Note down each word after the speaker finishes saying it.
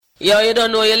Yo, you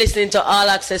don't know you're listening to All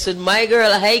Access with my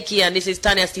girl Heike, and this is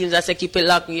Tanya Steams. I say keep it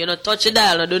locked. You know, touch the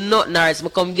dial, no do nothing, or else I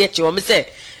come get you. What me say?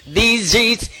 These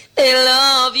streets, they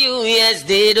love you, yes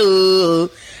they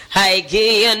do. Heike,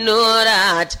 you know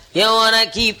that. You wanna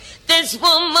keep this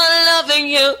woman loving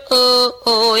you.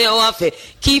 Oh, you want to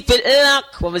keep it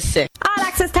locked. What me say? All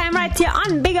Access time right here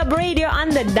on Big Up Radio on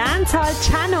the Dancehall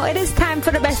channel. It is time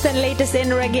for the best and latest in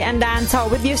reggae and dancehall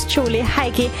with yours truly,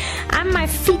 Heike. And my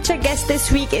feature guest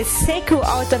this week is Sekou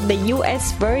out of the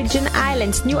US Virgin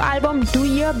Islands. New album, Do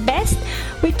Your Best.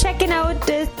 We're checking out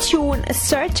the tune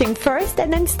Searching first,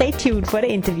 and then stay tuned for the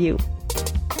interview.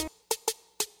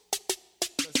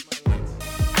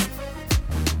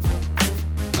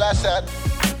 Blessed,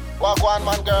 walk one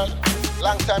man girl,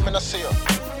 long time I no see you.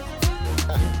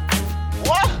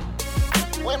 What?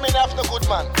 Women have no good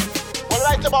man. Well,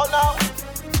 right about now,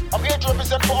 I'm here to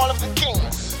represent for all of the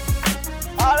kings.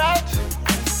 Alright?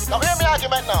 Now hear me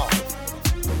argument now.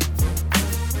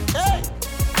 Hey!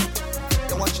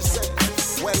 Then what you say?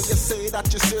 Well, you say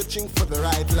that you're searching for the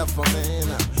right love for man.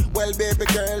 Well, baby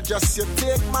girl, just you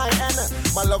take my hand.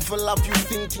 My love will love you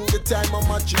thinking the time I'm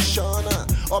magician.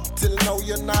 Up till now,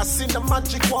 you're not seen the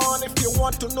magic one. If you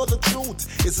want to know the truth,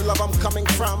 it's the love I'm coming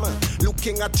from.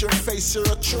 Looking at your face, you're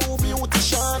a true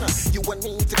beautician. You and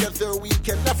me together, we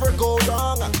can never go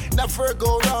wrong. Never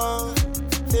go wrong.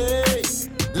 Hey,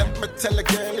 let me tell a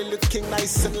girl, you're looking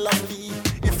nice and lovely.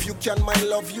 If you can, my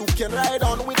love, you can ride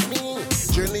on with me.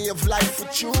 Journey of life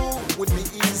with you would be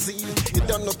easy. You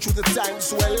don't know through the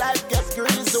times where life gets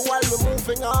greasy while we're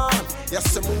moving on.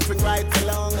 Yes, I'm moving right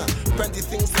along. Plenty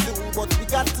things to do, but we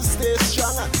got to stay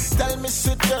strong. Tell me,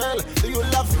 sweet girl, do you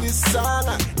love this song?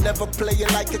 Never play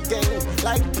it like a game,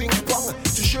 like ping pong.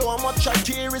 To show how much I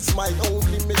care is my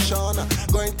only mission.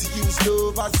 Going to use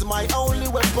love as my only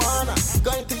weapon.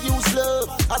 Going to use love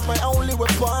as my only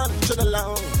weapon. Shut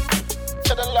along.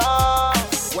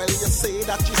 Well, you say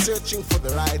that you're searching for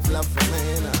the right love for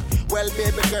man. Well,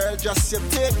 baby girl, just you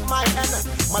take my hand.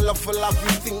 My love will have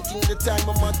you thinking the time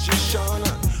I'm magician.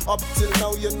 Up till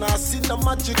now, you're not seen the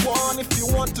magic one. If you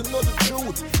want to know the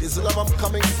truth, it's the love I'm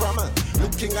coming from.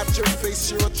 Looking at your face,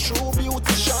 you're a true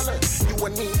beautician. You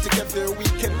and me together, we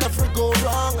can never go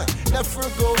wrong. Never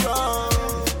go wrong.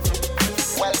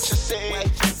 Well, she say,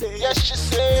 yes, she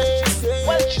say,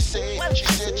 well, she say,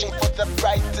 she's searching for the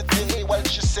bright today. Well,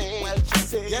 she say,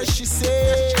 yes, she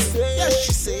say, yes,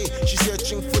 she say, she's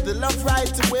searching for the love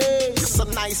right away. You're so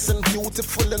nice and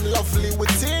beautiful and lovely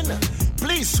within.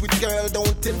 Please, sweet girl,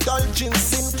 don't indulge in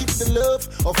sin. Keep the love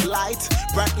of light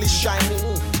brightly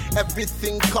shining.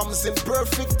 Everything comes in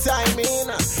perfect timing.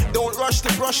 Don't rush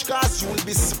the brush, cause you'll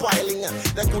be spoiling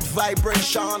the good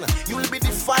vibration. You'll be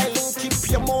defiling. Keep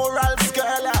your morals, girl.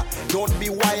 Don't be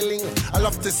whiling. I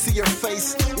love to see your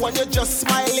face when you're just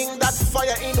smiling. That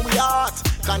fire in we heart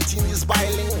continues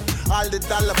boiling. All the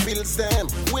dollar bills, them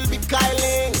will be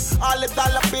kiling. All the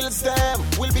dollar bills, them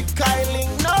will be kiling.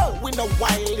 No, we're not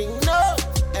whiling, no.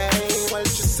 Hey, well,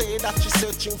 she say that she's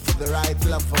searching for the right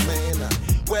love for man.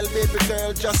 Well, baby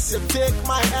girl, just you take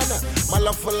my hand. My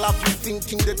love will have you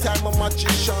thinking the time I'm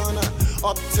magician.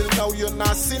 Up till now, you're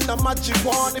not seen the magic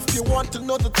one. If you want to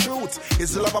know the truth,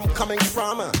 it's the love I'm coming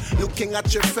from. Looking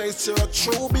at your face, you're a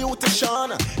true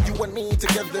beautician. You and me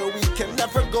together, we can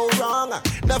never go wrong.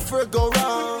 Never go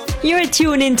wrong. You're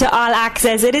tuned into All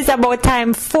Access. It is about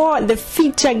time for the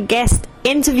feature guest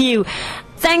interview.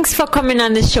 Thanks for coming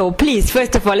on the show. Please,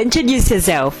 first of all, introduce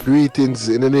yourself. Greetings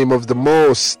in the name of the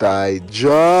Most High,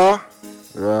 Jah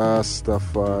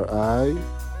Rastafari.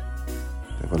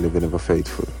 Never living, ever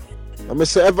faithful. I may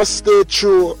say, ever stay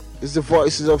true is the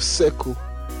voices of Sekou.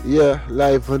 Yeah,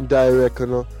 live and direct, you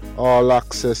know. All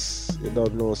Access. You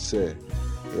don't know, say.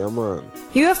 Yeah, man.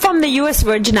 You are from the US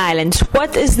Virgin Islands.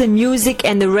 What is the music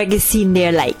and the reggae scene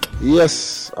there like?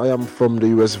 Yes, I am from the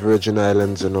US Virgin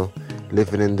Islands, you know.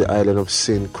 Living in the island of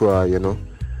St. Croix, you know.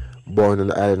 Born in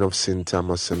the island of St.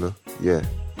 Thomas, you know. Yeah.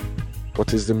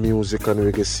 What is the music and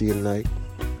reggae scene like?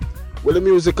 Well, the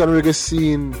music and reggae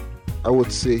scene, I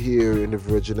would say here in the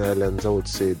Virgin Islands, I would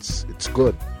say it's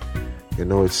good. You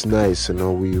know, it's nice, you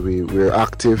know. We're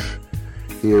active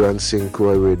here on St.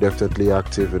 Croix. We're definitely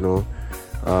active, you know.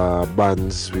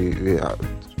 Bands,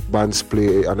 bands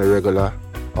play on a regular.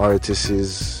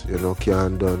 Artists, you know,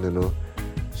 can't done, you know.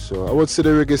 So I would say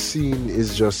the reggae scene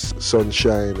is just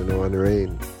sunshine, you know, and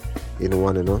rain in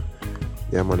one, you know.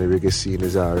 Yeah, man, the reggae scene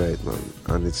is alright, man.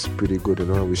 And it's pretty good, you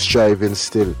know. We're striving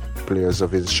still, players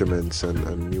of instruments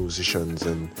and musicians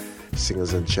and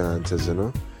singers and chanters, you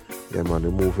know. Yeah, man,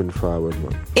 we're moving forward,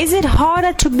 man. Is it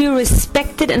harder to be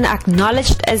respected and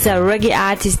acknowledged as a reggae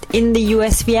artist in the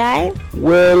USVI?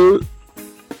 Well,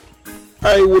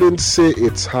 I wouldn't say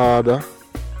it's harder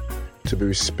to be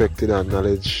respected and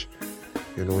acknowledged.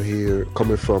 You know, here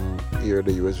coming from here,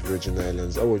 the U.S. Virgin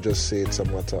Islands, I would just say it's a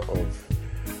matter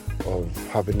of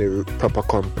having the proper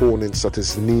components that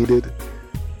is needed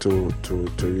to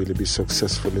really be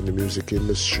successful in the music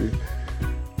industry.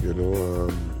 You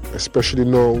know, especially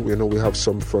now, you know, we have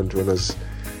some front runners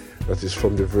that is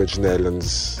from the Virgin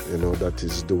Islands, you know, that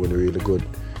is doing really good,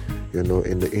 you know,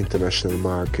 in the international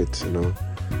market, you know.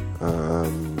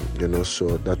 You know,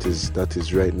 so that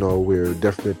is right now we're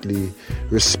definitely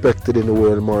respected in the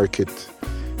world market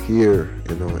here,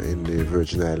 you know, in the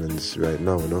Virgin Islands right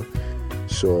now, you know.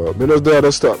 So we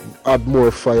just to add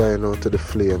more fire, you know, to the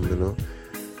flame, you know,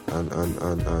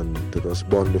 and to just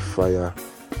burn the fire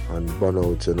and burn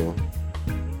out, you know,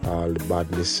 all the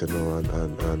badness, you know,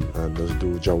 and just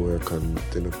do your work and,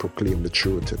 you know, proclaim the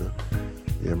truth, you know.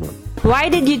 Yeah, man. Why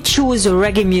did you choose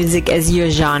reggae music as your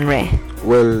genre?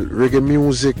 Well, reggae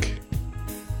music,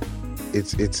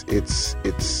 it's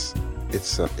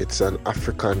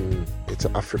an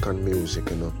African music,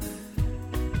 you know.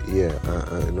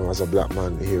 Yeah, you know, as a black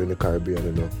man here in the Caribbean,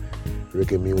 you know,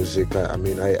 reggae music.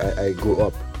 I grew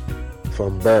up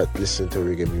from birth listening to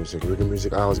reggae music. Reggae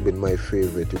music has always been my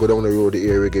favorite. You go down the road, you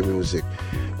hear reggae music.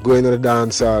 Go into the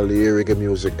dance hall, you hear reggae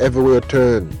music. Everywhere you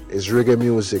turn is reggae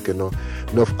music, you know.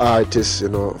 Enough artists, you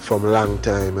know, from a long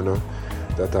time, you know,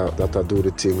 that are do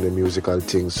the thing, the musical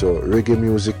thing. So reggae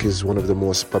music is one of the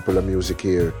most popular music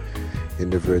here in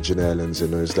the Virgin Islands, you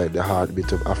know. It's like the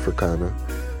heartbeat of Africa, you know?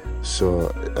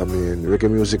 So, I mean, reggae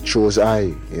music chose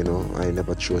I, you know. I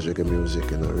never chose reggae music,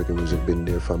 you know. Reggae music been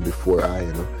there from before I,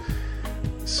 you know.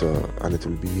 So, and it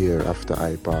will be here after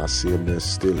I pass, same there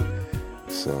still.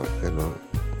 So, you know,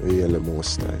 we hear the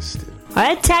most I still.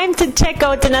 Alright, time to check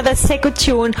out another Sekou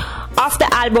tune off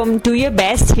the album Do Your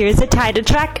Best. Here's the title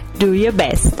track, Do Your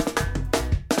Best.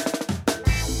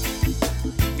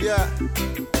 Yeah,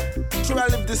 try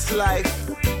to live this life.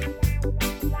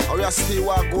 Or you see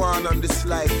what go on this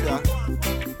life, yeah.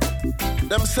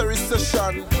 Them say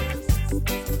recession,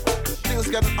 things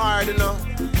get hard, you know.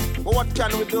 But what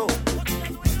can we do?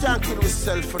 Can't kill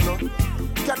ourselves, you know.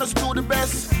 Can just do the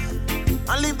best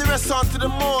and leave the rest on to the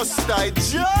most high.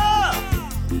 Yeah!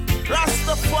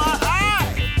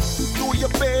 Rastafari! Do your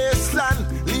best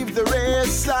and leave the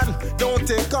rest and don't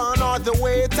take on all the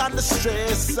weight and the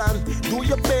stress and do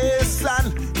your best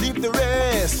and leave the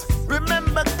rest.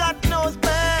 Remember God knows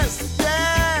best,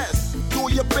 yes.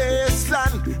 Do your best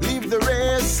and leave the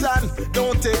rest and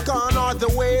don't take on all the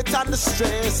weight and the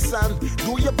stress and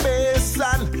do your best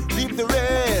and leave the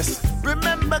rest.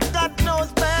 Remember God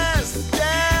knows best,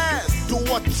 yes. Do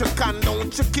what you can,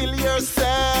 don't you kill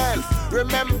yourself.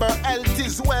 Remember health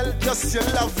is well, just you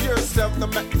love yourself. No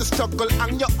make the struggle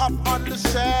hang you up on the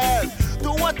shelf.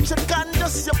 Do what you can,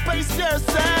 just you pace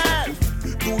yourself.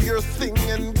 Do your thing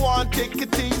and go on, take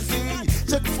it easy.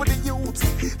 Check for the youth,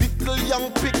 little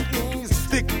young picnics.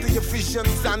 Stick to your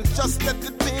visions and just let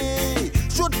it be.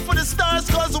 Shoot for the stars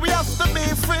cause we have to be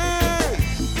free.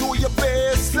 Do your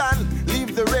best and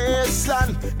leave the race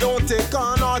and don't take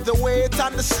on all the weight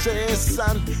and the stress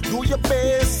and do your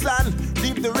best and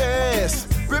leave the rest.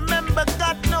 Remember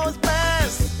God knows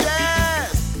best,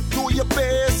 yes. Do your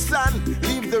best and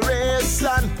leave the race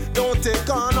and don't take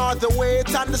on all the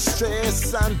weight and the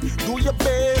stress and do your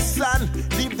best and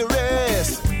leave the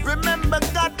rest. Remember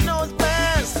God knows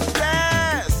best,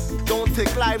 yes. Don't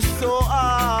take life so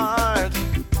hard.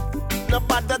 No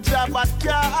matter job at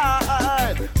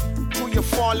card. Through your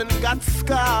fall and got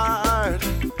scarred.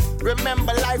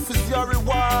 Remember life is your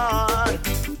reward.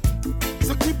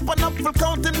 So keep an upward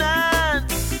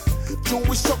countenance. Through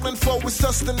we struggling for we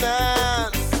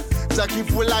sustenance. To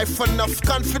give we life enough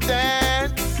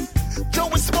confidence. Joe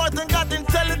is smart and got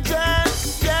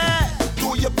intelligence, yeah.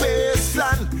 Do your best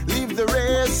and leave the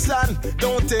race and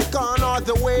don't take on all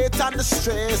the weight and the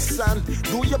stress and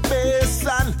do your best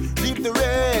and leave the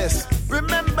rest.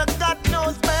 Remember God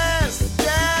knows best,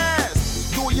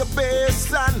 yes. Do your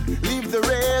best and leave the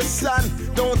race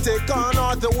and don't take on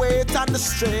all the weight and the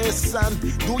stress and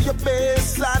do your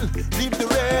best and leave the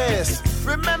rest.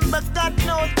 Remember God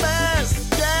knows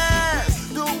best, yes.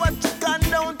 Do what you can,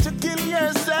 don't you kill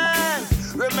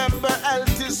yourself. Remember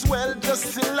health is well,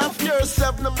 just to love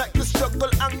yourself. No make the struggle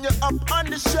hang you up on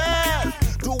the shelf.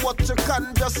 Do what you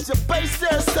can, just you pace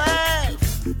yourself.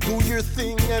 Do your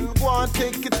thing and go on,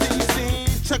 take it easy.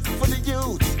 Check for the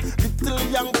youth, little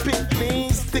young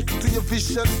picnics. Stick to your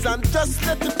visions and just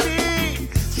let it be.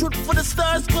 Shoot for the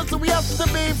stars cause we have to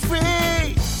be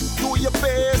free. Do your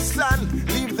best and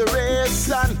leave the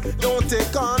race and don't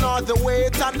take on all the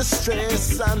weight and the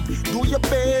stress and do your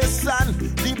best and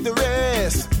leave the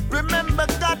rest. Remember,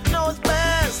 God knows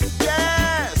best.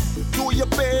 Yes, do your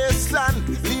best, son.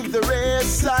 Leave the race,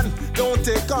 son. Don't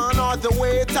take on all the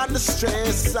weight and the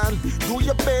stress, son. Do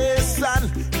your best, son.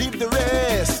 Leave the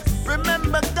race.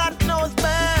 Remember, God knows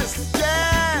best.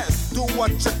 Yes, do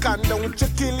what you can. Don't you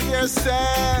kill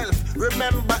yourself.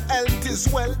 Remember, health is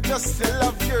well. Just to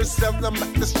love yourself. Don't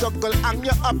make the struggle hang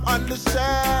you up on the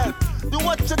shelf. Do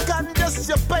what you can. Just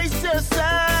you pace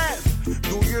yourself.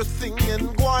 Do your thing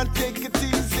and go and take it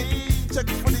easy. Check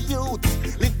for the youth,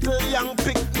 little young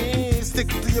picnic. Stick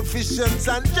to your visions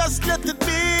and just let it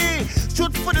be.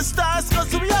 Shoot for the stars,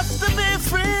 cause we have to be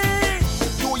free.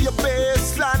 Do your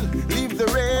best, son. Leave the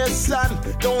race, son.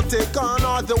 Don't take on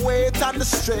all the weight and the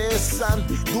stress, son.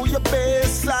 Do your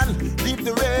best, son. Leave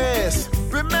the race.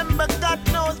 Remember, God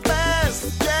knows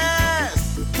best.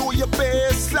 Yes, do your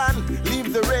best, son.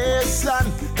 Leave the race,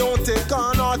 son. Don't take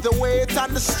on all the weight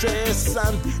and the stress,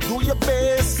 son. Do your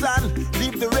best, son.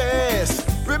 Leave the race.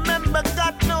 Remember,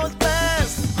 God knows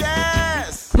best.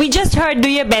 Yes. We just heard Do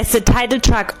Your Best, the title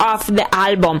track of the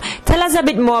album. Tell us a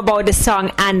bit more about the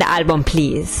song and the album,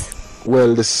 please.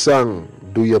 Well, the song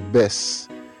Do Your Best,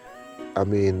 I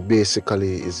mean,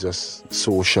 basically it's just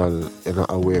social,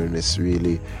 awareness,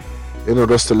 really.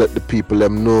 Just to let the people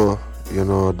them know,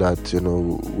 that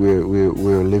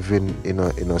we're living in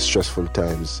a stressful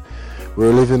times.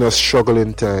 We're living in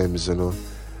struggling times, and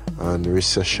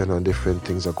recession and different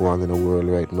things are going on in the world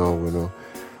right now,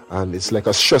 And it's like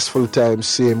a stressful time,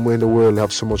 same way in the world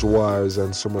have so much wars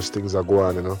and so much things are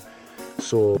going on,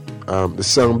 So the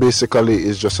song basically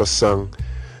is just a song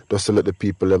just to let the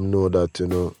people them know that, in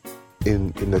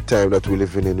the time that we're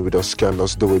living in, we just can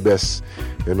just do our best,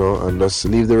 and just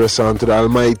leave the rest on to the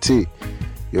Almighty,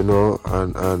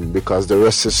 and because the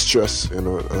rest is stress,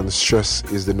 and stress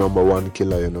is the number one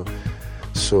killer,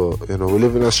 So, we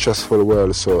live in a stressful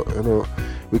world, so,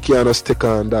 we can't just take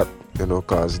on that,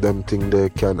 cause them things they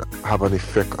can have an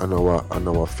effect on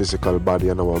our physical body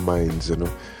and our minds,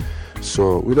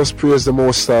 So we just praise the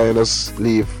Most High and just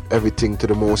leave everything to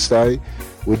the Most High.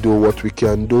 We do what we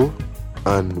can do,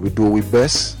 and we do our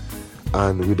best,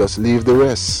 and we just leave the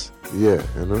rest. Yeah,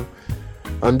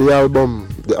 And the album,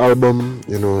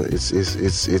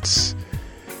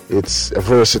 it's a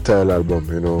versatile album.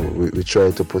 We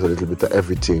try to put a little bit of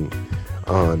everything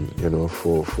on,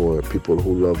 for people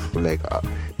who love like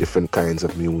different kinds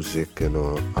of music,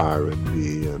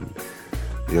 R&B, and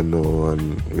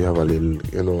and we have a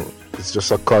little, it's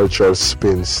just a cultural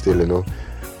spin still,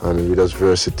 and we just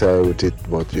versatile with it.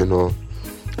 But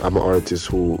I'm an artist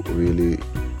who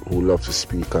love to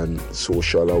speak on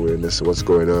social awareness of what's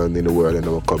going on in the world and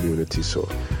our community. So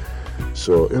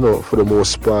for the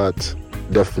most part,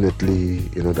 definitely,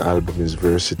 the album is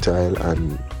versatile,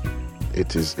 and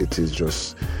it is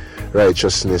just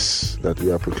righteousness that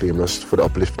we are proclaiming us for the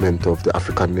upliftment of the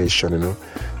African nation,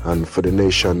 and for the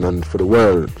nation and for the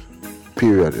world,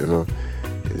 period,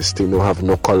 It still don't have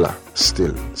no color,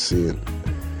 still, seeing.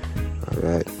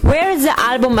 Alright. Where is the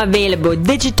album available,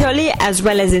 digitally as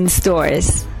well as in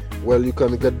stores? Well, you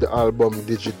can get the album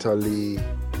digitally.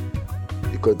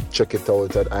 You could check it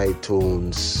out at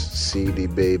iTunes, CD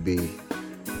Baby,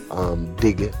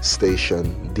 Dig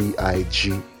Station,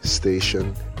 DIG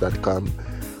Station.com,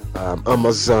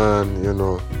 Amazon,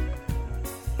 and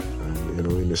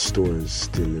in the stores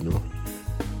still,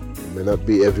 It may not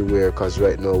be everywhere, because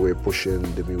right now we're pushing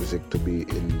the music to be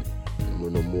in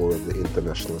more of the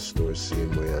international stores,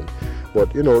 same way.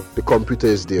 But the computer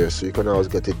is there, so you can always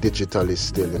get it digitally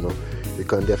still. You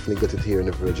can definitely get it here in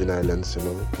the Virgin Islands,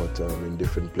 but in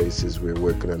different places we're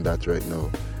working on that right now.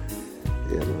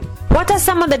 Yeah, man. What are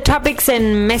some of the topics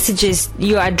and messages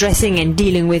you are addressing and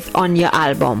dealing with on your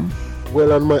album?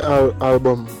 Well, on my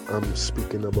album, I'm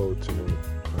speaking about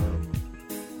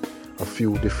a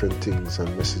few different things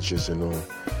and messages,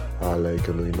 like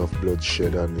enough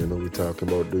bloodshed, and we're talking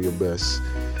about do your best,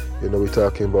 we're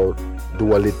talking about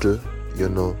do a little,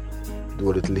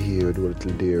 do a little here, do a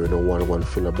little there, one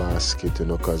fill a basket,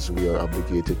 because we are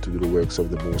obligated to do the works of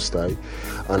the Most High.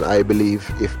 And I believe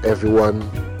if everyone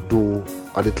do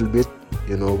a little bit,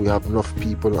 we have enough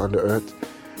people on the earth,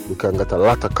 we can get a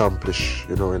lot accomplished,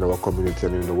 in our community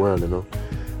and in the world.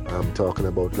 I'm talking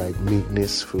about like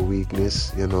meekness for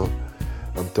weakness,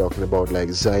 I'm talking about like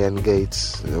Zion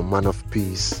Gates, man of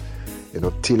peace,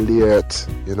 till the earth,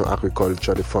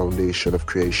 agriculture, the foundation of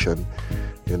creation.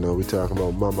 We're talking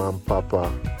about mama and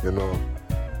papa,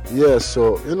 Yeah,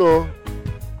 so,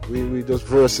 we just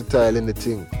versatile in the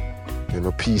thing,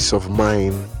 peace of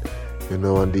mind,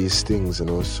 and these things,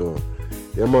 So,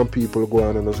 yeah, man, people go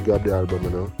on and just grab the album,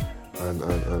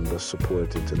 and just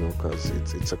support it, because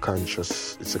it's a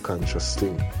conscious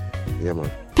thing. Yeah,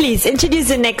 man. Please introduce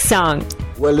the next song.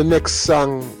 Well, the next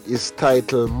song is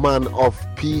titled Man of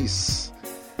Peace.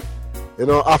 You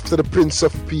know, after the Prince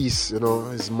of Peace, you know,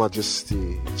 His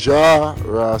Majesty Jah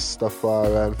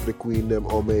Rastafari, and for the Queen them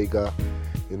Omega,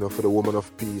 you know, for the Woman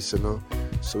of Peace, you know.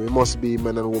 So we must be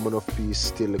men and women of peace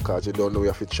still, because you don't know we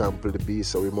have to trample the beast,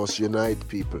 so we must unite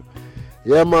people.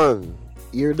 Yeah, man,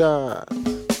 hear that.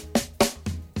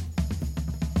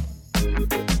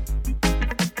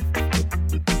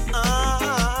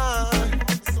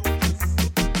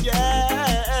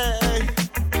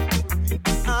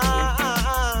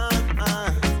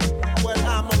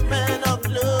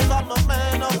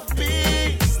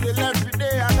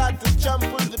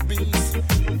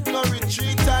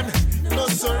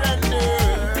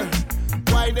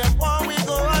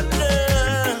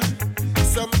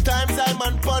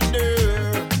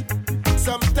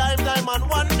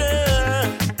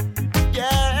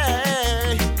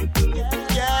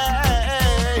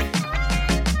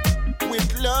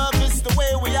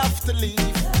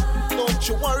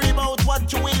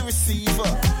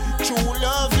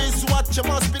 You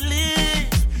must believe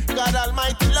God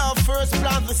Almighty love first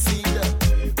plant the seed.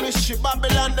 Mystery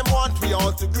Babylon, them want we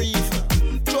all to grieve.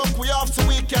 Choke we off so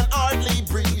we can hardly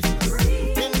breathe.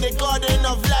 In the garden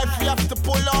of life we have to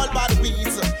pull all bad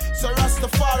weeds, so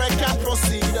Rastafari can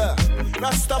proceed.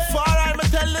 Rastafari, me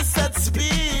tell you set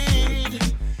speed.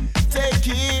 Take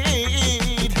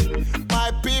heed,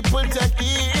 my people take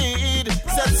heed.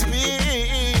 Set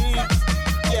speed.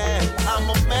 Yeah, I'm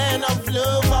a man of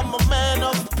love, I'm a man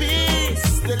of peace.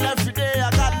 Still every day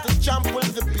I got to jump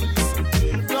with the beast.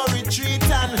 No retreat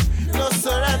and no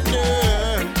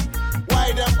surrender.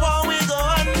 Why them want we go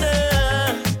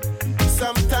under?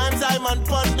 Sometimes I'm on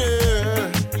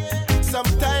ponder.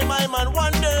 Sometimes I'm on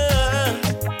wonder.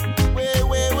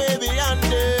 Way beyond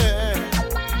there.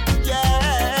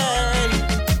 Yeah,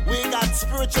 we got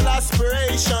spiritual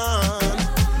aspiration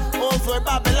over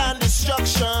Babylon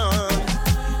destruction.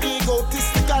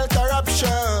 Egotistical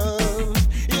corruption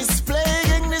is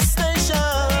plaguing this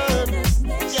nation.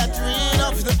 Get rid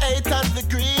of the hate and the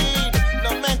greed.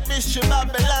 No make mystery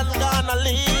Babylon gonna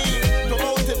lead.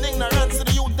 Promoting ignorance to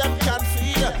the youth them can't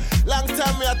feed. Long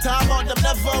time we are talking about them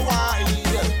never wide.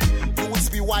 Youths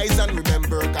be wise and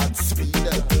remember God's speed.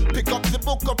 Pick up the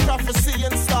book of prophecy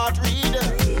and start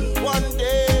reading. One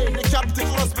day the captive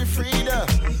must be freed.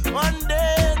 One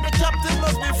day the captive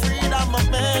must be freed. I'm a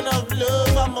man of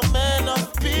love, I'm a man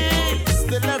of peace.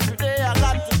 Still every day I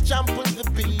got to jump with the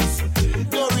beast.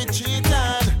 No retreat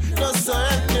and no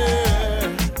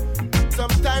surrender.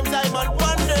 Sometimes I'm on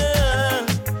wonder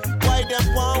why them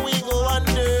want we go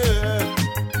under.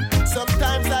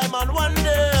 Sometimes I'm on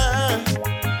wonder.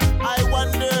 I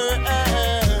wonder,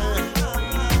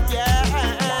 yeah.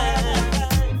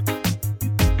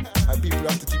 And people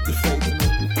have to keep the faith, you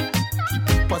know? Keep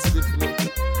it positive, you know?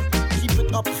 Keep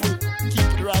it upful, keep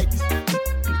it right.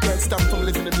 You can't stop from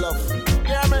living in love.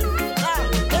 Yeah, man.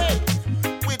 Hey,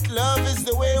 with love is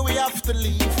the way we have to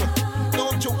live.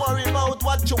 Don't you worry about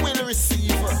what you will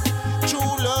receive. True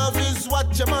love is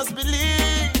what you must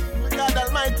believe. God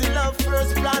Almighty love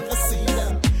first plant the seed.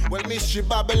 Well, mystery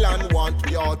Babylon want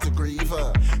we all to grieve.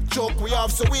 Choke we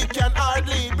off so we can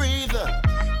hardly breathe.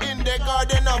 In the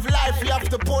garden of life we have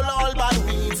to pull all bad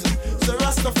weeds, so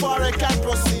Rastafari can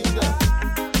proceed.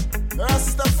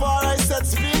 Rastafari set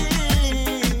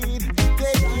speed.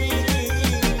 Take heed,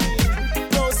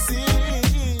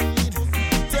 proceed.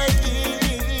 Take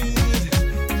heed.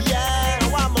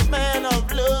 Yeah, I'm a man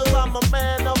of love, I'm a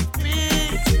man of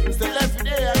peace. Still every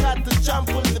day I got to jump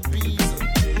with the beast.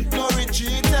 No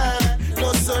retreat and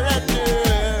no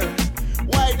surrender.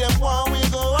 Why them want we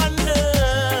go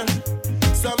under?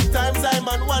 Sometimes I'm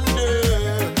on wonder.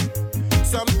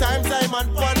 Sometimes I'm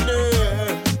on wonder.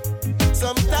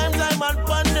 Sometimes I'm on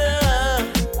wonder.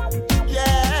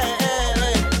 Yeah,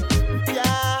 yeah,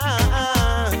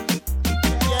 yeah.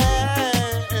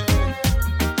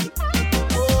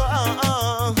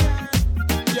 Oh,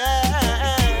 yeah.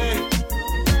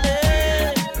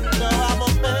 Hey, no, I'm a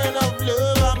man of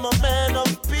love, I'm a man of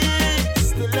peace.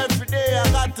 Still every day I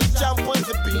got to jump with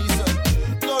the beast.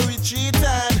 No retreat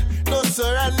and no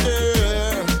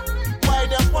surrender. Why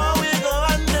them want we go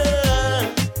under?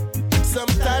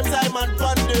 Sometimes I'm on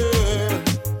wonder.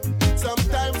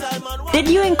 Sometimes I'm on wonder. Did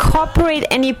you incorporate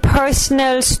any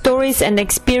personal stories and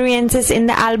experiences in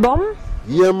the album?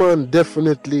 Yeah, man,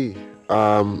 definitely.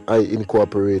 I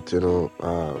incorporate,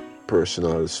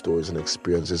 personal stories and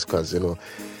experiences, because,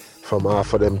 from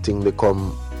half of them things they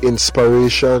come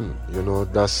inspiration.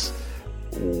 That's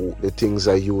the things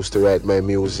I use to write my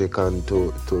music and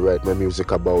to write my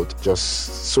music about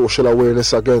just social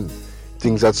awareness again.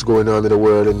 things that's going on in the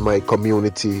world, in my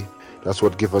community. That's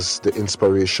what gives us the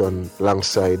inspiration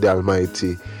alongside the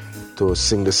Almighty to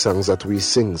sing the songs that we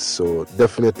sing. So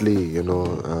definitely, you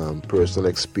know, personal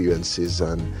experiences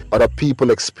and other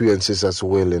people experiences as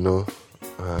well, you know.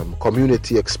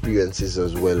 Community experiences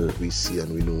as well we see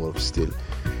and we know of still.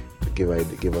 Give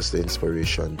us the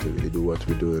inspiration to really do what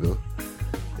we do, you know.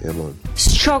 Yeah, man.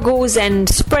 Struggles and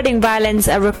spreading violence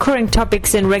are recurring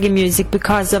topics in reggae music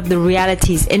because of the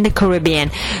realities in the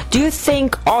Caribbean. Do you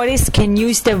think artists can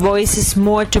use their voices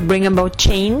more to bring about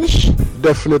change?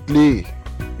 Definitely,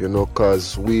 you know,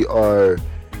 because we are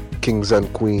kings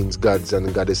and queens, gods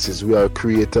and goddesses. We are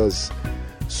creators,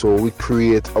 so we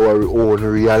create our own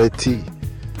reality.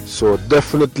 So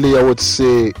definitely I would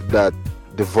say that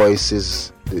the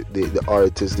voices, the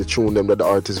artists, the tune them that the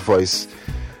artist's voice,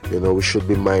 you know, we should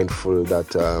be mindful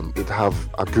that it have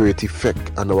a great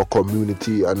effect on our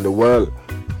community and the world.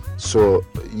 So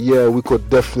yeah, we could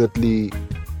definitely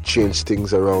change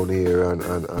things around here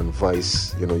and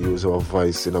voice, you know, use our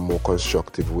voice in a more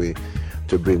constructive way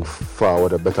to bring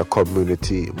forward a better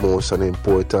community, most and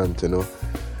important, you know.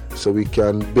 So we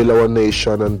can build our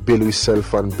nation and build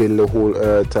ourselves and build the whole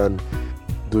earth and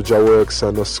do your works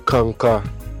and us conquer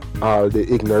all the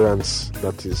ignorance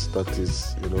that is,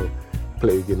 you know,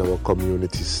 plaguing our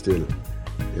community still.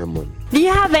 Yeah, man. Do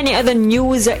you have any other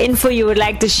news or info you would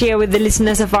like to share with the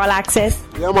listeners of All Access?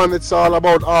 Yeah, man, it's all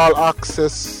about All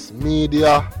Access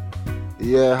Media.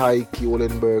 Yeah, Heike,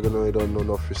 Olenberg, you know, I don't know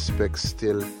enough respect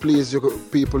still. Please, you could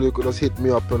just hit me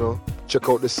up, you know. Check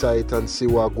out the site and see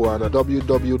what go on at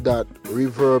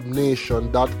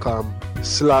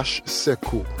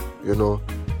www.reverbnation.com/Sekou, you know.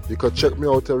 You can check me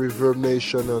out at Reverb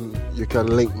Nation and you can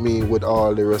link me with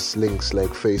all the rest links like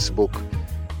Facebook.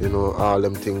 You know, all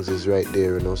them things is right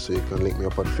there, you know, so you can link me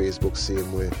up on Facebook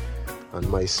same way. And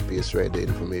MySpace, right, the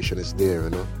information is there,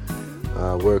 you know.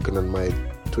 Working on my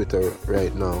Twitter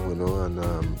right now, you know, and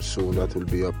soon that will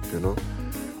be up, you know.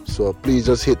 So please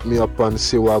just hit me up and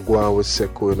see what go on with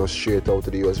Sekou, you know, straight out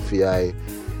to the USVI.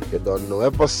 You don't know.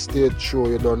 Ever stay true,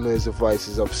 you don't know it's the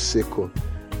voices of Sekou.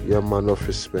 Yeah, man, of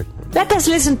respect, man. Let us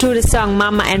listen to the song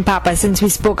Mama and Papa since we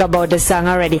spoke about the song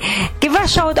already. Give a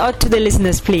shout out to the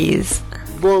listeners, please.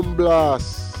 Boom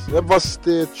blast. Ever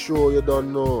stay true, you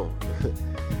don't know.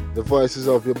 The voices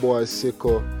of your boy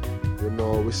Sekou. You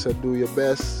know, we said do your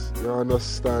best, you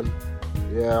understand?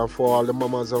 Yeah, and for all the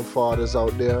mamas and fathers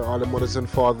out there, all the mothers and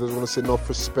fathers want to say enough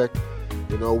respect.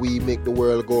 You know, we make the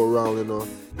world go around, you know.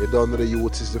 You don't know the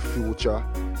youth is the future.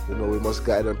 You know, we must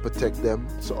guide and protect them.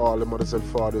 So all the mothers and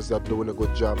fathers that are doing a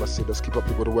good job, I say just keep up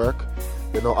the good work.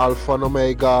 You know, Alpha and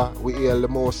Omega, we hail the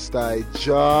Most High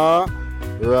Jah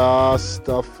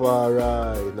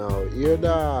Rastafari. Now, hear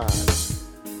that?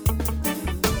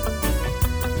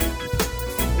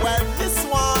 Well, this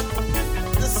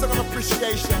is an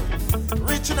appreciation.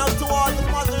 Reaching out to all the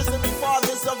mothers and the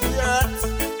fathers of the earth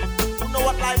who know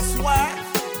what life's worth.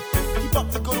 Keep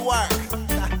up the good work.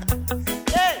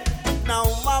 Hey, now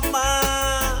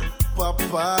Mama,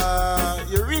 Papa,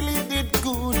 you really did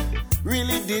good,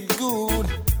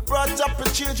 Brought up your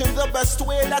children the best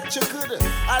way that you could.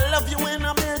 I love you and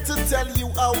I'm here to tell you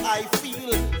how I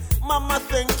feel. Mama,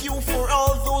 thank you for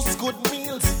all those good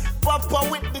meals. Papa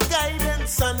with the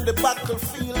guidance on the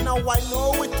battlefield. Now I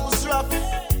know it was rough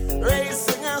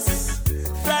raising us.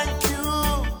 Thank you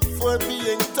for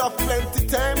being tough. Plenty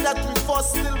time that we fought,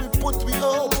 still we put we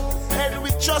hope and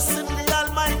we trust in the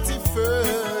Almighty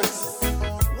first.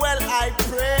 Well, I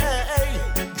pray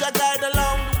Jah guide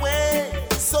along the way.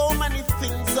 So many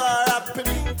things are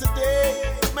happening today.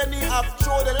 Many have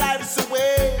thrown their lives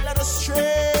away. Let us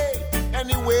stray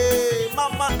anyway.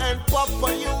 Mama and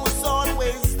Papa, you was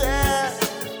always there.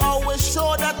 Always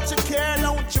show that you care,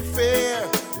 don't you fear.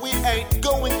 We ain't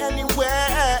going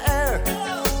anywhere.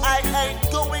 I ain't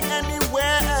going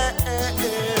anywhere.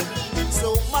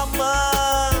 So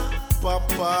Mama,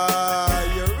 Papa,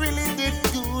 you really did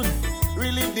good.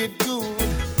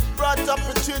 Brought up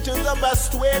your children the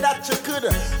best way that you could.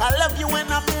 I love you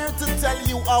and I'm here to tell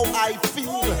you how I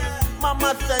feel.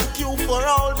 Mama, thank you for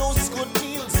all those good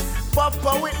meals.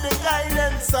 Papa with the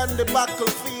guidance on the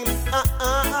battlefield.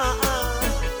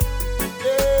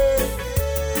 Yeah.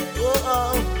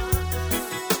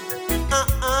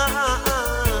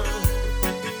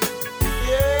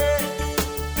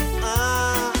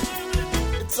 Yeah.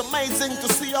 It's amazing to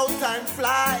see how time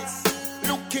flies.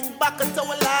 Looking back at our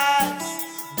lives,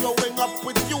 growing up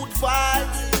with youth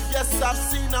vibes. Yes, I've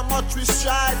seen how much we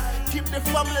strive. Keep the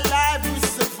family alive, we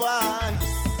survive.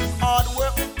 Hard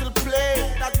work till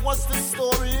play, that was the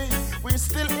story. We're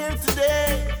still here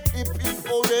today. Hip hip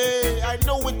hooray. I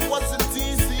know it wasn't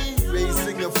easy.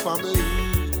 raising a family.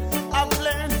 I've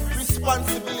learned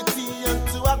responsibility and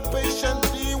to act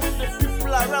patiently with the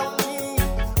people around me.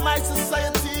 My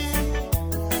society,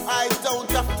 I don't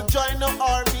have to join the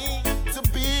army to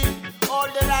be all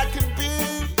that I can be.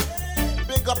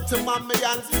 Big up to mommy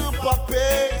and to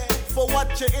papi for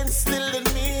what you instilled in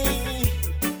me,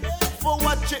 for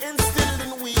what you instilled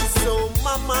in we. So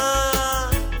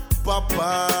mama,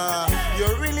 papa, you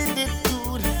really did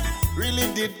good,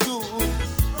 really did good.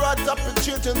 Brought up the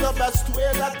children the best way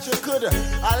that you could.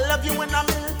 I love you when I'm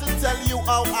here to tell you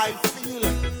how I feel.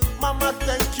 Mama,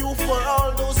 thank you for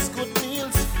all those good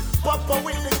meals. Papa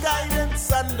with the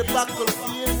guidance and the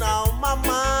battlefield. Now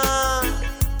mama,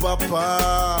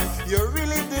 papa, you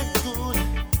really did good,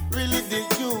 really did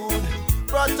good.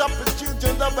 Brought up the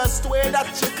children the best way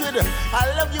that you could.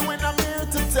 I love you when I'm here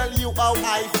to tell you how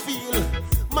I feel.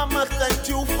 Mama, thank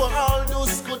you for all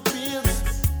those good meals.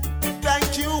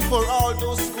 Thank you for all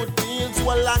those good meals.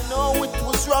 Well, I know it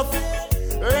was rough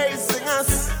raising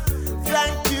us.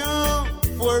 Thank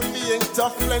you for being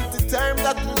tough. Plenty time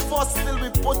that we fought, still we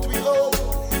put we hope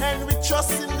and we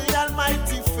trust in the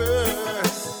Almighty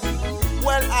first.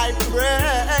 Well, I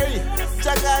pray,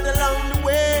 Jah God along the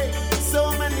way.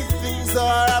 So many things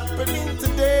are happening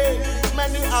today.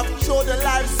 Many have thrown their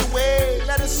lives away.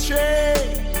 Let us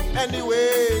stray.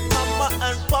 Anyway, mama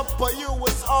and papa, you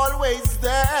was always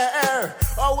there.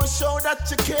 Always show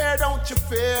that you care, don't you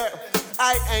fear.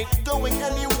 I ain't going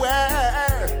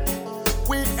anywhere.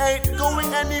 We ain't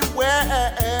going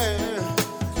anywhere.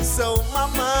 So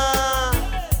mama,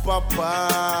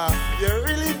 papa, you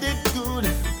really did good,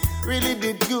 really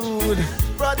did good.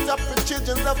 Brought up the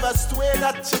children the best way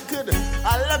that you could.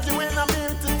 I love you when I'm here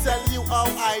to tell you how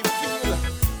I feel.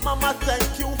 Mama,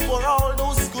 thank you for all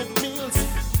those good meals.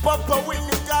 Papa with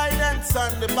the guidance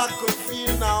on the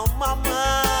battlefield. Now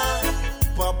mama,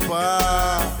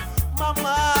 papa,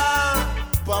 mama,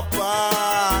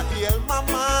 papa, yeah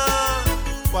mama,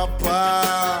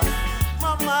 papa,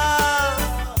 mama,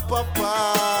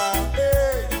 papa,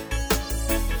 hey.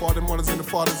 For the mothers and the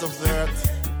fathers of the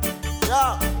earth.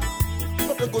 Yeah,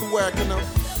 put the good work, you know.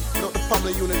 Not the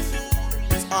family unit.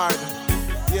 It's hard.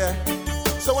 Yeah.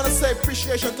 So I want to say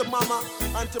appreciation to mama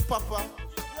and to papa.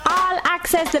 All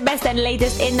access the best and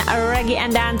latest in reggae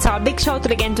and dancehall. Big shout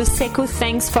out again to Sekou.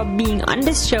 Thanks for being on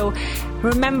this show.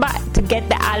 Remember to get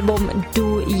the album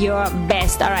Do Your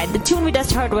Best. Alright, the tune we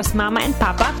just heard was Mama and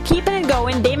Papa. Keeping it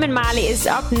going, Damon Marley is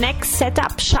up next. Set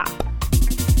up shop.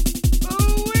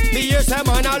 Me hear say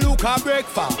man a look a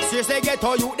breakfast. Yes, they get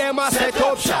all you them a set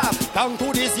up shop. Down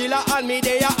to the zilla and me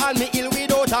there and me ill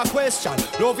without a question.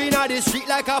 Loving a the street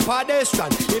like a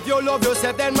pedestrian. If you love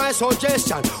yourself, then my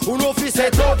suggestion. Who know fi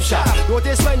set up shop?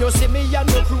 Notice when you see me and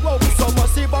your crew out with some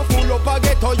massive full up a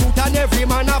get all youth and every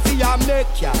man a fi a make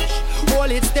cash.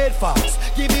 Hold it steadfast,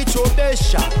 give it your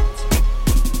best shot.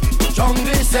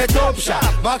 Jungle set up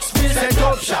shop, Maxfield set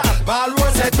up shop,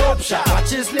 Ballroom set up shop,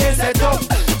 Matches Lane set up,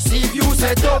 Seaview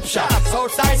set up shop,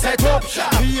 Southside set up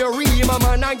shop, Rima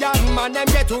man and Gat man them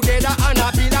get together and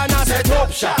a Pilana set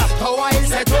up shop, Hawaii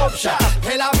set up shop,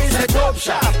 Tel Aviv set up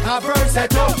shop, Cavern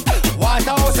set up,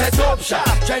 Waterhouse set up shop,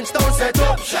 Trenchtown set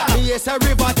up shop. Me yes a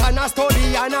river and a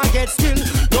study and a get skill.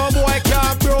 No boy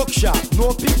can't broke shop,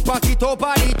 no pickpocket up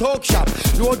at the talk shop,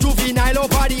 no juvenile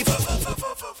up at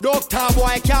the doctor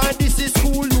boy can't. This is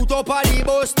school youth up at the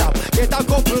bus stop. Get a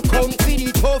couple come for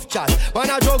the tough chat. Man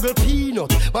a juggle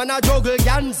peanut, man a juggle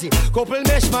Yanzi. Couple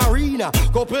mesh marina,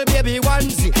 couple baby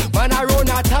onesie. Man a run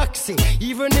a taxi,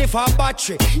 even if a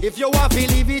battery. If you want to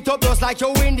leave it up just like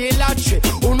you win the lottery.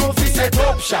 Who know fi set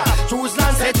up shop, choose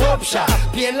land set up shop,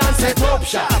 Pain land set up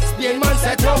shop, Spain man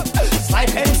set up,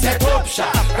 Slide pen set up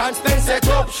shop, Grand Spend set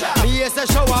up shop. Me yes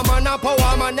a shower man a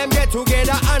power man them get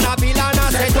together and a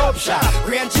Bilana set up shop,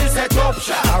 Rain Chill set up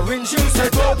shop, Orange Hill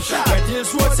set up shop, Red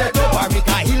Hills Road set up,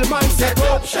 America Hillman set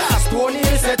up shop, Stone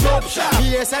Hill set up shop.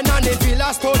 Me yes a nanny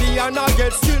villa study and I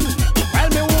get skill. Well,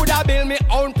 me woulda build me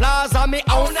own plaza, me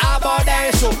own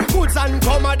abundance. Goods and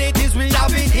commodities, we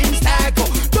have it in stack.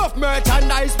 Tough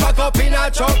merchandise pack up in a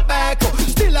truck back.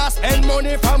 Still I spend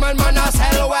money from and man a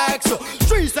sell wax.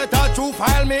 Three set a true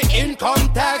file me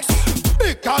income tax.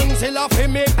 Big council for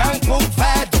me bank book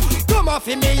fat. Come off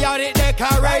in me yard it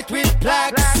decorate with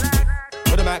plaques.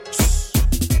 To the max.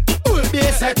 Full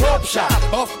base set up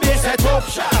shop, off base set up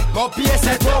shop, up base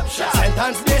set up shop,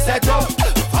 sentence base set up,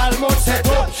 Falmouth set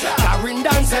up shop,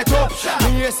 Carindon set up shop.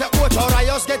 Me say Ocho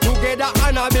Rayos get together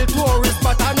and a build tourist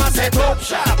but and a set up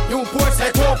shop. Newport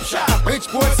set up shop,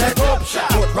 Bridgeport set up shop,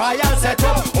 Port Royal set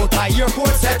up, Outer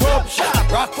Airport set up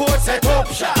shop, Rockport set up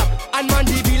shop. And man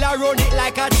the villa run it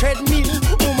like a treadmill.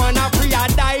 Woman a free a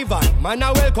diver, Man,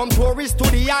 I welcome tourists to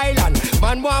the island.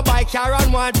 Man, want buy car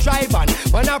and want drive on.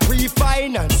 Man, a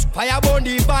pre-finance, fire burn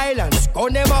the violence.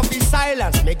 Gun them off the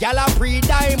silence, me gal a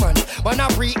pre-diamond. Man, a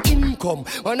pre-income,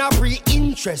 man, a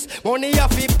pre-interest. Money a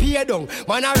fi pay down,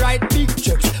 man, a write big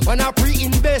checks. Man, a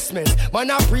pre-investment, man,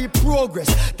 a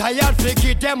pre-progress. Tired fi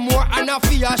give them more and a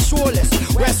fi a showless.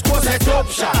 West Coast set up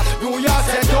shop, New York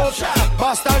set up shop,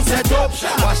 Boston set up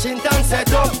shop, Washington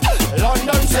set up,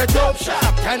 London set up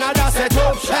shop, Canada set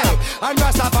up shop. And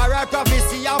Rastafari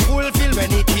prophecy a fulfill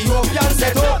when Ethiopian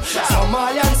set up,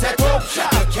 Somalian set up,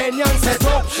 Kenyan set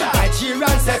up,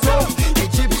 Nigerian set up,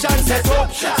 Egyptian set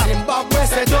up, Zimbabwe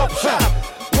set up.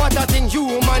 What a thing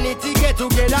humanity get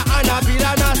together and a build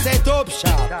and a set up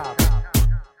shop.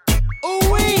 Oh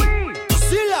wait,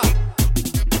 Silla.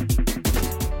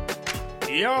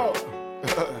 Yo,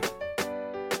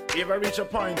 you ever reach a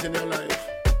point in your life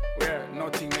where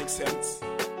nothing makes sense?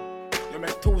 You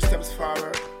make 2 steps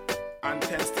forward and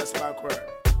 10 steps backward.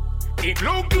 It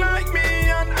look like me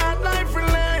and our life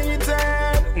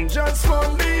related. Just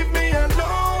won't leave me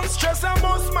alone. Stress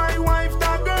about my wife,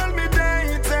 that girl me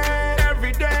dated.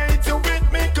 Every day to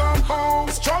with me come home.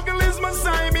 Struggle is my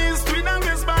Siamese twin and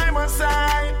is by my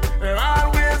side. They're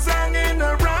always hanging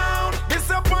around.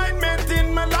 Disappointment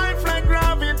in my life like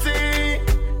gravity.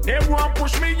 They won't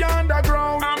push me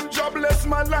underground. I'm jobless,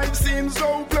 my life seems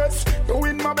hopeless.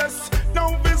 Doing my best,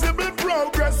 no visible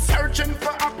progress. Searching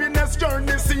for happiness,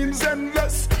 journey seems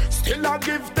endless. Still I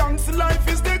give thanks, life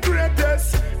is the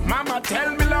greatest. Mama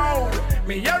tell me loud,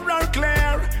 me hear her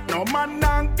clear. No man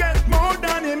can get more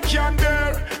than him can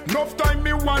bear. Enough time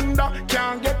me wonder,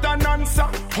 can't get an answer.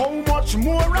 How much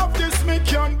more of this me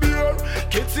can bear?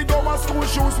 Kids go my school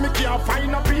shoes, me can't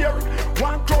find a pair.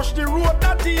 One crush the road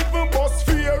that even bust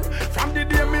fear. From the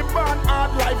day me born,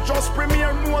 hard life just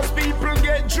premiere. Most people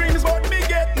get dreams, but me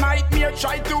get nightmare.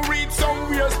 Try to reach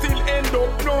somewhere, still end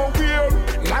up nowhere.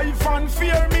 Life and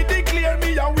fear, me declare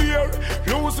me aware.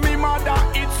 Lose me mother,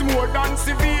 it's more than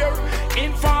severe.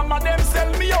 Informer them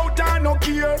sell me out and no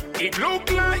care. It look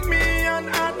like me and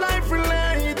hard life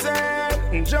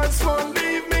related. Just won't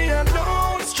leave me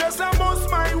alone. Stress about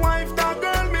my wife, that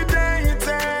girl me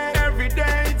dated. Every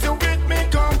day to with me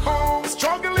come home.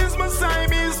 Struggle is my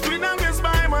Siamese twin and is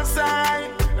by my side.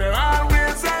 They're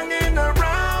always hanging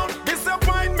around.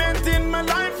 Disappointment in my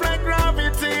life like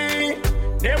gravity.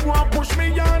 They won't push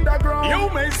me underground. You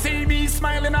may see me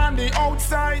smiling on the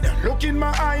outside, look in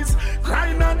my eyes,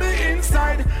 crying on the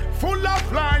inside. Full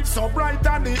of life, so bright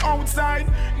on the outside.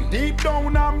 Deep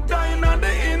down, I'm dying on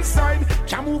the inside.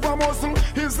 Can't move a muscle,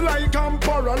 it's like I'm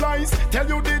paralyzed. Tell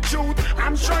you the truth,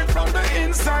 I'm shine from the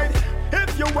inside.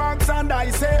 If you ask and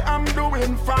I say I'm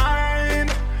doing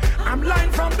fine, I'm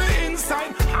lying from the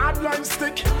inside. Hard life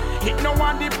stick, it no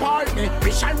one depart me.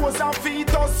 Wish I was a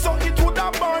fetus, so it would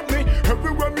have burned me.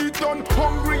 Everywhere me done,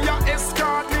 hungry ya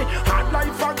escort me. Hard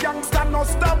life a gangster, no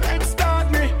stop extort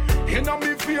me. You know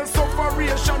me feel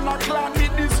sufferation, not clad me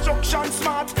destruction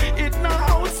smart. It not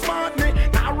outsmart me.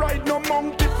 Now ride no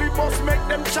monkey fi bus make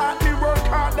them chat me. Work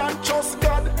hard and trust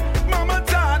God. Mama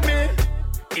taught me.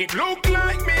 It look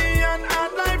like me and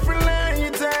hard life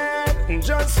related.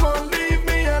 Just won't leave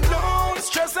me alone.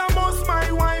 Stress about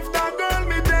my wife, that girl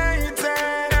me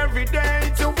dated. Every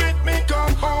day to with me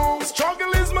come home.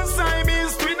 Struggle is my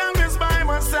Siamese twin and is by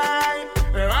my side.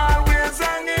 They're always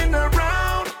hanging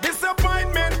around.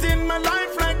 Disappointment in my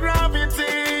life like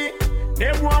gravity.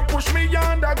 They won't push me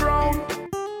underground.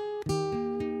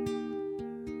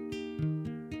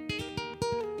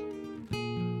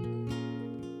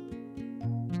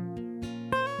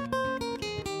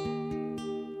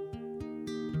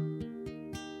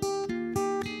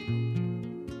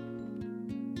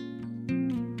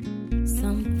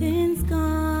 Something's gone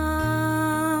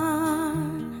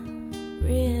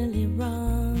really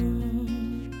wrong.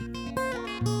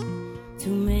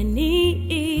 Too many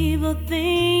evil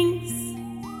things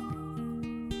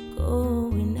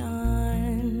going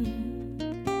on.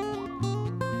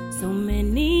 So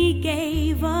many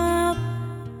gave up.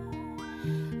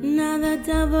 Now the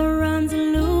devil runs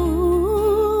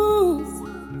loose.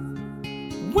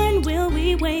 When will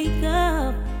we wake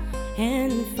up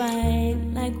and fight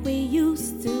like we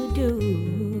used to do?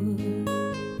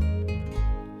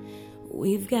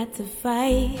 We've got to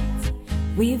fight,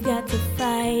 we've got to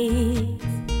fight.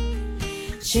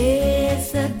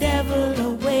 Chase the devil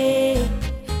away.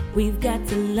 We've got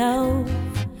to love,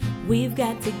 we've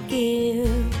got to give.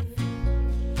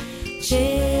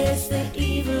 Chase the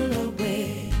evil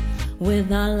away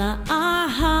with all of our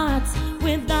hearts,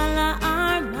 with all of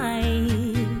our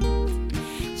might.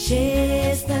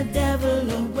 Chase the devil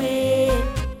away,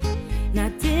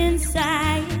 not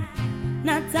inside,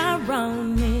 not around.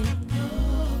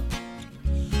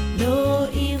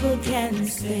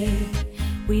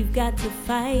 We've got to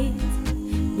fight.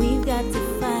 We've got to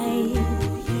fight.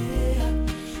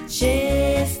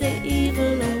 Chase the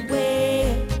evil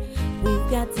away. We've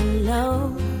got to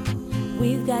love.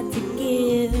 We've got to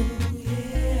give.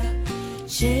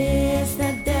 Chase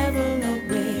the devil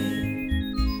away.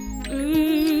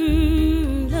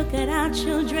 Look at our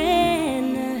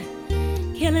children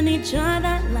killing each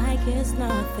other like it's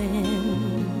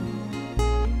nothing.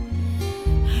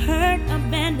 Hurt,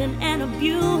 abandoned, and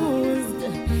abused,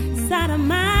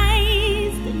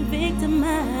 sodomized and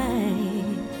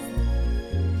victimized.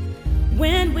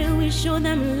 When will we show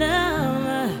them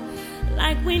love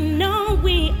like we know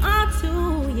we ought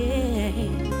to, yeah?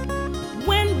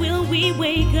 When will we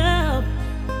wake up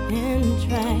and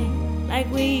try like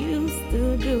we used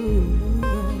to do?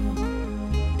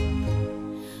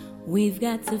 We've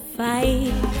got to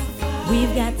fight.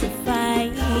 We've got to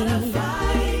fight.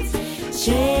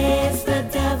 Chase the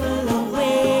devil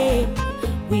away.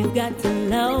 We've got to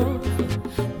love.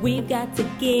 We've got to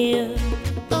give.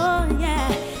 Oh yeah.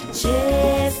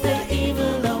 Chase the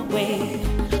evil away.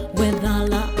 With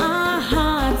all of our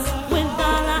hearts, with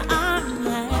all of our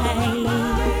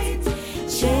might.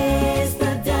 Chase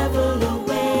the devil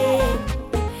away.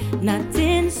 Not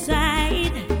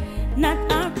inside, not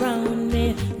around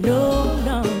me. No,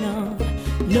 no, no.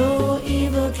 No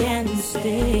evil can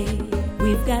stay.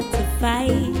 We've got to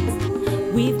fight.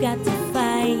 We've got to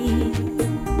fight.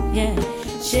 Yeah.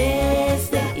 Chase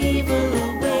the evil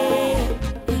away.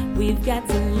 We've got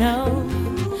to love.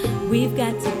 We've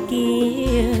got to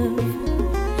give.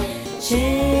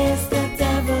 Chase the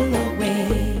devil away.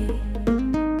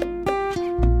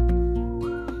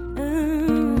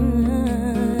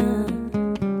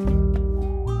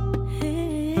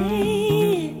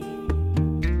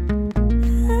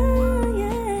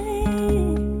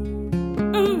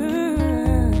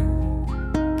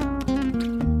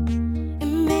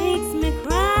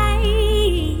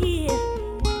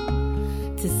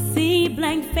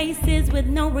 With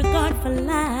no regard for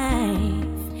life,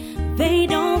 they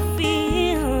don't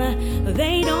feel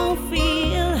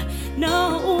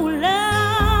no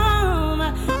love,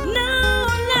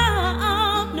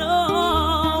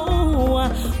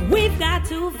 no. We've got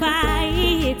to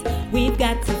fight, we've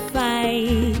got to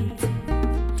fight.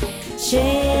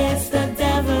 Chase the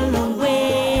devil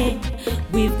away.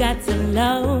 We've got to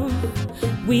love,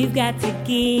 we've got to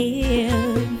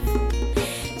give.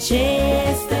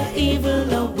 Chase the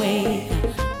evil away.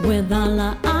 With all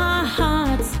of our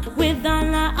hearts, with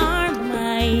all of our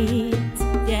might,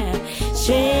 yeah.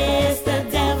 Chase the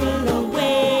devil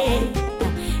away.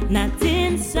 Not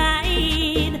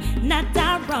inside, not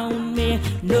around me.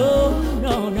 No,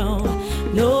 no, no.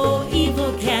 No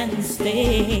evil can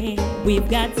stay. We've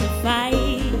got to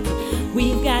fight.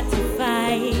 We've got to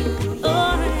fight.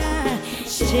 Oh, yeah.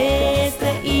 Chase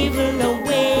the evil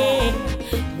away.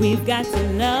 We've got to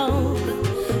love.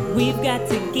 We've got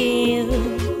to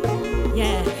give.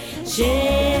 Yeah,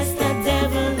 chase the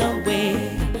devil away.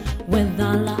 With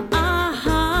all of our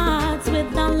hearts,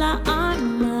 with all of our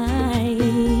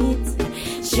might.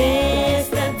 Chase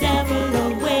the devil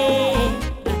away.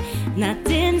 Not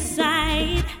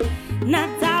inside, not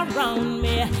around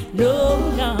me. No,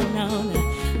 no, no, no.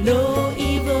 No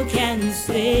evil can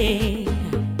stay.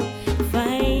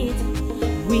 Fight,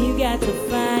 we've got to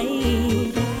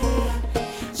fight.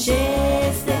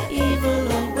 Chase the evil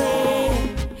away.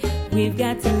 We've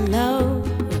got to love,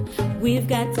 we've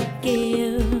got to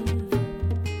give.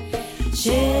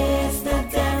 Chase the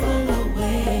devil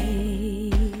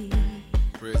away.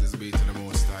 Praises be to the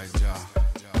Most High Jah.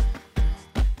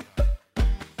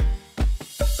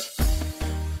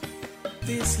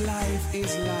 This life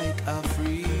is like a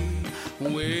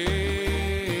freeway.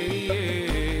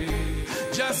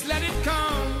 Just let it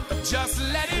come, just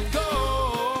let it go.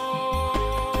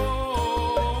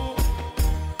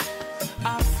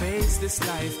 Face this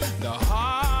life the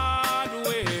hard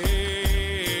way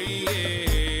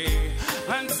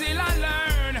until I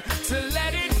learn to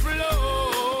let it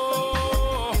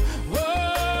flow.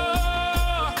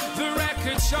 Whoa, the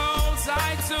record shows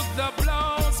I took the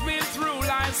blows, been through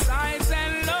life's highs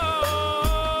and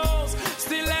lows.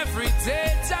 Still every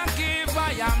day I give,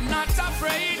 I am not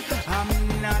afraid. I'm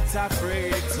not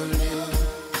afraid to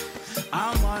live.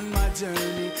 I'm on my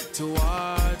journey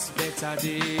towards better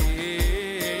days.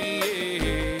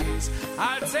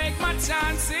 I'll take my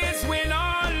chances, win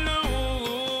or lose.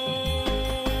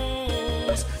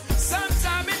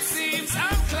 Sometimes it seems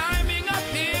I'm climbing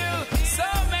uphill. So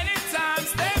many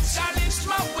times they've challenged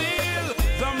my will.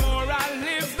 The more I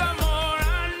live, the more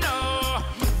I know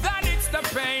that it's the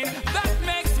pain that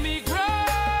makes me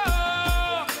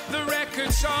grow. The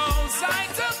record shows I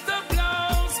took the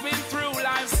blows,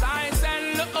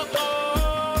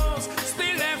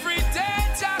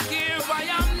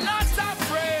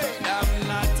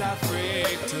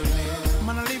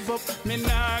 up, me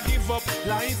nah give up.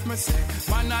 Life me say,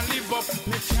 man I live up,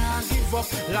 me can't give up.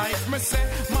 Life me say,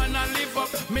 man I live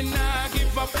up, me nah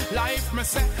give up. Life me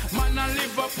say, man I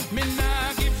live up, me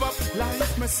nah give up.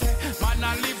 Life me say, man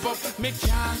I live up, me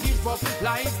can't give up.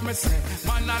 Life me say,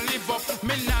 man I live up,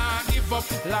 me nah give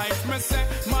up. Life me say,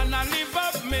 man I live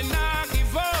up, me nah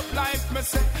give up. Life me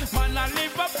say, man I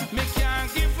live up, me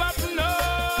can't give up. No,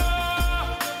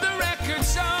 the record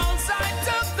shows I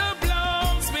took the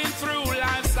blows, been through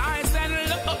life's highs and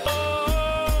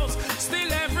lows.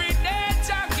 Still every day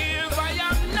to give, I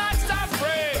am not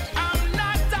afraid. I'm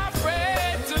not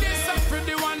afraid to this up for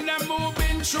the one that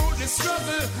moving through the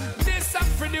struggle. This up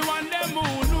for the one that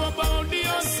move know about the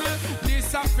hustle.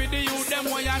 This up for the youth them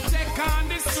way I take on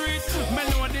the street. Me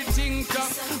know the thing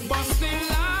tough, but still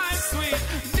life sweet.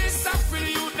 This up for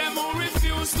the youth them who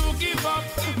refuse to give up.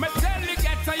 Me tell the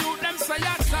ghetto youth them say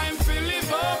your time to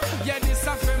live up. Yeah, this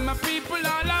up for my people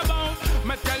all about.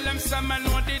 Me tell them some me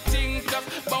know the thing tough,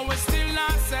 but we still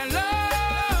not sell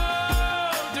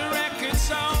love. The record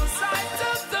shows I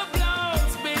took the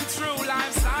blows, been through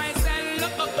life's highs and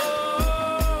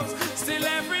lows. Still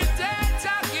every day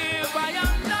to give, I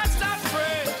am not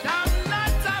afraid. I'm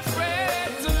not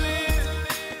afraid to live.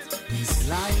 This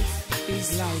life is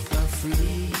like a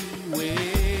freeway.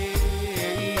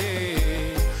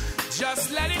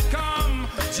 Just let it come,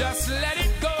 just let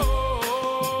it go.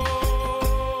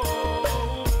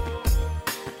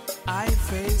 I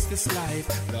face this life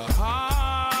the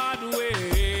hard way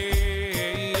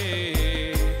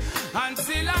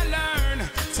until I learn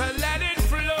to let it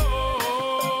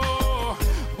flow.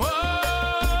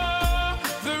 Oh,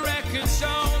 the record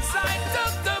shows I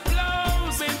took the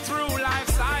blows, been through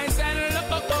life's highs and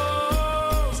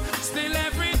lows. Still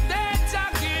every day to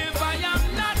give, I am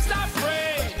not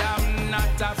afraid. I'm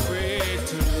not afraid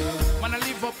to live. Man, I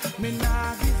live up, me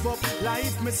nah give up.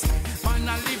 Life me say, man,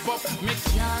 I live up, me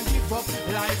can't give up.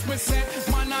 Life me say,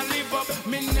 man, I live up,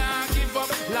 me nah give up.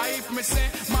 Life me say,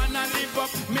 man, I live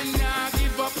up, me nah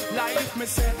give up. Life me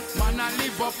say, man, I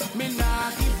live up, me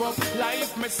nah give up.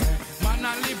 Life me say, man, I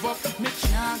live up, me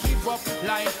can't give up.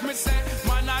 Life me say,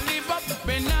 man, I live up,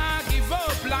 me nah give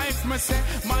up. Life me say,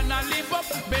 man, I live up,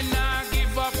 me nah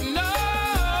give up. No,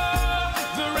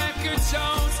 the record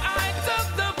shows I took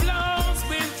the blows,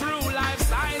 been through life's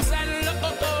highs and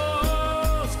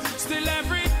lows. Still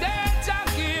every day to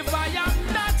give, I am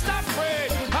not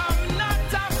afraid. I'm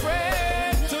not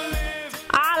afraid to live.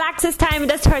 All Access time,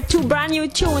 that's her two brand new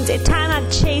tunes, Eternal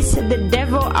Chase the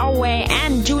Devil Away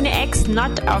and Junior X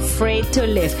Not Afraid to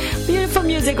Live. Beautiful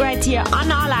music right here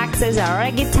on All Access,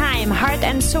 Reggae Time. Heart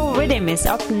and Soul Rhythm is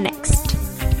up next.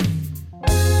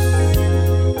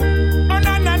 Oh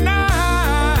na na na,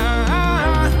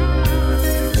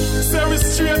 say we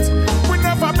straight. We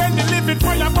never been the living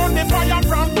fire, burn the fire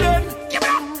from then.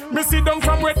 Me sit down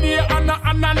from where they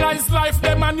analyze life.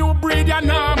 Them a new breed and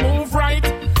now move right.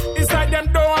 Inside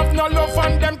them don't have no love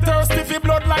and them thirsty for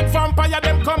blood like vampire.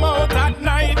 Them come out at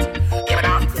night. Give it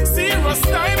up. Serious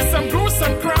time, some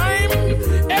gruesome crime.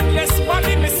 Endless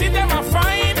body, me see them a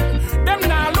fine. Them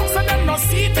now look so them no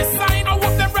see the sign. I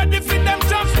hope them ready for them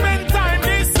judgment time.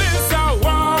 This is a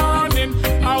warning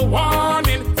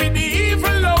for the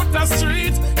evil out the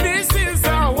street. This is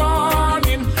a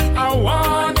warning.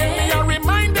 Me a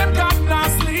remind them God not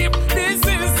sleep. This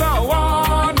is a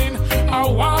warning.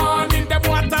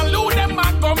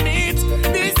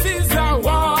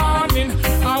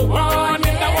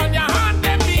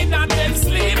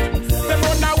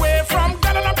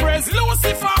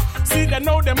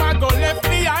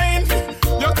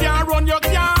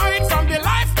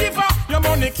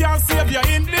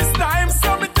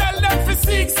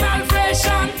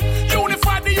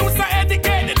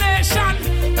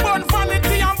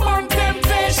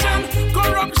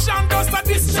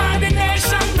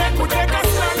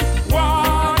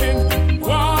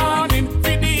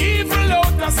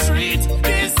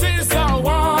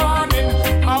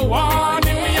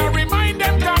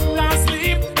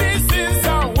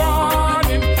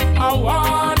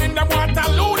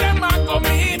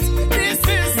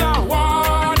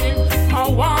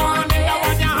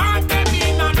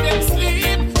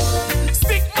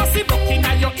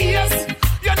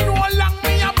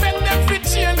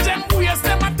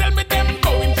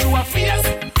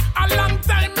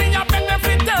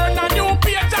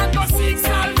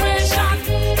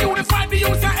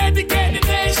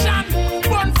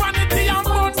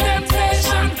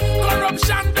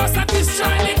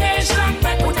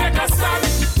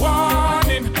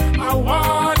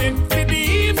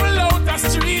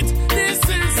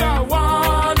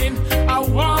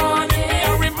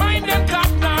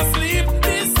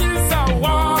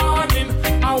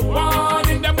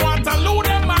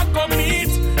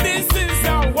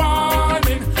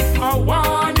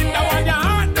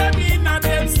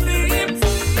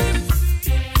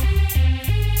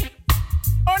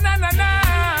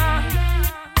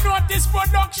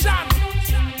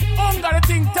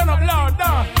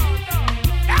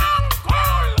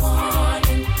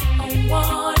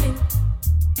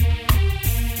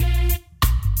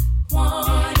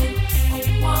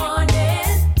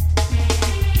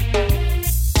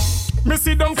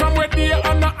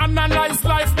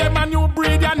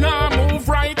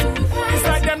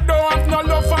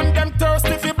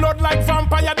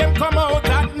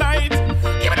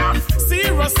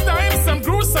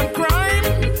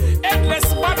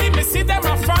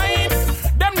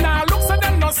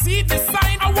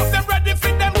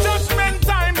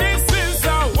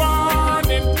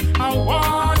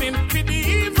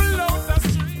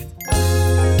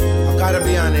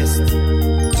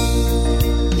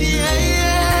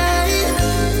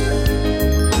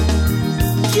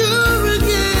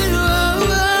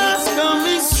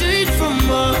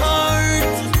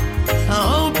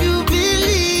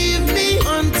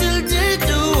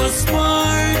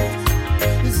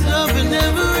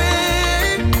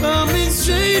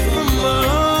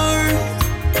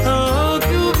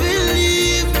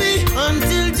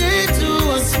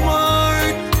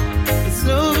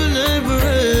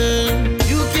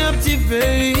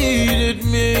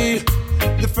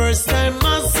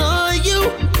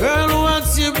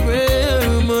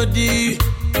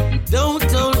 Don't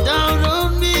hold down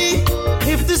on me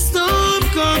if the storm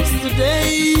comes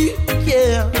today.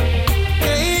 Yeah,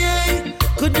 hey,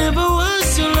 could never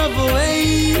wash your love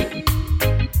away.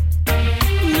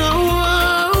 No,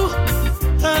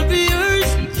 I'll be yours.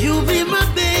 You'll be my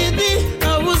baby.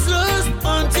 I was lost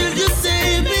until you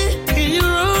saved me. In your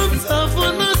arms, I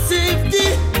found my safety.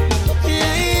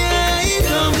 Yeah,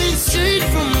 coming straight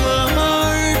from my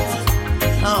heart.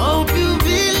 I hope you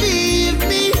believe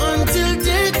me until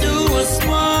death do us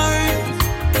part.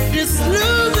 This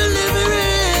love will never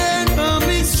end.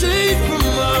 Coming straight from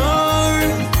my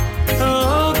heart. I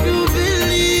hope you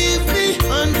believe me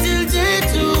until death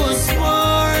do us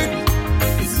part.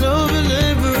 This love will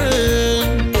never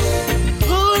end.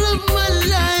 All of my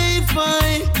life I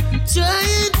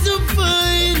trying to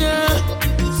find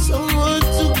someone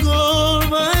to call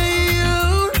my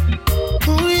own.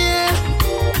 Oh yeah,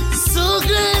 so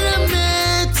glad I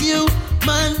met you,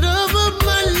 my love of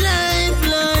my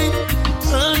lifeline.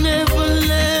 I'll never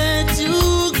let you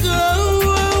go.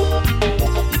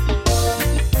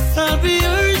 I'll be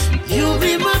yours, you'll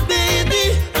be my baby.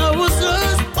 I was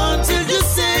lost until you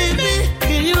saved me.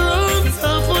 In your arms, I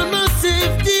found my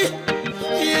safety.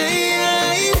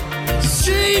 Yeah,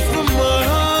 straight from my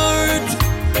heart.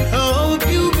 I hope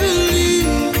you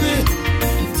believe me.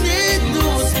 Take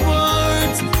those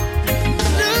words.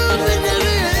 Love will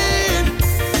never end.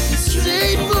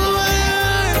 Straight from my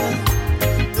heart.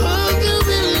 Hope you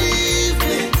believe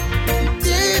me.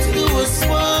 Take those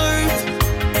words.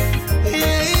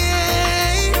 Yeah,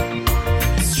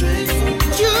 straight from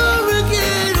you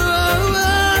again.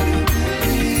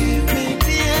 Believe me.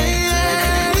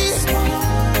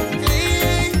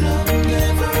 Love will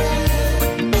never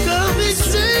end. Coming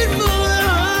straight from my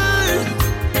heart.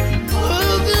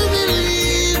 Hope you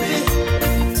believe me.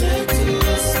 Take to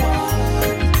the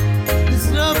spot. This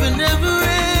love will never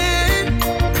end.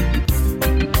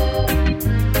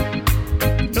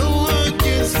 No one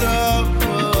can stop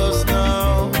us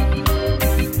now.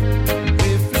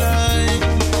 We fly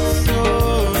so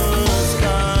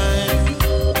sky.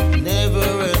 Never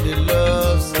ending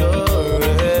love story.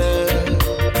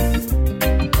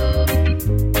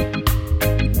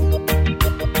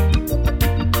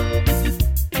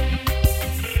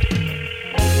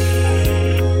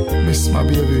 Miss my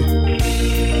baby.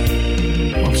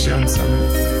 Hope she answer me.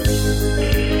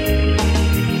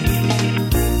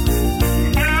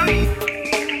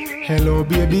 Hello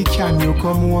baby, can you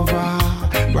come over?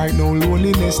 Right now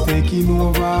loneliness taking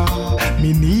over.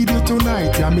 Me need you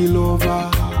tonight, yeah me lover.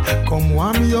 Come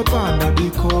warm me up under the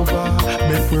cover.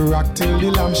 Make we rock till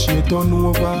the lampshade turn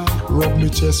over. Rub me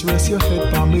chest, rest your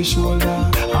head on me shoulder.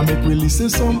 I make we listen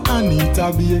some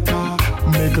Anita Baker.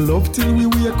 Make love till we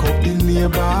wake up the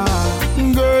neighbor.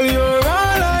 Girl, you're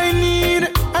all I need,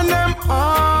 and I'm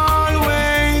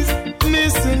always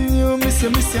missing you. Miss you,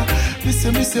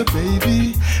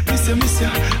 baby. Miss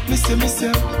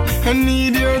you. I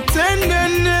need your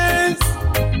tenderness.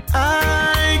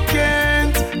 I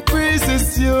can't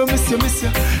resist you. Miss you,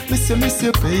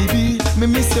 baby. Me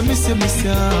miss you.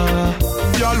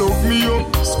 You love me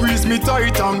up, squeeze me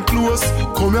tight and close.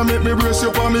 Come here, make me brace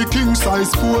you for me king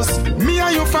size post. Me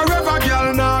and you forever,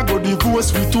 girl. Now go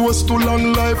divorce. We toast to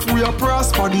long life. We are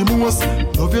prosper the most.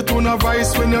 Love your tone of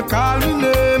voice when you call me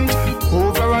name.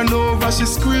 Over and over, she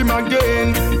scream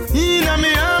again. In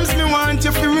my arms, me want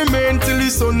you to remain till the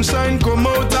sunshine come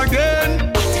out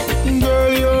again.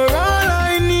 Girl, you're all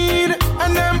I need,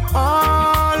 and I'm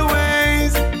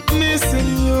always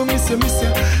missing you. Miss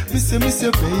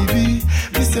you, baby.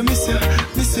 Miss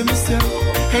you.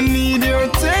 I need your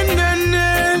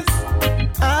tenderness.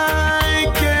 I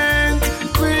can't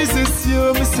resist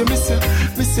you. Miss you,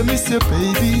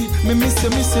 baby. Me miss you.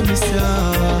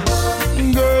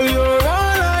 Girl, you're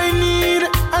all I need,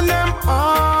 and I'm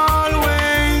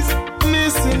always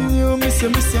missing you. Miss you,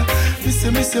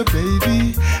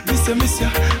 baby. Miss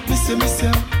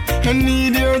you. I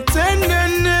need your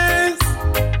tenderness.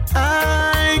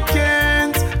 I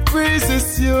can't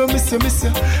resist you. Miss you,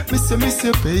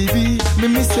 baby. Me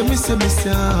miss you.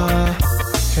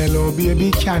 Hello,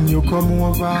 baby, can you come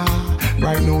over?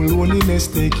 Right now, loneliness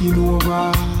taking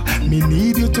over. Me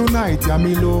need you tonight, yeah,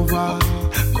 me lover.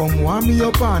 Come warm me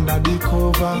up under the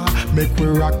cover. Make we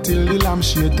rock till the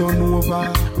lampshade turn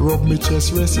over. Rub me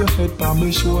chest, rest your head on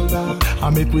my shoulder. I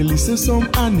make we listen some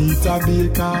Anita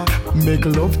Baker. Make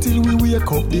love till we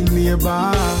wake up the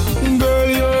neighbor. Girl,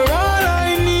 you're all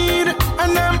I need,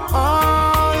 and I'm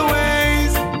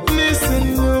always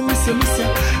missing you. Miss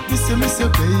you,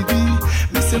 baby.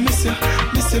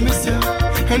 Miss you.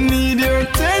 I need your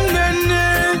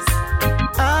tenderness.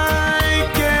 I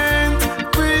can't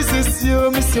resist you.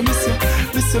 Miss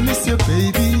miss you,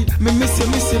 baby. Me miss you.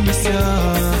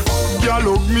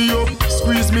 Girl, hug me up,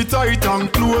 squeeze me tight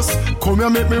and close. Come here,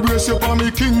 make me brace you on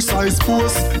me king size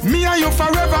post. Me and you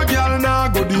forever, girl, now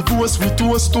go divorce. We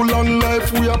toast to long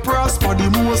life, we are prosper the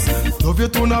most. Love you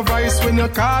to no voice when you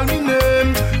call me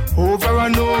name. Over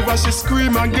and over, she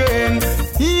scream again.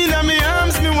 In me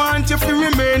arms, me want you to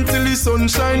remain till the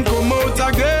sunshine come out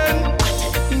again.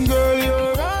 Girl,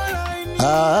 you're all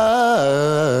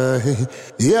I need.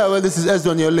 Yeah, well, this is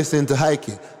Ezra and you're listening to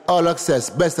Heike. All access,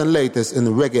 best and latest in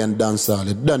the reggae and dancehall.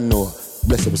 You don't know.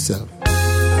 Bless yourself.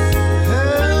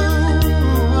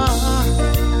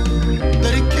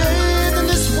 Dedicating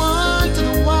this one to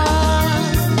the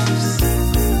wives.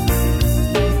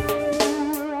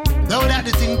 Now that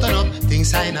the thing turn up, things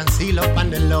sign and seal up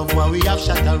and the love while we have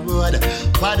shot the road.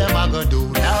 What am I gonna do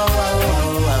now?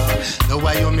 The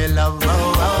way you me love,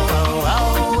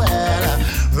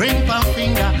 ring my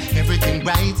finger, everything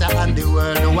brighter and the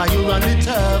world know why you run the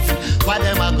turf. What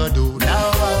am I gonna do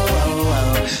now?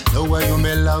 The way you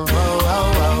me love,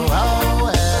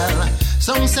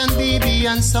 some send BB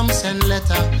and some send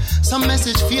letter. Some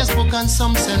message Facebook and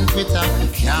some send Twitter.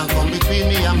 Can't come between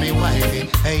me and my wifey.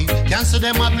 Hey, cancel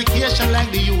them application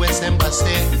like the US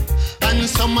Embassy. And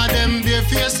some of them their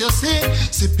face you see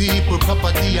people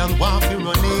property and want to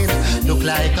run in. Look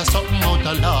like a something out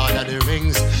of Lord of the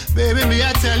Rings. Baby, me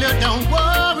I tell you don't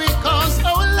worry, cause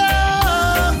our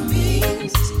love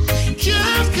means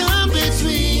can't come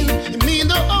between. It mean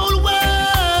the whole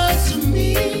world to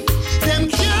me. Them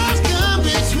can't come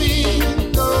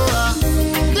between. No,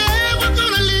 never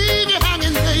gonna leave you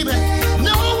hanging, baby.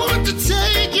 No one to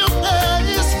take your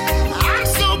place. I'm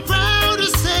so proud to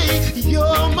say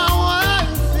you're my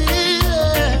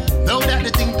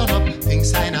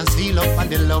sign and seal up and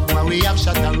the love where we have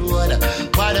shot the road.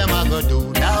 What am I gonna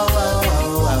do now?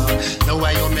 The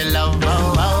way you me love,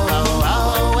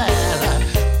 well.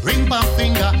 Ring my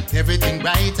finger, everything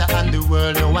brighter and the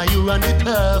world know why you run the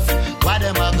turf. What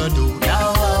am I gonna do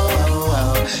now?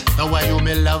 The way you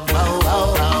me love,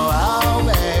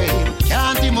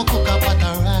 can't even cook up at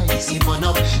a rice, even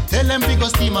up. Tell them we go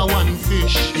steam a one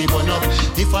fish, even up.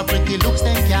 If a pretty looks,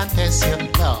 then can't test you.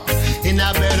 No. In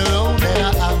a bedroom, they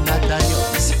have not a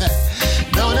use.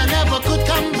 No, they never could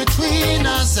come between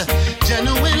us.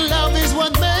 Genuine love is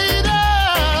what made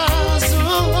us.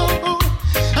 Ooh.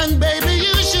 And baby,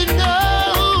 you should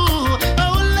know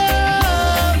our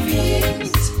love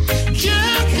means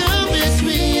can't come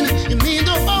between. You mean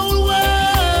the whole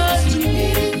world to me.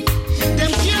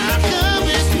 Them can't come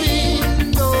between.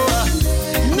 No,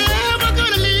 never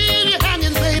gonna leave you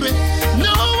hanging, baby.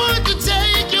 No one to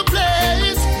take your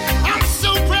place. I'm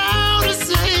so proud to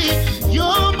say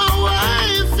you're my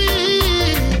wifey.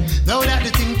 Now that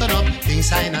the thing turn up, things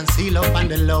sign and seal up and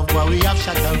the love while we have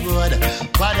shot the road.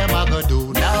 What am I gonna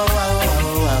do now?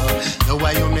 The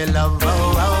way you me love, well.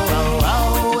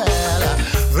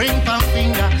 Ring my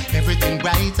finger, everything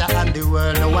brighter and the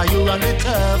world know why you run the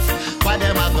turf. What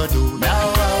am I gonna do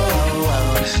now?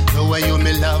 The way you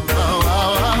me love,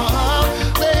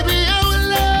 baby, our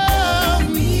love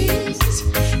means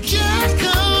can't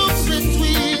come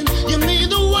between. You mean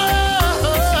the world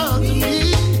to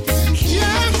me.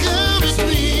 Can't come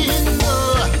between. No,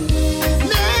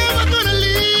 never gonna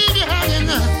leave you hanging.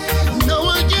 No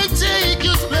one can take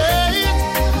your space.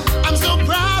 I'm so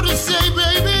proud to say,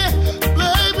 baby,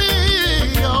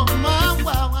 you're my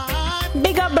wife.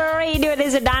 Big up the radio, it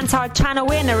is a dancehall channel.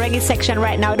 We're in the reggae section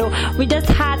right now though. We just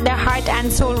had the heart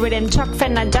and soul rhythm, Chuck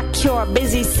Fender, Jack Cure,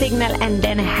 Busy Signal, and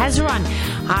then Has Run.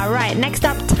 Alright, next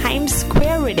up, Times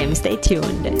Square Rhythm. Stay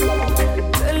tuned.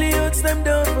 Tell the youths them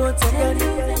don't vote again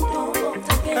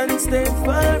and stay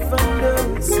far from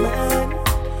those men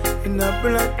in a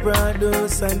black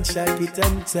Prados and shaggy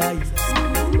and tight.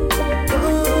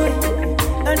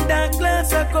 And that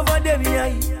glass I cover them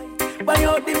eye. Buy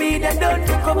out the media, don't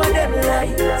cover them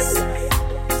lights.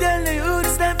 Tell the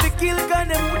youths them to kill, cause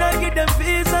them would not get them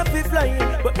face up to flying.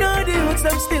 But now the youths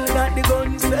them still got the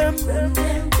guns them.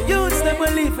 The youths them were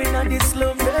living on the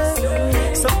slum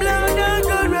them. So blood don't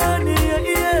go run,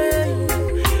 yeah.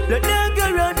 Blood don't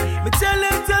go run, me tell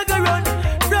them to go run.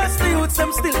 Trust the youths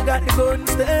them still got the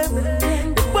guns them.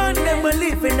 The one them were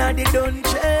living on the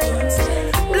dungeons.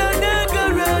 Blood don't go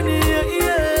run,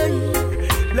 yeah.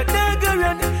 Blood don't go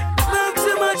run, not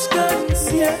too much guns,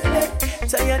 yeah.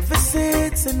 Tired for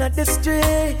sitting at the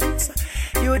streets.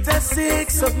 Youth are sick,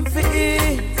 something for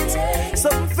eat.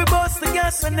 Something for bust the gas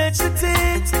gas and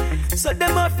electricity. So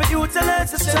them have to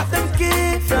utilize to strap them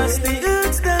kids. Frost the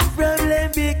youths, them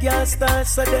problem big gas stars.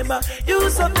 So them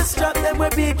use up the strap them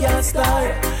with big gas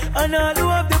star. And all who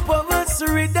have the power to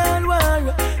rid all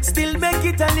war, still make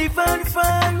it a live on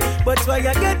fire. But why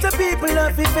you get the people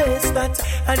have to face that?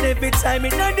 And every time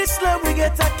in the slum we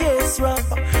get a case rap.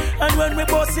 And when we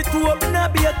bust it to open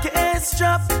up be a case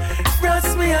trap.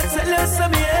 Frost me and tell us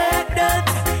me hate that.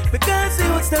 Because the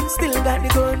youths them still got the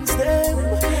guns them.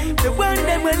 The one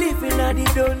them we living at the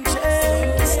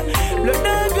dungeons. Blood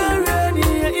dog go run,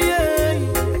 yeah.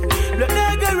 Blood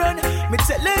dog go run, me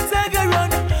tell it dog go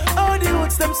run. All the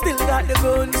youths them still got the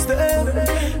guns them.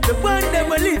 The one them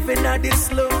we living at the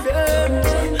slum them.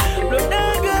 Blood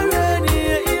dog go run,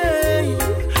 yeah.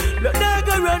 Blood dog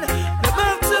go run.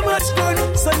 So much gun,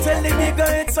 so tell the nigga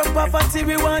it's some poverty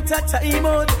we want a time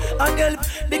out and help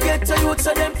the ghetto youth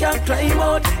so them can climb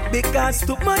out. Because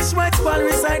too much white ball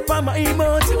reside for my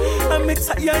mouth. And me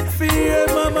tired fear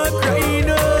mama crying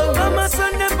out. Mama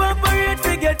son them operate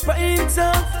we get point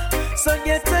up. So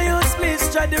ghetto youth please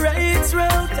try the right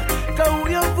route. Cause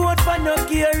you vote for no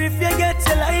care if you get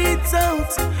your lights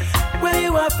out. Where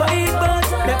you are fight but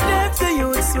them left the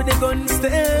youths with the guns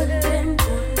there.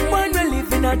 When we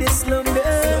living at this slum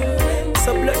there.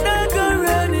 So blood dog go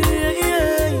run,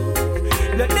 yeah.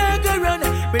 Blood dog go run,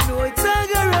 we know it's a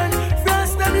go run.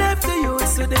 Frost them left the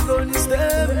youths with the guns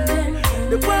there.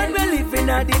 The one we living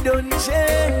at the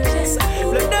dungeons.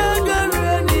 Blood dog go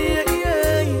run,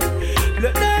 yeah.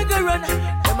 Blood dog go run,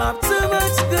 them have too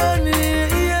much gun,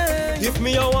 yeah. If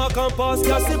me a walk and pass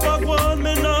gossip of one,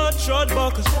 me not shot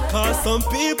back. Cause some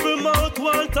people mouth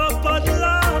want a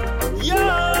padlock.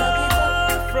 Yeah.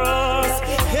 Frost,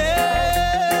 hey,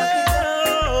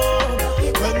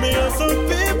 when me and some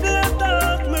people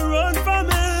attack, me run from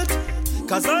it.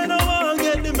 Cause I know I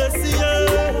get the message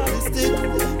stick.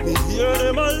 Me hear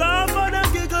them a laugh and a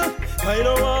giggle. I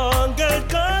know I get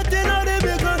caught in the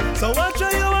bigger. So watch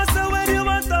how you a say when you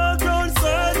a talk round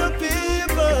side the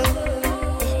people.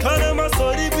 Cause them a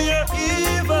study be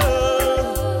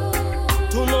evil.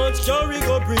 Too much curry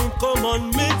go bring, come on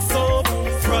mix up.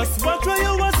 Frost, watch how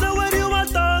you a say when you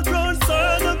talk round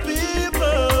side the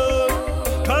people.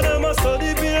 Cause them a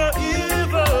study be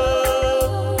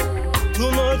evil.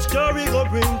 Too much carry go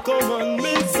bring, come on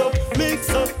mix up.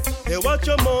 Hey, watch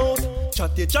your mouth,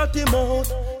 chatty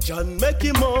mouth. John make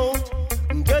him out,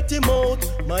 get him out.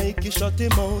 Mikey shut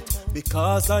him out.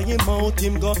 Because I him out,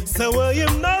 him go say where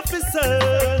him not fi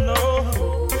say,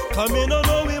 no. Come in and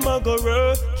know him a go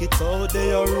work it out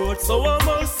there road. So I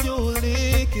must you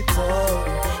leak it out.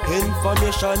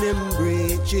 Information him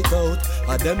breach it out.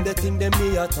 A them the thing them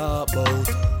me a talk about.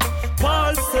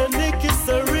 Paul say, Nicky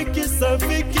say, Ricky say,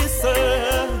 Vicky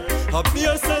say. A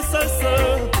beer say.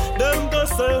 Them go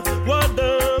say, what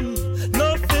them?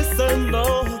 No fi say no.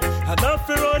 And not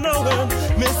fi run away.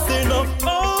 Missing up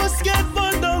house get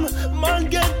burned down. Man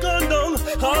get gunned down.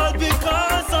 All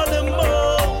because of them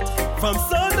out. From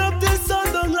sun up till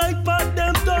sundown like pat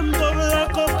them thumb down.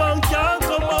 Lock up and can't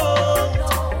come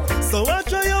out. So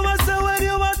watch how you a say when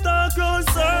you a talk round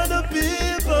side the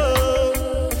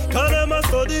people. Cause them a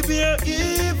study be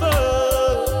evil.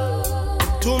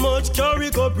 Too much carry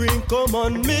go bring, come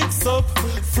on mix up.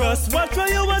 Frost, watch how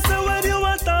you a say when you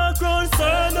a talk round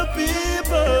side the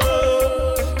people.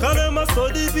 Cause them a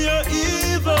study be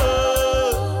evil.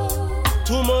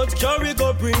 Too much carry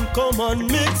go bring, come on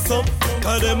mix up.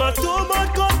 Cause them a too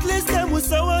much cutlass, them we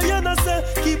say what you not say.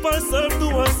 Keep ourselves to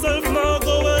ourselves, now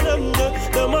go where them go.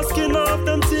 Them a skin off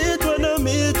them teeth when they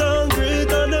meet and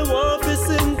greet. And they want to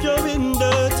sink you in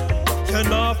dirt. You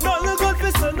know if nothing good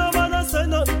for say, no man a say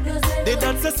nothing. They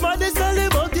dance as smart as they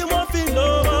live out, him want to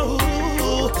know.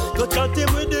 Go chat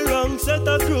him with the wrong set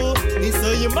of crew. He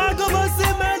say you might go and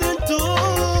see men in two.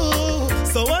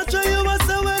 So watch how you a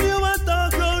say when you a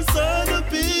talk round side the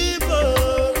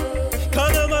people.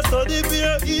 Cause them a study be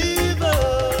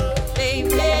evil.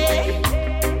 Baby, I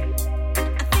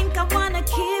think I wanna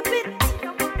keep it.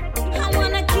 I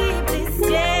wanna keep this,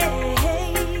 yeah.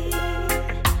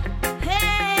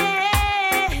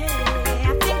 Hey, I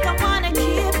think I wanna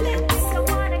keep it.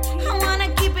 I wanna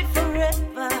keep it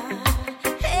forever.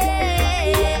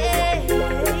 Hey,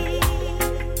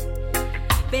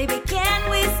 baby, can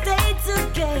we stay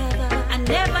together? I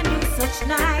never knew such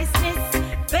niceness.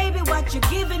 Baby, what you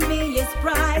giving me is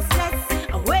priceless.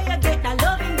 Where you get that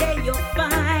loving, there you'll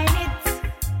find it.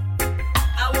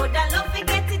 I would love to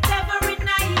get it every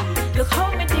night. Look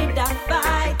how me did I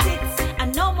fight it. I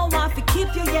know my want to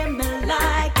keep you, yeah, me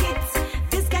like it.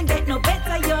 This can get no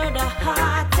better, you're the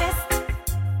hottest.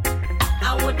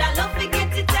 I would love to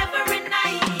get it every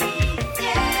night,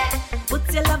 yeah.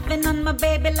 Put your loving on my my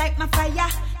baby like my fire.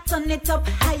 Turn it up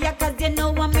higher, cause you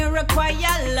know what me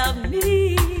require. Love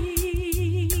me,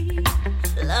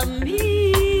 love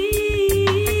me.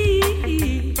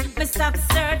 Me stop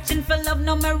searching for love,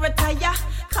 no me retire.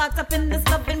 Caught up in this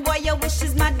loving, boy, your wish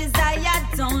is my desire.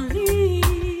 Don't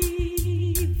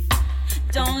leave,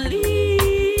 don't leave.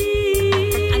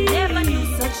 I never knew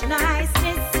such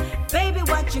niceness. Baby,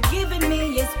 what you're giving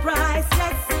me is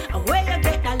priceless. Where you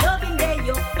get that loving, there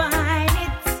you'll find it.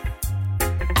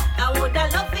 I would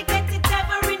have loved to get it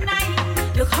every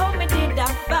night. Look how me did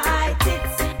I fight it.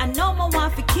 I know my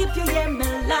want to keep you, yeah, me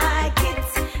like it.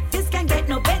 This can't get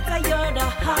no better, you're the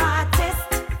hottest.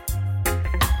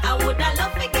 I would have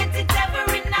loved to get it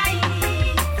every night,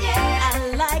 yeah. I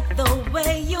like the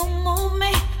way you move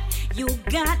me. You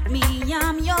got me,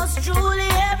 I'm yours truly.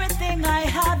 Everything I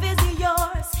have is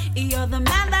yours. You're the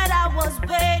man that I was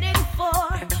waiting for.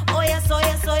 Oh yes, oh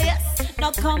yes, oh yes.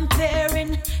 No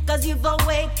comparing, cause you've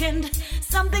awakened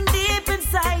something deep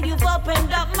inside. You've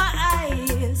opened up my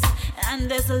eyes, and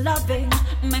there's loving.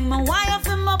 Make my wife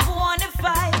and my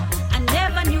bonafide. I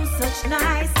never knew such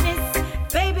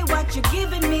niceness. Baby, what you're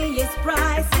giving me is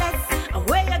priceless.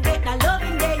 Where you get that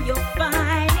loving, there you'll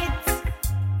find it.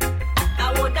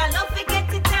 I would have loved to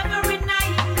get it every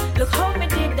night. Look how me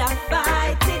did I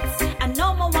fight it. I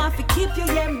know my want to keep you,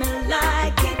 yeah, me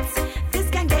like it. This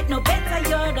can't get no better,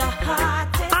 you're the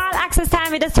hottest. All access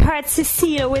time, we just heard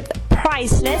Cecile with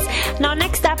Priceless. Now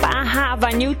next up I have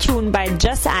a new tune by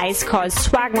Just Ice called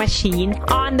Swag Machine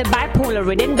on the bipolar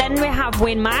rhythm. Then we have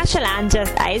Wayne Marshall and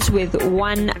Just Ice with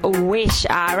One Wish.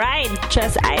 Alright,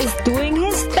 Just Ice doing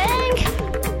his thing.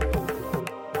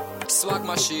 Swag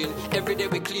machine, every day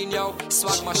we clean, yo.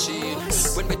 Swag machine.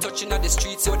 When we touching on the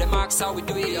streets, yo, the marks how we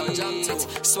do it, yo.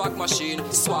 Swag machine,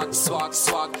 swag, swag,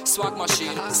 swag, swag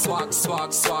machine, swag,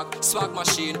 swag, swag, swag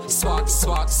machine, swag,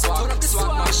 swag, swag,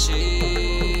 swag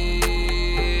machine.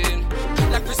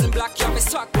 Like prison black, yo, me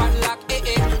swag pan lock, eh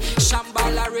eh.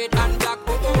 Shambhala red and black,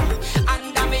 oh oh.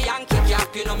 And I'm a Yankee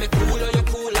cap, you know me cool, oh you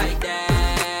cool like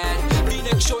that.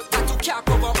 V-neck short, tattoo cap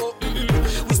over, oh.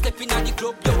 We stepping at the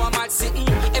club, yo, I'm out sitting.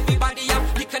 Everybody up,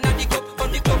 licking at the cup,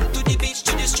 from the club to the beach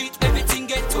to the street, everything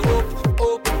get to up,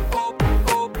 up, up, up,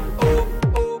 up,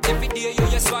 up. Every day you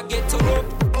just swag get to up,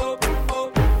 up,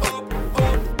 up, up,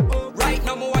 up, up. Right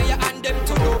now, more you and them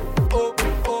to up, up,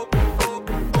 up, up,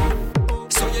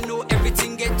 up. So you know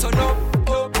everything get to up,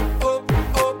 up, up,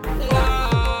 up,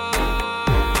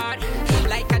 Lord.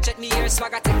 Like a jet me here,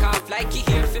 swag I take off. Like you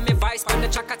hear for me voice, on the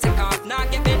track I take off. Now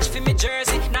get bench for me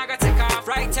jersey, now I take off.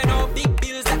 Right, you know, big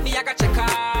bills that me I got check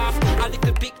off. A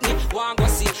little picnic, want go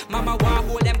see. Mama want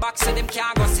hold them back so them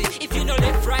can't go see. If you know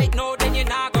left right now, then you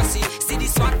not go see. See the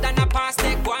swag then I pass,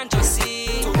 take one just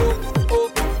see. Up, up,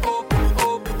 up, up,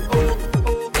 up,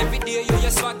 up. Every day you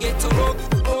just swag get to up,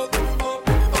 up, up,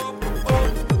 up, up,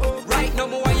 up. Right now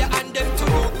more you and them to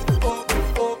up, up,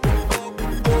 up, up,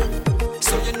 up.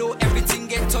 So you know everything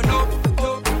get turned up,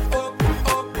 up, up,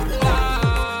 up,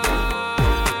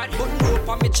 Lord. Button rope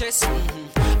on my chest,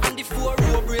 and the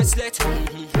 4-row bracelet.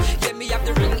 Yeah, me have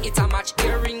the ring, it a match.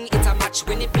 Earring, it a match.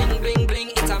 When it bling, bling, bling,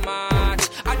 it a match.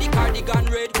 And the cardigan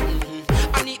red,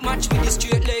 and it match with the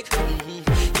straight leg.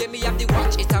 Yeah, me have the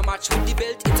watch, it a match. With the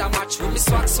belt, it a match. When me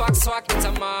swag, swag, swag, it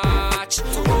a match.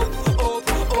 Up, up, up,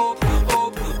 up,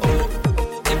 up,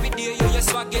 up. Every day you just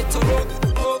swag get to up,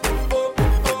 up, up,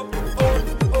 up, up,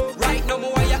 up. Right now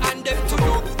more you and them to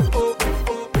up, up,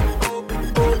 up, up,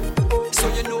 up. So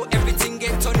you know everything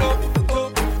get turned up,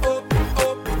 up, up,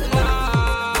 up,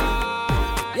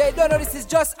 Lord. Yeah, you don't know this is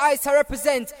Just Ice. I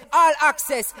represent All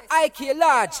Access, Heike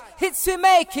large. Hits we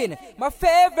making. My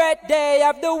favorite day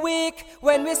of the week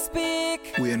when we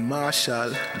speak. Wayne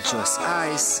Marshall, Just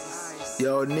Ice.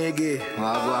 Yo, nigga.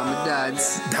 Wagwan, my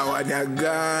dads. That one you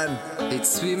gone.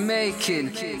 It's we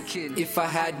making. If I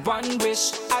had one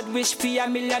wish, I'd wish for a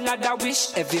million other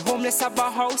wish. Every homeless have a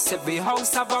house, every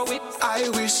house have a whip. I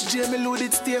wish Jamie Lou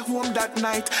did stay home that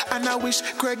night. And I wish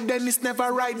Craig Dennis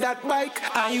never ride that bike.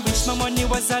 I wish my money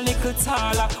was a little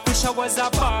taller. Wish I was a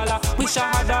baller. Wish I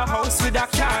had a house with a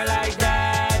car like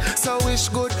that. So wish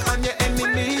good on your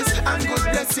enemies, and good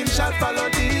blessing shall follow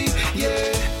thee.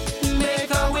 Yeah.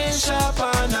 Make a wish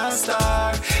upon a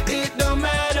star. It don't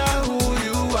matter who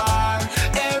you are.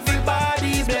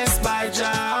 Everybody blessed by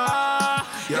Jah.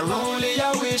 You're only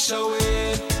a wish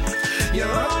away. You're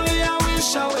only a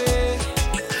wish away.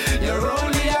 You're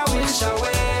only a wish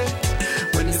away.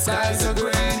 When the skies are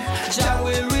gray, Jah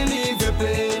will relieve your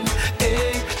pain.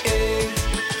 Hey, hey.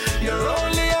 You're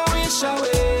only a wish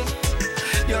away.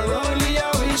 You're only a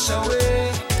wish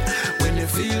away. When you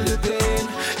feel the pain,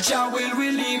 Jah will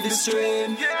relieve the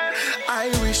strain. I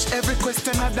wish every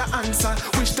question had the answer.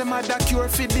 Wish them had a cure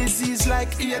for disease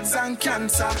like AIDS and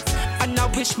cancer. And I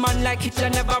wish man like Hitler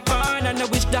never born. And I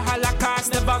wish the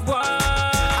Holocaust never go on.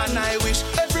 And I wish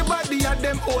everybody had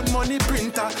them own money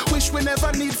printer. Wish we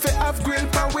never need to have grill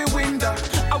for we window.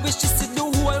 I wish just to the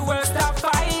whole world stop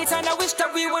fight. And I wish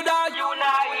that we would all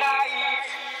unite.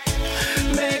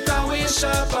 Make a wish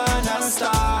upon a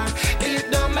star.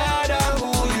 It don't matter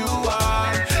who you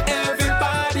are.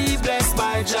 Everybody blessed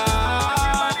by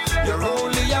Jah. You're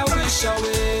only a wish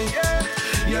away.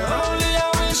 You're only a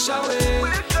wish away.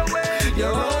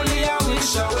 You're only a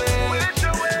wish away.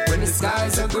 When the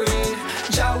skies are gray,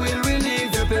 Jah will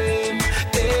relieve your pain.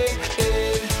 Hey,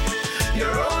 hey.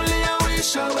 You're only a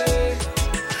wish away.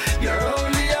 You're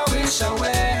only a wish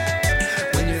away.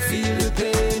 When you feel the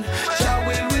pain, Jah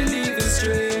will relieve the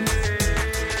strain.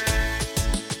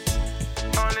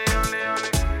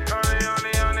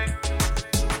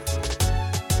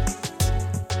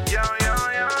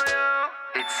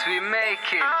 It's we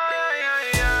make it.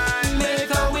 Make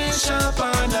a wish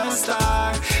upon a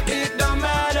star. It don't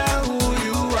matter who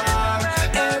you are.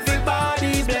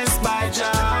 Everybody blessed by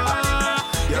Jah.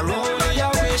 You're only a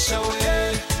wish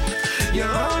away.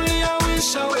 You're only a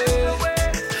wish away.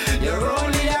 You're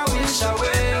only a wish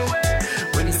away.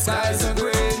 When the skies are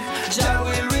gray, Jah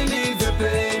will relieve the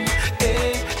pain.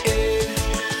 Hey, hey.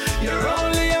 You're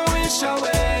only a wish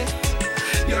away.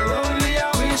 You're only a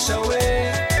wish away.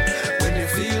 When you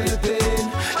feel the pain,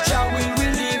 Jah will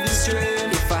relieve the strain.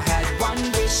 If I had one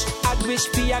wish, I'd wish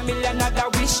for a million other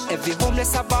wish. Every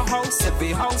homeless have a house,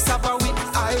 every house have a wit.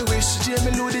 I wish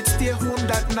Jamie Lou did stay home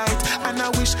that night. And I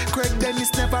wish Craig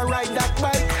Dennis never ride that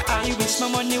bike. I wish my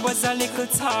money was a little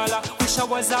taller. Wish I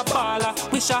was a baller.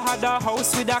 Wish I had a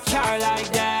house with a car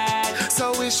like that.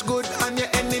 So wish good on your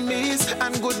enemies,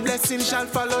 and good blessings shall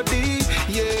follow thee.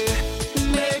 Yeah.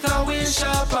 Make a wish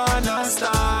upon a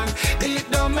star. It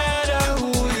don't matter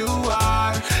who you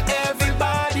are.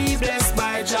 Everybody blessed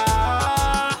by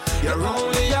Jah. You're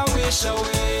only a wish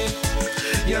away.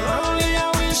 You're only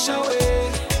a wish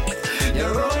away.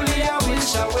 You're only a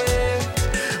wish away.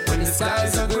 When the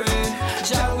skies are gray,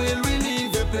 Jah will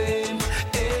relieve your pain.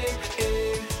 Hey,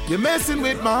 hey. You're messing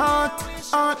with my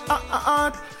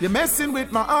heart. You're messing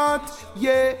with my heart.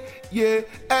 Yeah, yeah.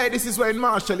 Hey, this is Wayne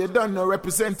Marshall. You don't know,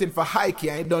 representing for Heike.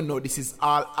 And you don't know, this is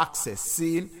All Access.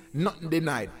 Seen? Nothing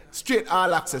denied. Straight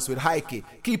All Access with Heike.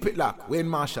 Keep it locked. Wayne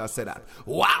Marshall said that.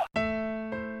 Wow.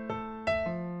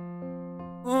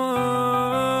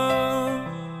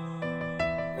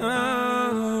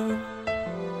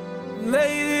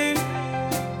 Lady,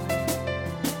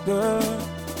 girl,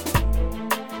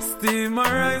 steam my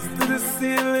rise to the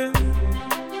ceiling.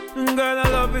 Girl, I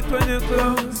love it when you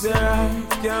close your eyes.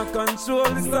 Can't control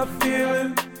this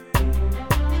feeling.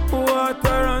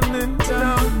 Water running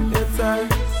down your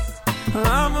thighs.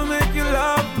 I'ma make you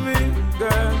love me,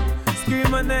 girl. Scream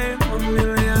my name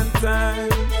 1,000,000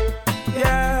 times.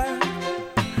 Yeah,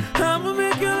 I'ma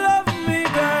make you love me,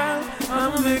 girl.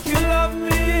 I'ma make you love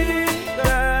me,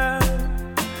 girl.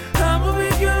 I'ma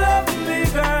make you love me,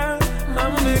 girl.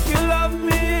 I'ma make you love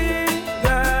me,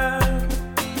 girl.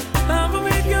 I'ma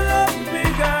make you love me,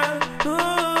 girl.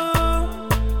 Ooh.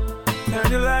 Turn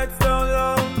the lights down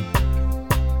low.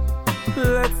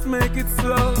 Let's make it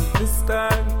slow this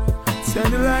time. Turn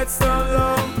the lights down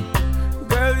low.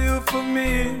 Girl, you for me,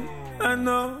 I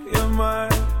know you're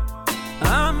mine.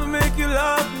 I'ma make you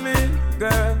love me,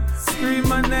 girl. Scream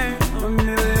my name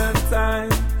 1,000,000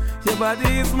 times. Your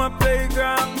body is my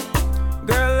playground.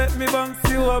 Girl, let me bounce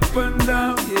you up and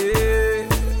down, yeah.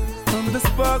 I'm the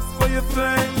sparks for your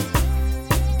flame.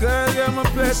 Girl, you're my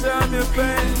pleasure, I'm your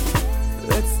pain.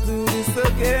 Let's do this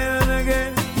again and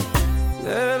again.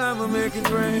 Girl, I'ma make it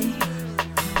rain.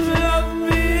 Love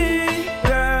me,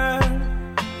 girl.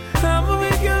 I'ma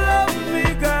make you love me,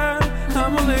 girl.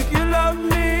 I'ma make you love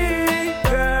me,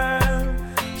 girl.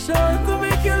 Sure to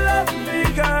make you love me,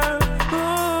 girl.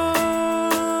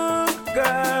 Ooh,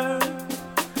 girl.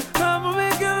 I'ma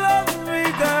make you love me,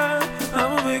 girl.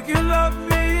 I'ma make you love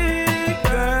me,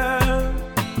 girl.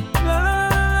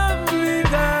 Love me,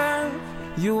 girl.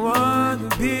 You wanna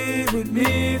be with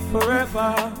me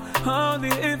forever. Only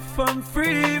if I'm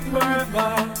free forever.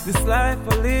 This life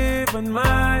I live and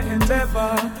my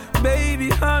endeavor.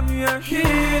 Baby, I'm your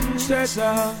hidden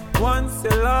treasure. Once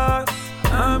you're lost,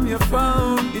 I'm your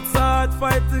phone. It's hard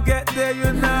fight to get there,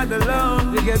 you're not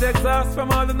alone. You get exhausted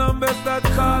from all the numbers that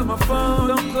call my phone.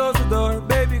 Don't close the door,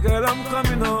 baby girl, I'm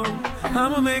coming home.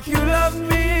 I'ma make you love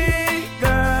me,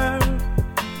 girl.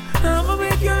 I'ma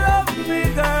make you love me,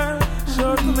 girl.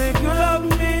 Sure to make you love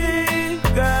me,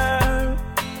 girl.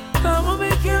 I'ma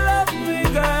make you love me,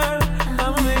 girl.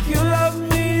 I'ma make you love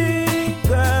me,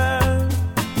 girl.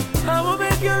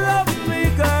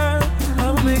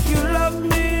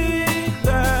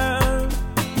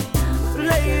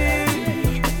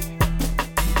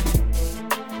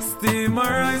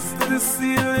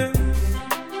 ceiling.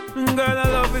 Girl, I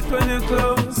love it when you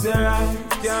close your eyes.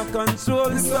 Can't control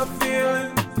this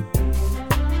feeling.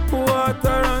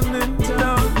 Water running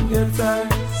down your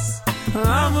thighs.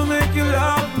 I'ma make you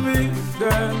love me,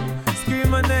 girl. Scream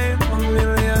my name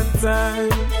 1,000,000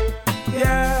 times.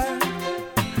 Yeah.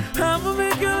 I'ma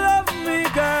make you love me,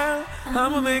 girl.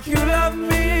 I'ma make you love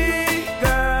me,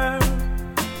 girl.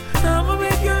 I'ma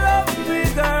make you love me,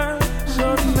 girl.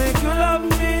 Just make you love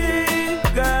me,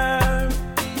 girl.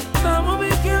 I'ma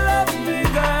make you love me,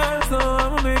 girl. So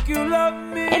I'ma make you love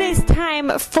me. It is time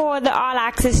for the All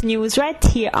Access news right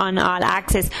here on All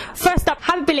Access. First up,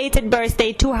 happy belated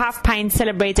birthday to Half Pint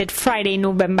celebrated Friday,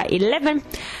 November 11th,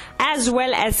 as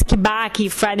well as Kibaki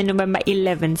Friday, November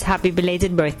 11th. Happy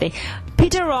belated birthday.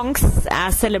 Peter Ronks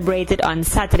celebrated on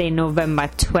Saturday, November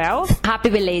 12th. Happy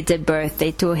belated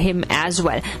birthday to him as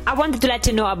well. I wanted to let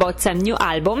you know about some new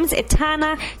albums.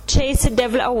 Etana, Chase the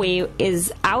Devil Away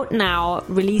is out now.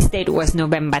 Release date was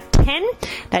November 10.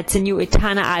 That's a new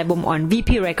Etana album on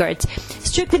VP Records.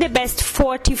 Strictly the Best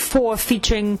 44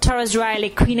 featuring Taurus Riley,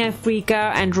 Queen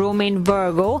Africa and Romain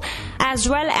Virgo, as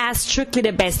well as Strictly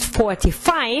the Best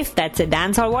 45, that's a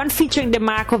dancehall one featuring the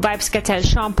Marco Vibes Cartel,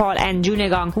 Sean Paul and Junior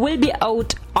Gong, will be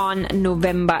out on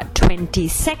November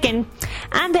 22nd,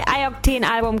 and the iOctane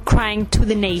album Crying to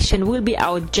the Nation will be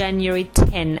out January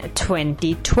 10,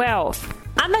 2012.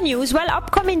 Other news, well,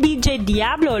 upcoming DJ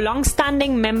Diablo,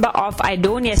 long-standing member of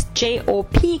Idonia's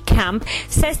J.O.P. camp,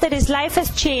 says that his life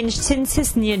has changed since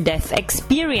his near-death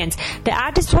experience. The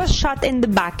artist was shot in the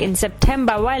back in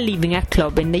September while leaving a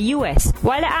club in the US.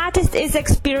 While the artist is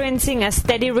experiencing a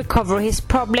steady recovery, his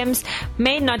problems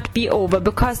may not be over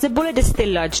because the bullet is still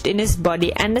lodged in his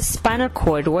body and the spinal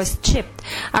cord was chipped.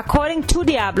 According to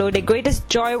Diablo, the greatest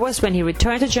joy was when he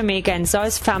returned to Jamaica and saw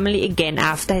his family again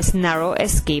after his narrow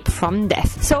escape from death.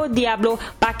 So Diablo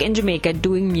back in Jamaica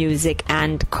doing music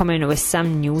and coming with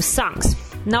some new songs.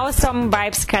 Now some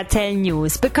Vibes Cartel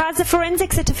news. Because the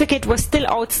forensic certificate was still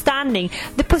outstanding,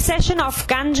 the possession of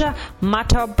ganja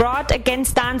matter brought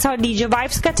against dancehall DJ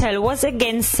Vibes Cartel was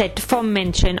again set for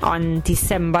mention on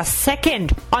December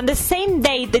 2nd. On the same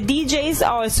day, the DJ is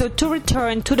also to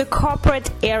return to the corporate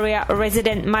area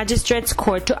resident magistrate's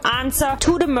court to answer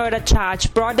to the murder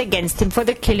charge brought against him for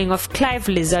the killing of Clive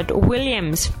Lizard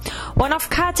Williams. One of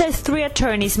Cartel's 3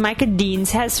 attorneys, Michael Deans,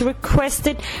 has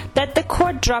requested that the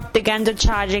court drop the ganja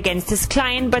charge against his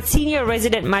client, but senior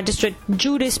resident magistrate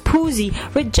Judith Puzzi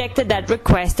rejected that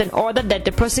request and ordered that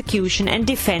the prosecution and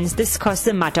defense discuss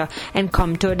the matter and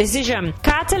come to a decision.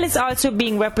 Cartel is also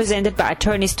being represented by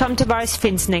attorneys Tom Tavares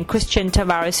Finson and Christian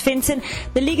Tavares Finson.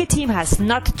 The legal team has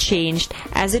not changed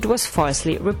as it was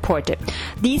falsely reported.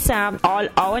 These are all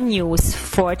our news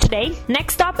for today.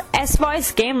 Next up,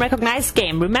 S-Voice Game Recognized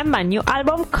Game. Remember, new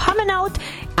album coming out,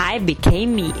 I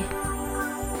Became Me.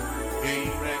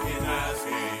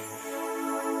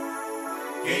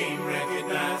 Game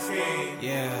recognized game.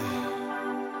 Yeah.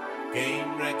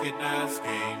 Game recognized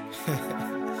game.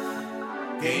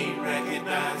 Game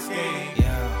recognized game.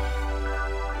 Yeah.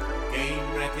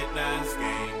 Game recognized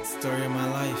game. Story of my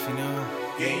life, you know.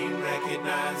 Game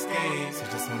recognized game. So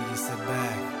just want you to sit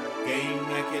back. Game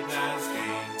recognized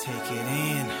game. Take it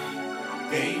in.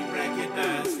 Game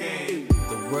recognized game.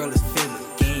 The world is filled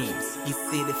with games. You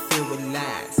see it filled with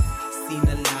lies. Seen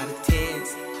a lot of tears.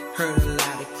 Heard a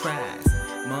lot of cries.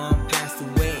 Mom passed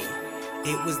away,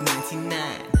 it was 99,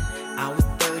 I was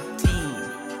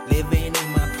 13, living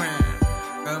in my prime,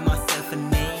 earned myself a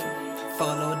name,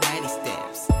 follow daddy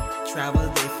steps, travel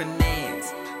different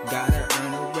lands, gotta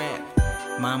earn a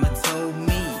rep. Mama told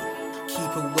me,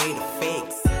 keep away the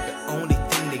fakes, the only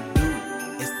thing they do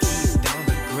is keep down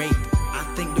the great. I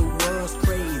think the world's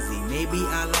crazy, maybe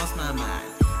I lost my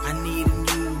mind, I need a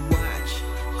new watch,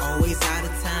 always out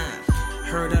of time,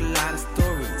 heard a lot of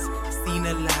stories, seen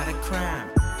a lot of crime,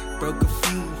 broke a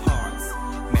few hearts,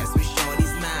 messed with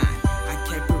shorty's mind. I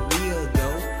kept it real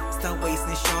though, stop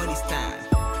wasting shorty's time.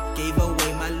 Gave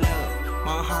away my love,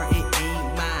 my heart it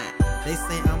ain't mine. They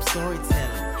say I'm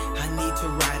storytelling, I need to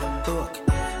write a book,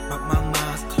 but my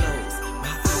mind's closed,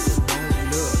 my eyes won't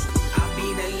look. I've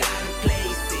been a lot of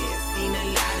places, seen a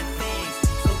lot of things,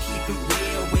 so keep it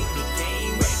real with me,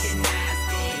 game recognized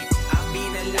game. I've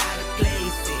been a lot of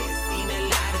places, seen a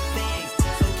lot of things,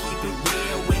 so keep it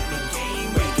real with me,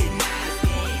 game recognized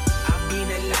game. I've been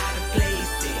a lot of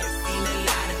places, seen a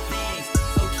lot of things,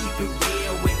 so keep it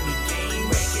real with me, game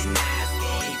recognized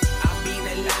game. I've been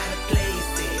a lot of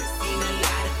places, seen a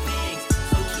lot of things,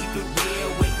 so keep it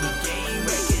real with me, game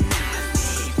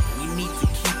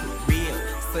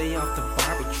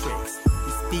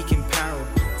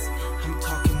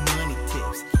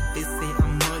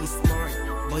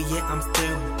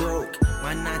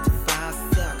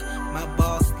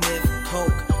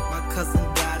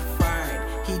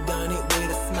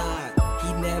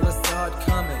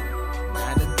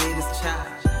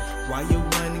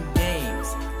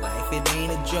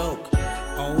joke.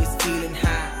 Always feeling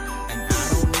high, and I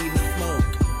don't even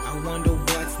smoke. I wonder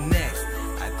what's next.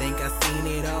 I think I've seen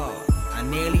it all. I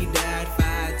nearly died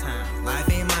 5 times. Life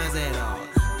ain't mine at all.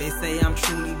 They say I'm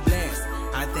truly blessed.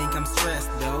 I think I'm stressed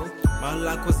though. My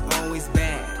luck was always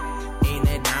bad. Ain't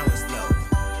that now it's low.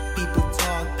 People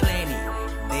talk plenty.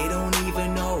 They don't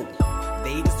even know.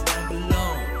 They just ramble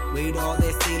on with all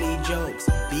their silly jokes.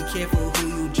 Be careful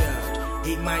who you judge.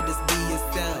 It might just be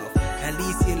yourself. At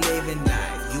least you're living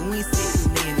life. You ain't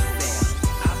sitting in the cell.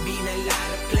 I've been a lot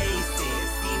of places,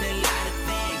 seen a lot of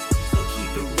things. So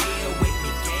keep it real with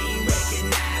me, game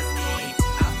recognized game.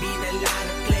 I've been a lot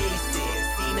of places,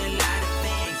 seen a lot of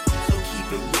things. So keep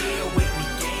it real with me,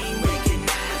 game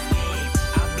recognized game.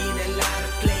 I've been a lot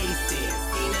of places,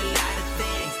 seen a lot of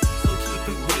things. So keep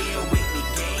it real with me,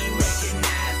 game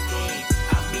recognized game.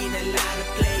 I've been a lot of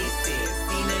places,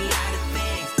 seen a lot of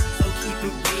things. So keep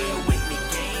it real with me,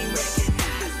 game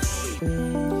recognized game.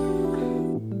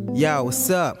 Yo, what's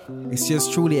up? It's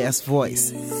just truly S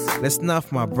Voice. Listen up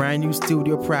for my brand new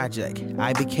studio project,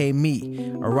 I Became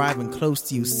Me, arriving close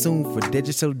to you soon for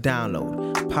digital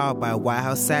download. Powered by White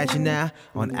House Saginaw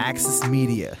on Access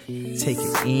Media. Take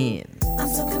it in. I'm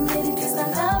so committed cause I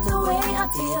love the way I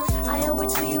feel. I owe it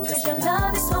to you cause your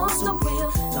love is so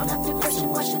real. Don't have to question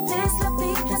why should this love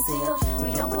be concealed.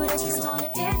 We don't put extras on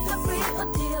it if the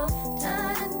real deal.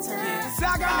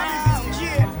 Saga,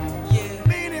 yeah.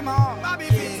 Minimum, Bobby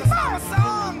Beats, summer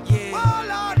song. Oh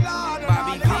Lord, Lord,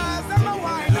 Bobby Beats, them a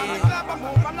wine, I'm a clap, I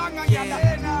move along again.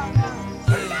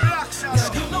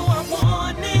 You know I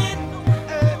want it,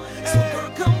 so girl,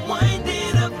 come wind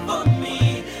it up for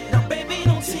me. Now, baby,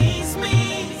 don't tease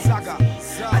me. Saga,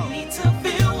 I need to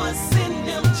feel what's in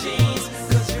them jeans,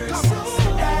 cause you're so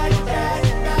bad, bad,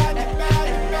 bad, bad,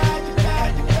 bad,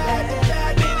 bad, bad,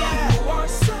 bad. Baby, you are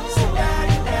so bad,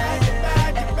 bad,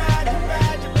 bad, bad,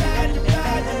 bad, bad,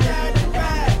 bad,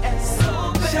 bad,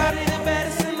 so bad. Shot it the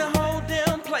baddest in the whole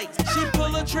damn place. She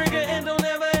pull a trigger and don't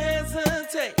ever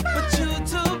hesitate. But you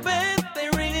too bad, they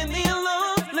ringing the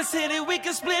alarm. Let's hit it, we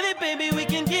can split it, baby, we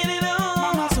can get it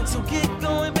on. So get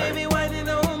going, baby, whine it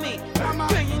on me.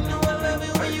 Girl, you know I love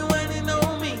it when you whining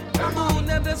on me. Ooh,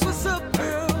 now that's what's up,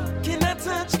 girl. Can I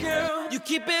touch, girl? You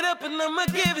keep it up and I'ma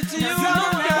give it to you. You know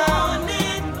I want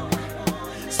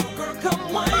it, so girl,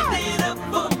 come wind it up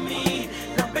for me.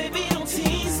 Now, baby, don't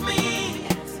tease me.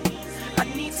 I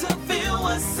need to feel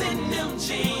what's in them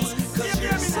jeans, cause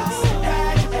you're so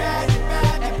bad, bad,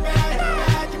 bad, bad,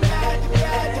 bad, bad,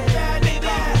 bad, bad. Baby,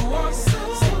 you are so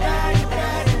bad,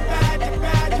 bad, bad,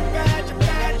 bad, bad,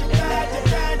 bad, bad,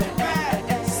 bad,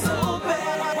 bad, so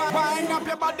bad. Wind up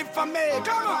your body for me,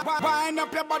 come on. Wind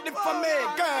up your body for me,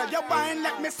 girl. You wind,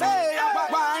 let me say.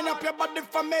 Wind up your body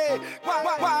for me.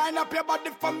 Wind up your body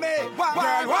for me,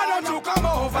 girl. Why don't you come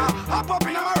over? Hop up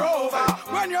in my rover.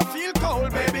 When you feel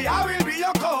cold, baby, I will be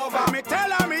your cover. Me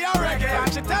tell her me a reggae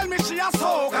and she tell me she a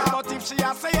soca. But if she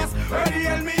a say yes, ready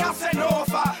hell me a say no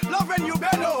for. Love when you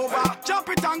bend over, jump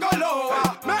it and go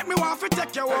lower. Make me want to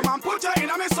take your home and put you in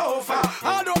a me sofa.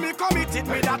 Although me committed,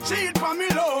 me that cheat for me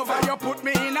lover. You put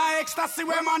me in a ecstasy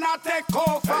where man I take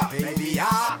over. Baby,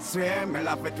 I swear me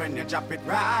love it when you drop it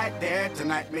right there.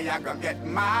 Tonight me I go get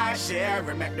my share.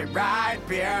 We make the right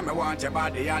pair. Me want your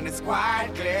body and it's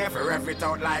quite clear. For every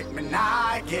thought like me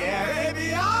not care.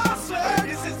 Baby, I swear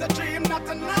this is a dream, not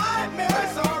a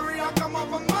nightmare. Sorry, I come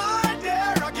over my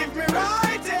dear. Give me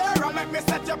right here. I make me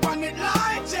set you on it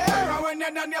like chair. And when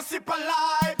you're done, you sip a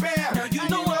light beer. Now you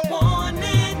know I want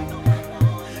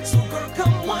it, so girl,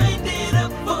 come wind it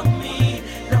up for me.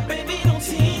 Now, baby, don't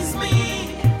tease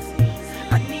me.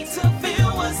 I need to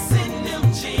feel what's in them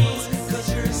jeans,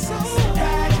 cause you're so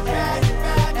bad, bad,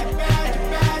 bad, bad,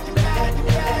 bad, bad,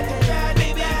 bad, bad.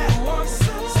 Baby, you are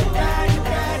so bad,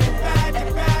 bad, bad,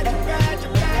 bad, bad,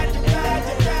 bad, bad,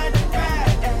 bad,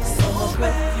 bad, so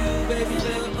bad. You, baby,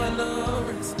 live under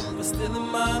arrest, but still in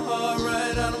my heart,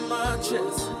 right out of my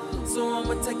chest. So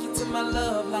I'ma take you to my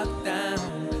love lockdown,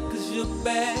 cause you're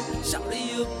bad, shawty,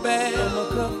 you're bad. I'ma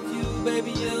cuff you,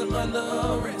 baby, you're under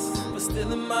arrest, but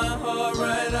still in my heart,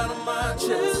 right out of my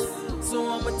chest. So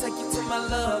I'ma take you to my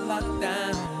love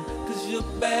lockdown, cause you're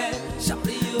bad,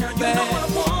 shawty, you're bad. You know I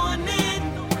want it,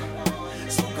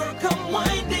 so girl, come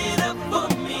wind it up for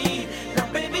me. Now,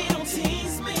 baby, don't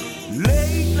tease me.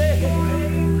 Lately,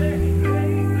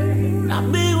 I've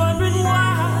been wondering why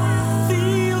I'm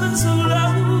feeling so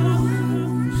low.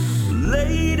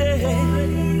 Lady,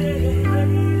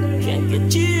 can't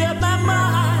get you out my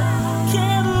mind,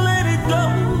 can't let it go.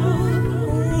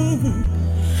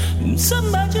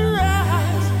 Somebody your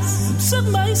eyes,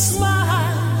 somebody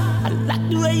smile, I like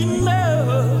the way you know.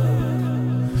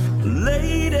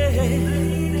 Lady,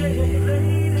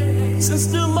 Since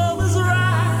the moment's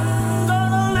right,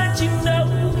 gonna let you know.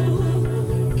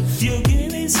 If you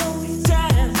give me some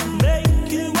time, I'll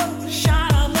make you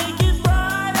shine, I'll make it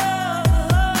brighter.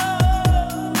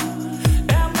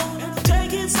 I'm gonna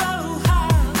take it so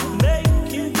high, I'll make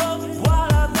you go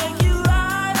wild, I'll make you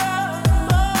lighter.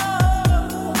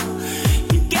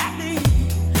 You got me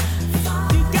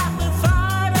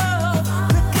fired up.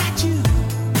 Look at you.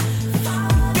 You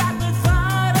got me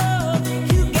fired up.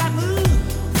 You got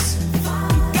moves. You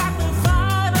got me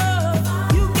fired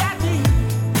up. You got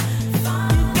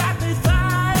me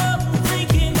fired up.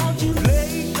 Thinking about you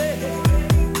lately.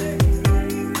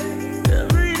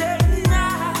 Every day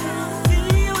now,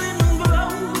 feeling the glow.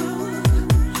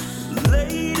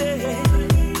 Lady,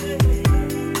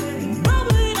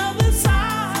 bubbling up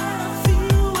inside, I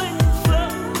feel when you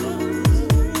flow.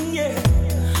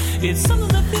 Yeah, it's something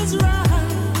that feels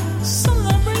right, something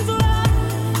that brings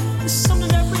life, something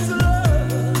that brings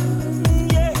love.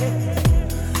 Yeah,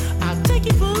 I'll take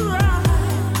you for a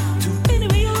ride to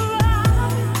anywhere you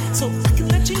ride, so I can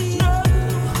let you know.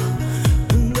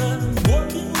 And I'm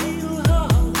working real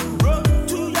hard, run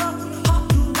to your heart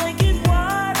to make it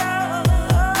wider.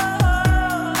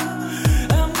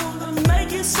 I'm gonna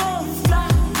make it so fly,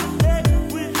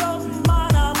 with your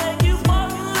mind I'll make you fall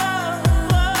in love.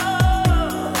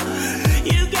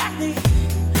 You got me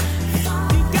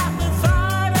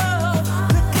fired up.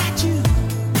 Look at you.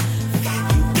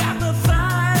 You got me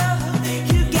fired up.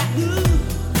 You got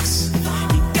moves.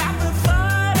 You got me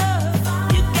fired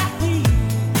up. You got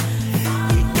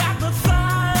me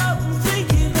fired up.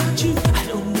 Thinking about you. I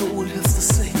don't know what else to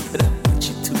say, but I want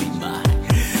you to be mine.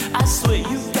 I swear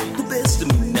you got the best of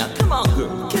me. Now come on,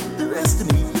 girl, get the rest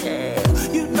of me.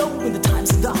 Yeah, you know when the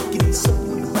times are dark and so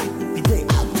when the right every day,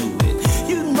 I'll do it.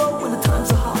 You know when the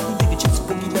times are hard and you can just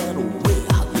boogie that away,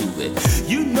 I'll do it.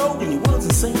 You know when your world's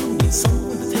insane, need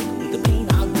someone to take away the pain,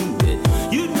 I'll do it.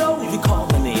 You know if you call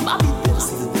my name, I'll be there to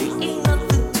see the day, ain't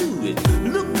nothing to it.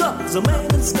 Look up, there's a man in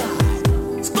the sky.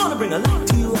 It's gonna bring a light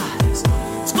to your eyes.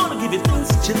 It's gonna give you things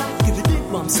that you like. If you dig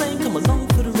what I'm saying, come along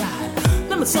for the ride.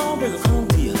 Let my song bring a calm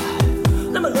to your life.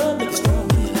 Let my love make it strong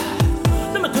to your life.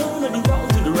 Let me turn and do wrong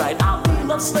to the right. I'll be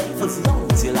love slave for as long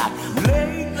as you like.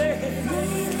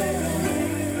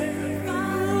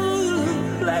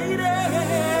 Lady.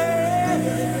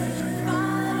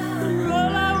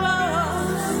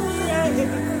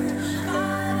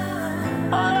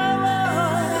 All I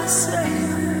want is say,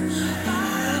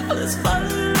 let's fall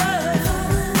in love. I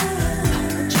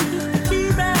want you to be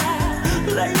my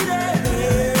lady.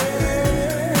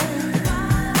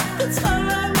 That's all I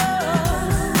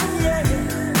want, yeah.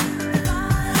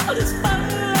 Let's fall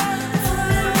in love.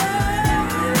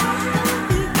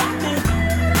 You got me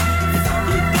fired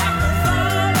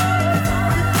up.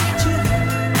 Look at you.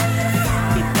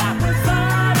 You got me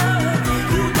fired up.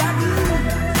 You got me,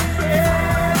 yeah.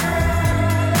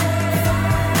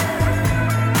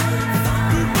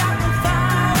 You got me fired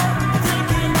up.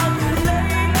 Thinking of you, lady. Let's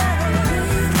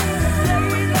fall in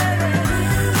love.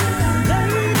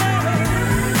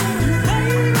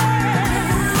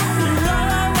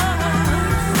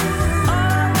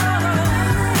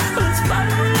 Let's fall in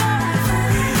love.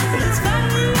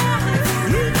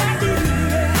 You got me,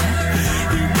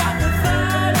 yeah. You got me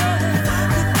fired up.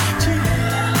 Look at you.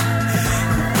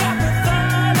 You got me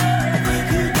fired up.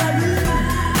 You got me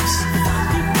loose.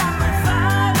 You got me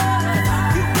fired up.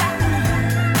 You got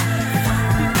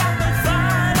me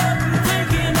fired up.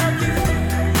 Thinking of you.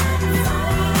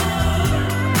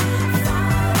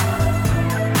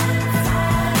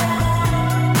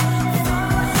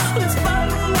 Let's fall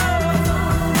in love,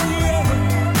 yeah.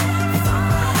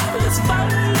 Let's fall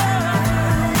in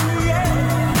love, yeah.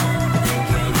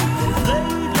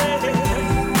 Lately,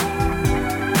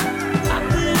 I've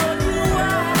been wondering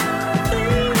why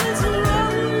things are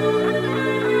wrong.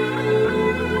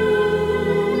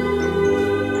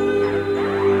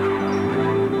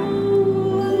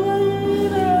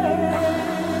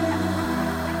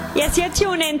 Yes, you're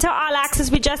tuned in to All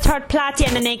Access. We just heard Platy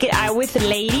and the Naked Eye with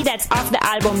Lady. That's off the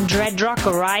album Dread Rock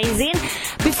Rising.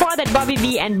 Before that, Bobby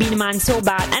B and Beenie Man So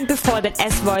Bad. And before that,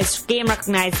 S-Voice Game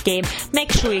Recognized Game.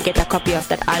 Make sure you get a copy of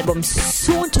that album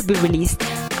soon to be released.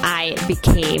 I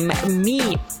Became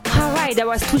Me. Alright, there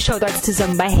was 2 shoutouts to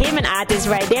some Bahamian artists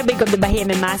right there. Big up the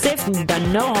Bahamian Massive.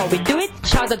 Don't know how we do it.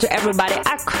 Shout out to everybody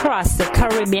across the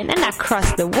Caribbean and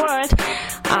across the world.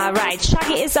 Alright,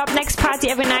 Shaggy is up next. Party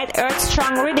every night. Earth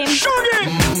Strong Rhythm.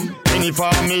 Shaggy! Any for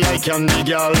me, I can the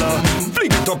girl.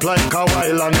 Flick it up like a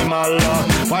wild animal.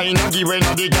 Why not give away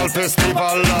the girl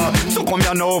festival? So come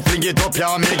here now, flick it up,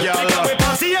 yeah, me girl. We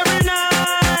party every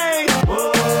night. Oh,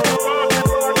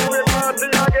 we party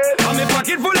again. I'm a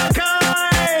pocket full of cash.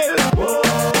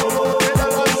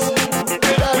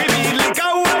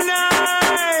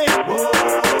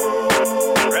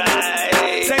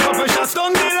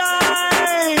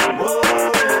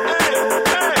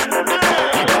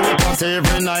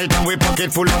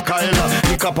 pocket full of Kyle.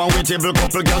 Pick up and we table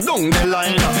couple girls down the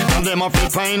line. And them a feel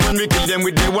fine when we kill them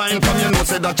with the wine. From you know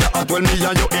say that you hot when me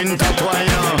and you intertwine.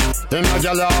 Them a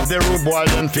gyal off the road boy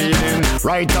them feeling.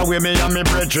 Right away me and me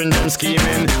brethren them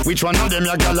scheming. Which one of them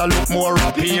your gyal look more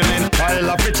appealing? Kyle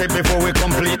a fit check before we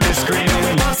complete the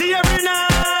screening. Party every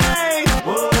night.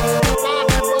 Whoa.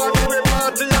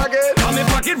 Party again. And me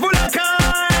pocket full of Kyle.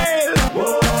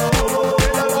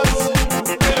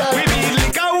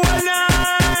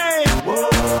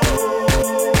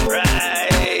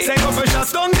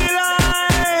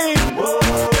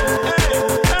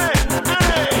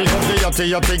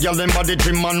 You take girl them body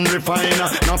trim and refine.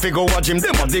 Now fi go watch him,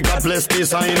 them a the God bless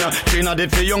design. Trina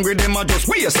did fi younger, them a just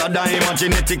waste a dime.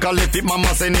 Genetically fit mama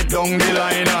send it down the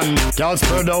line. And girl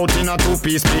spread out in a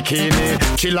two-piece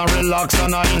bikini. Chill and relax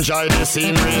and I enjoy the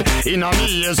scenery. In a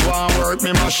me ears one work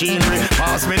me machinery.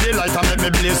 Pass me the light and make me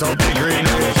blaze up the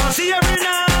greenery. See every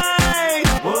night.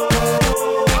 Whoa,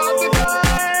 all the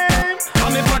time.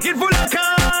 And me pocket full of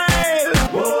Kyle.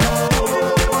 Whoa.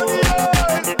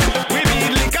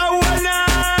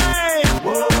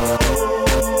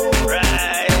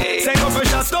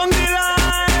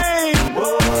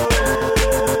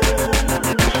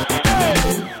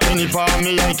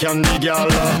 I can the girl,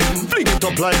 fling it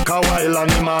up like a wild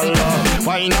animal.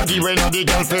 Wine a give when a the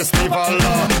girl festival.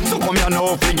 So come here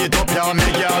now, fling it up, yeah,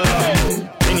 me girl.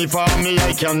 Any for me,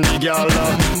 I can the girl,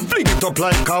 fling it up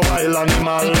like a wild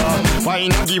animal.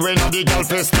 Wine a give when a the girl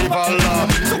festival.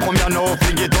 So come here now,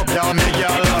 fling it up, yeah, me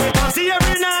girl. Party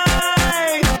every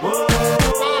night. Whoa,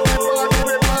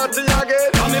 party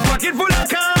again. And me pocket full of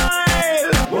Kyle.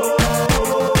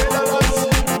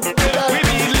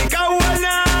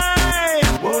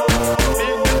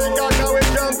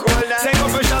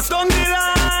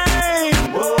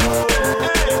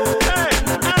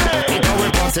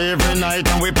 Every night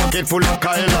and we pocket full of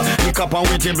Kyle. Pick up and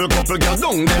we table couple girls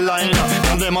down the line.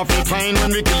 And them a feel fine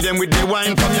when we kill them with the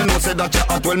wine. From you know say that you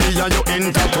hot when me and you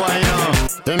intertwine.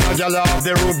 Them a gyal off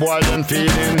the road boy them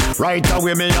feeling. Right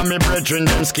away me and me brethren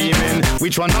them scheming.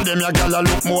 Which one of them your gyal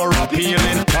look more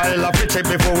appealing? Kyle a fit check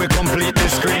before we complete the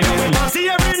screening. Party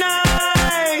every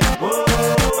night. Whoa,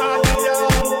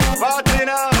 party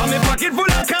now. And me pocket full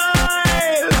of Kyle.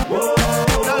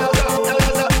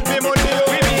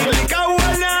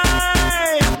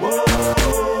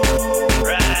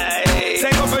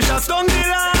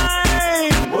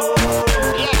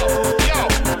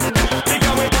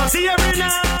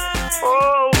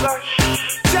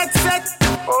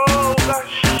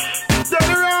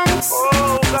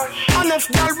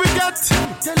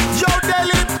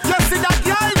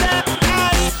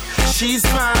 She's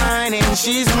fine and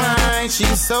she's mine,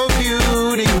 she's so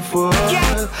beautiful.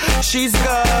 Yeah. She's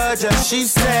gorgeous,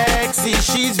 she's sexy,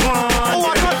 she's wonderful.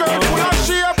 What a girl, what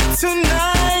she up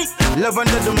tonight? Love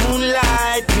under the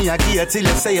moonlight, me I give her till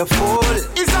you say a fool.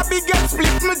 It's a big get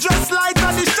split, me just like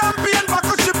the champion back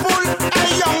she pull.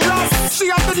 Hey young Ross, she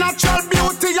have the natural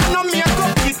beauty and no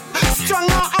makeup it. Strong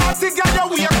and hearty, girl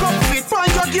you wake up fit.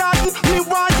 Find your garden, me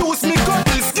want use me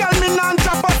cutlass. Girl me non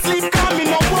drop asleep, cause me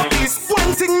no worries.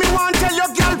 One thing me want tell your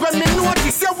girl when me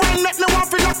notice. You won't make me want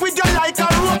feel up with you like a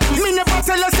rope. Me never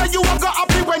tell you say you won't go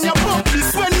happy when you book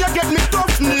this. When you get me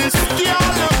toughness,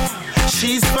 girl.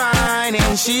 She's fine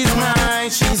and she's mine,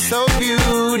 she's so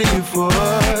beautiful.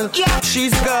 Yeah.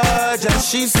 She's gorgeous,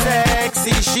 she's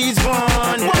sexy, she's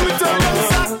wonderful. When we turn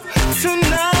up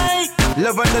tonight,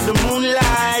 love under the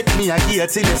moonlight, me I give her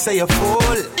till you say a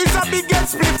fool. It's a big get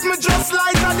split, me just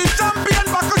like the champion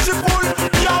back she pull.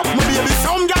 Yo, my baby,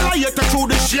 some girl I hate to through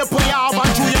the shape we have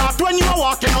and through your heart when you are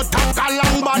walking out top a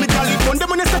long band. Me girl it done them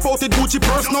when they step out with Gucci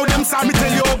purse. Now them saw me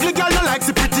tell you ugly girl no like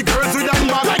the pretty girls with long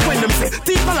bag. Like when them say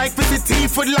teeth no like pretty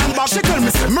teeth with long bag. She tell me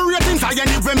say me ratings high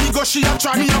and when me go she a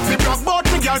try me off the block. But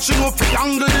me girl she know fi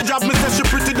angle the job. Me say she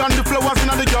pretty than the flowers in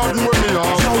the garden where me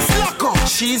are. Yo, slack up.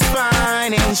 She's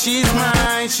fine and she's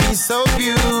mine, she's so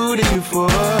beautiful.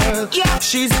 Yeah.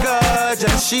 She's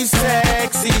gorgeous, she's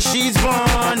sexy, she's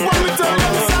wonderful. When we turn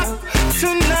up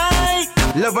tonight,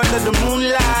 love under the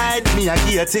moonlight, me I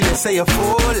give her till you say a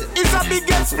fool. It's a big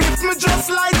get split, me just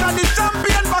like the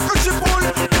champion back she pull.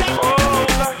 Oh,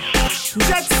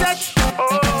 jet set.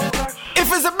 Oh,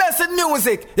 if it's the best in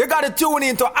music, you gotta tune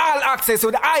into All Access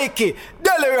with Heike.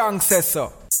 Delirang says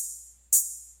so.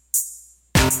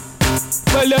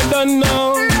 Well, you done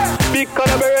now. Big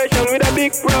collaboration with a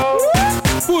big pro.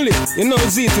 Pull it, you know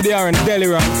Z to the R and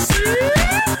Delirang.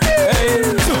 Hey.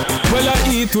 Well, I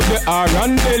eat with the R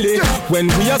and belly. When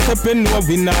we are stepping, no,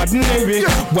 we not ordinary.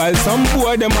 While some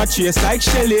boy them a chase like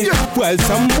Shelly. While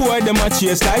some boy them a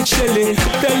chase like Shelly.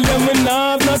 Tell them we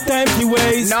not have no time to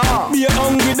waste. Be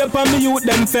hungry, the pan me youth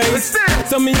them face.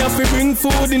 So me have to bring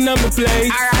food in my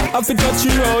plate. Have to touch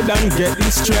you road and get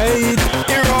it straight.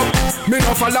 Here up, me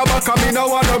no follow back and me no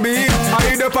wanna be. I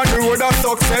hit up on the road of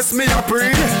success, me a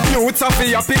pre. Youths a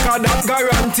fi a pick a that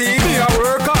guarantee. Me a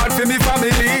work hard for me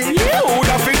family. Who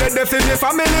da fi dead for me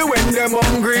family when them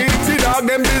hungry. The dog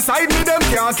them beside me, them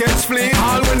can't catch flea.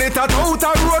 All when it at out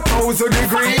a road 1,000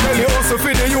 degree. Tell you also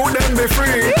fi the youth them be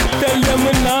free. Tell them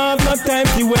we not have no time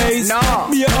to waste.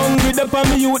 Be hungry, the pan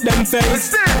me youth them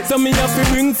face. So me have to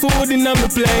bring food in my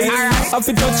plate. Have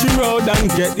to touch the road and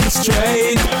get it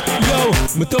straight. Yo,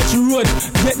 me touch the road,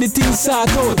 get the thing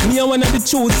sort out. Me a one of the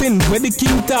choosing where the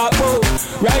king talk about.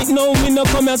 Right now me no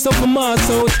come here so for mass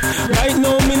out. Right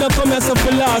now me no come here so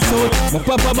for last out. My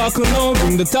papa back now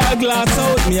bring the tall glass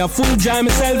out. Me a full dry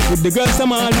myself with the girls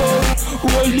I'm all about.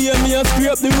 All day me a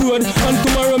scrape the road, and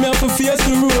tomorrow me have to face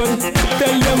the road.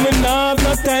 Tell them we not have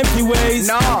no time to waste.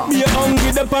 Be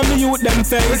hungry, the pan me youth them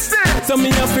face. So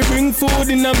me have to bring food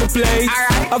in my plate.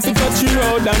 Have to touch the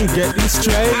road and get it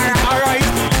straight. Alright,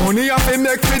 money have to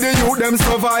make for the youth them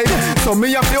survive. So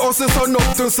me have to hustle sun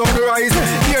up to sunrise.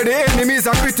 Here the enemies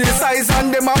are criticize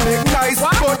and them a make nice.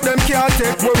 But them can't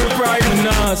take what we pride.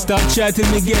 Nah, stop chatting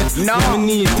me get. When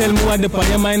me need, tell me what the on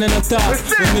your mind and attack.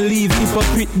 When me leave,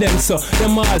 hypocrite them so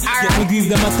them all get me grieve,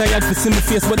 them a tired to see me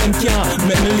face, but them can't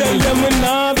make me leave. Tell them we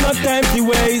not have no time to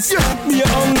waste. Be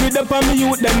hungry, the pan me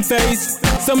youth them face.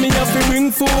 So me have to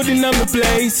bring food in my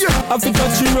place. Have to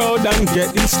touch the road and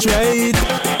get it straight.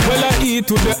 Well, I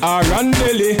eat with the R and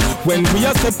belly. When we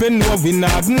are stepping, no, we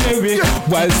not ordinary.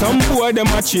 While some boy them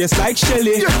a chase like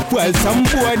Shelly. While some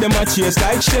boy them a chase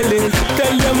like Shelly.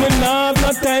 Tell them we not have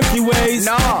no time to waste.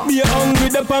 Be hungry,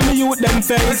 the pan me youth them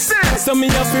face. So me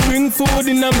have to bring food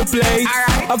in my place.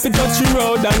 Have to touch the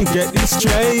road and get it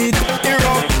straight. Here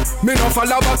up, me no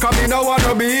follow back and me no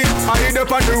wanna be. I hit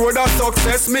up on the road of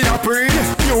success, me a pre.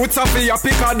 Youths a fi a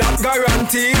pick a that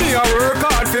guarantee. Me a work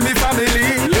hard for me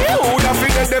family. Who da fi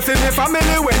dead for me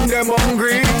family when them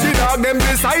hungry. The dog them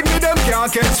beside me, them can't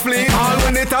catch flea. All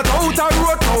when it at out a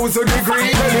road 1,000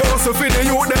 degree. Tell you also fi the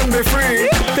youth them be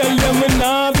free. Tell them we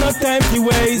not have no time to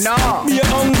waste. Be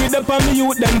hungry, the pan me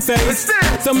youth them face.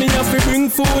 So me have to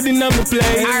bring food in my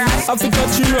plate. Have to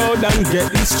touch the road and get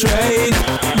it straight.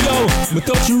 Yo, me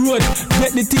touch the road,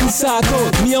 get the thing sort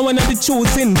out. Me a one of the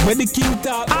choosing where the king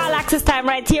talk. All access time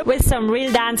right here with some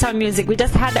real dancehall music. We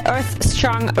just had the Earth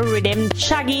Strong Rhythm,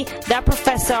 Shaggy, The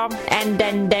Professor, and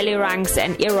then Deli Ranks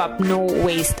and Europe. No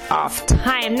waste of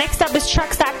time. Next up is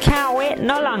tracks that can't wait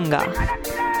no longer.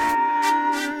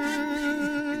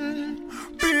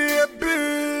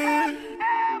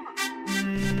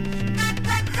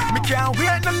 Me can't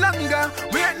wait no longer,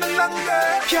 wait no longer.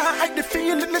 Can't hide the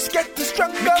feeling, it's getting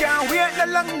stronger. Me can't wait no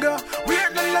longer,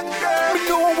 wait no longer. Me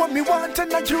know what me want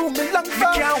and I do me longer. Me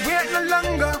can't wait no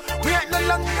longer, wait no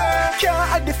longer. Can't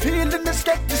hide the feeling, it's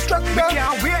getting stronger. Me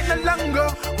can't wait no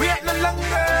longer, wait no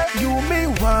longer. You me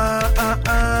want.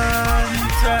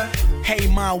 Hey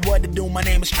man, what to do? My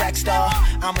name is Trackstar.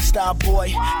 I'm a star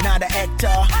boy, not an actor.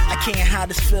 I can't hide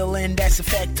this feeling, that's a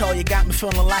factor. You got me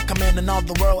feeling like I'm in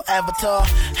another world avatar.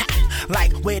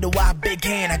 Like, where do I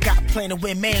begin? I got plenty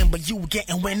women, but you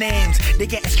getting winnings. They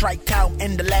getting striked out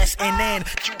in the last inning.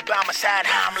 You by my side,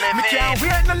 how I'm living. Me can't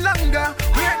wait no longer,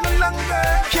 wait no longer.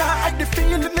 Can't hide the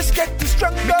feeling, it's getting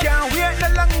stronger. Me can't wait no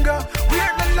longer,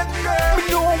 wait no longer. Me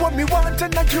know what me want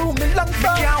and I do me longer. Me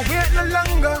can't wait no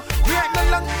longer, wait no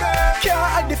longer. Can't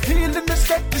hide the feeling, it's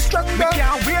getting stronger. Me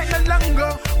can't wait no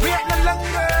longer, wait no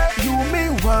longer. You me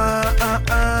want.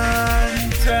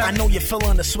 I know you're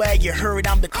feeling the swag, you heard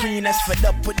I'm the cleanest. Fed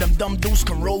up with them dumb dudes,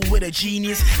 can roll with a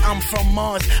genius. I'm from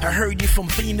Mars, I heard you from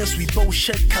Venus. We both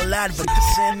should collide, but the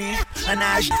semi and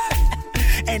I.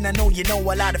 And I know you know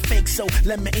a lot of fakes, so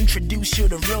let me introduce you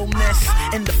to realness.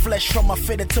 In the flesh, from my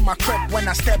fitter to my crib, when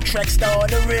I step track, start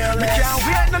the realness. Me can't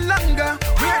wait no longer,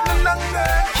 wait no longer.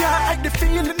 Can't hide the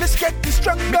feeling, it's getting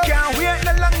stronger. Me can't wait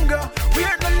no longer,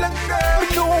 wait no longer. Me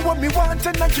know what me want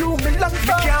and I do me longer.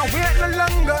 Me can't wait no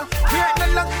longer, wait no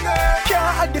longer.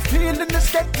 Can't hide the feeling,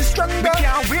 it's getting stronger. Me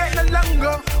can't wait no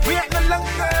longer, wait no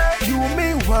longer. You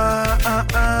me want.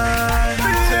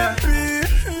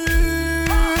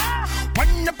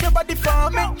 Wind up your body for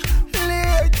me,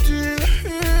 lady.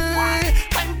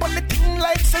 Climb on the thing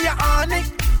like say you're on it,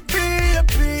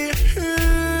 baby.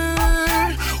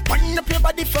 Wind up your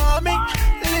body for me,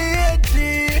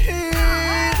 lady.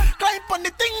 Climb on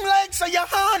the thing like say you're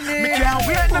on it. Me can't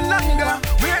wait no longer,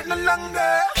 wait no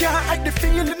longer. Can't hide the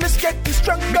feeling, it's getting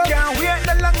stronger. Me can't wait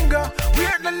no longer,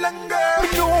 wait no longer. Me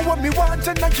know what me want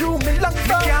and I do me longer.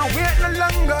 Me can't wait no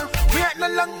longer, wait no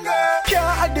longer.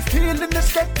 Can't hide the feeling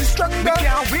that's getting stronger. Me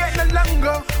can't wait no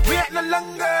longer, wait no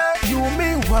longer. You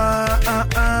me want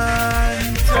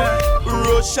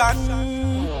Russian,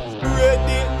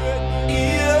 ready,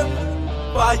 yeah,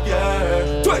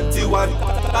 fire. 21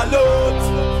 alone,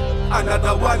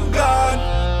 another one gone,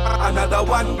 another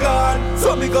one gone.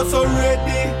 So me go so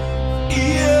ready,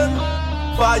 yeah,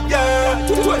 fire.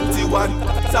 21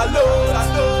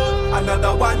 alone,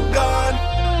 another one gone.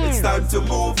 It's time to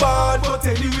move on, but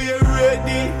anyway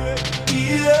ready,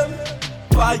 yeah,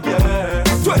 fire.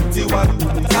 21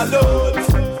 alone,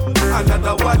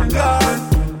 another one gone.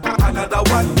 Another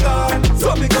one gone,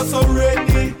 so me go so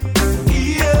ready.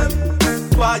 Yeah,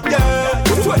 fire.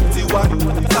 21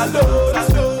 alone,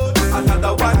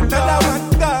 another one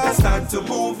gone. It's time to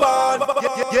move on.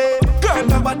 Yeah. Girl,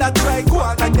 remember that try go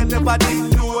on and you never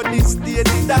did know this day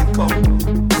did that come.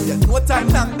 You know time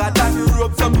longer than the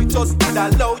rope, so me just did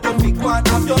allow you to go and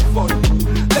have your fun.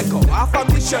 Let go off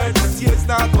of me shirt, the tears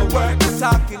not go work. You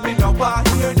talking, me no want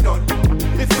hear none.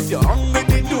 If you're hungry,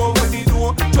 they know what they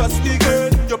know. Trust me, girl,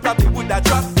 you probably would have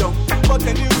dropped down. But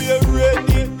anyway,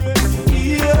 ready,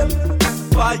 yeah,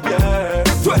 fire.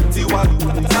 21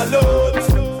 alone,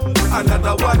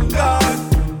 another one gone,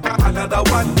 another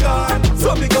one gone.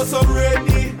 So me go so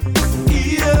ready,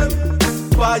 yeah,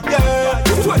 fire.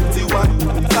 21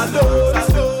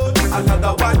 alone,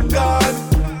 another one gone.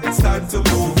 It's time to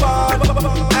move on.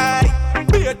 Aye,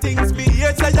 beer things me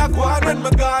here say you go on when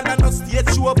me gone. And no stage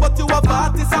show, but you have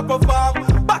artists a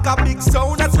perform. Back a big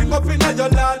sound and swing up in your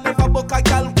land. Never book a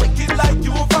gal wicked like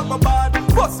you from a band.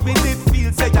 First me did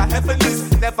feel say you're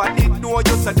heavenless. Never did know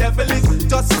you're so devilish.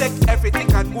 Just take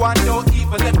everything and go and no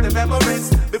even let the memories.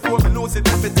 Before me lose it,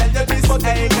 let me tell you this. But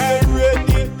I ain't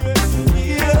ready,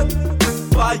 yeah,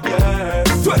 fire.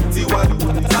 21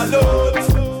 alone,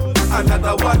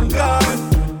 another one gone.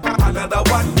 Another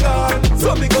one gone,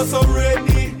 so me go so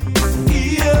ready,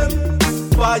 yeah,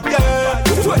 fire.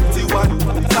 21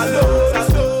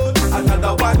 alone,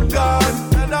 another one gone.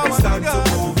 It's time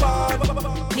to move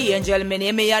on. The angel, me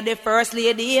name me are the first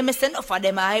lady. Me say enough of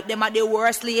them, I hype them are the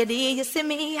worst lady. You see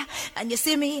me, and you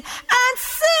see me, and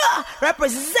so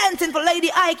representing for Lady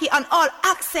Heike on all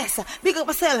access. Big up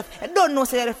myself. I don't know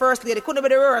say you're the first lady, couldn't be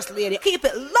the worst lady. Keep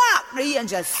it locked. The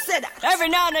angel said that. Every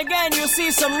now and again, you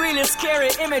see some really scary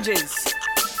images.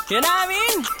 You know what I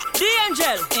mean? The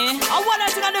angel. I want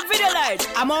that on the video light.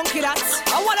 A monkey that.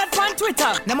 I want that on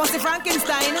Twitter. They must be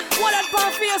Frankenstein. I want that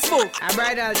on Facebook. A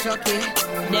bridal Chucky.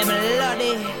 Them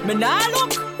bloody. Me nah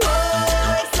look.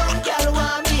 Oh, some girl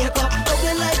want makeup.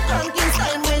 Ugly like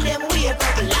Frankenstein when them wake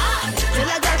up. Lord,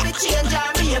 tell a girl to change her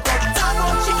makeup. Talk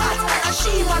about she hot and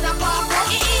she wanna pop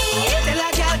up. Tell a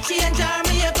girl change her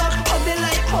makeup. Ugly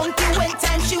like Punky when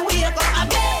time she wake up. I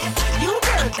bet you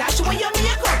girl dash when you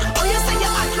makeup. Oh, you say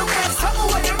you hot look like something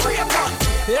when you break up.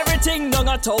 Everything done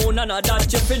a town and a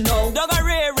that you feel know. Done a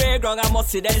rare grung a must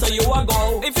see that so you a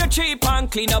go. If you're cheap and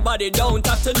clean your body don't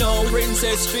have to know.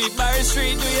 Princess Street, Barry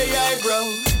Street, do your eyebrow.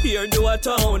 Here do a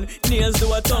town, nails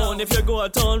do a town. If you go a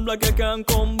town black you can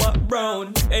come back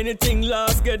brown. Anything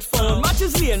last get found.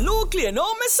 Matches lane, look clean,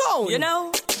 no me sound. You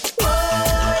know?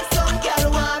 Oh, some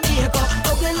girl want makeup.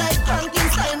 Ugly like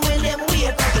Frankenstein when them wake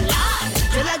up. Lord,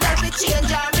 tell a girl to change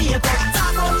her makeup.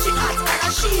 Talk about she hot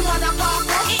and she wanna pop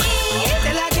up.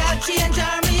 Tell a girl change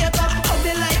her makeup.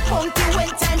 Ugly like Punky when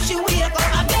time she wake up.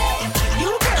 I bet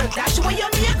you girl dash when you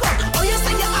makeup. Oh, you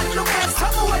say you hot look like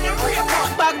something when you break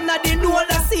up. Bag na the know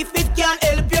that see if it can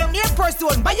help you. Near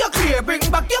person, but you clear, bring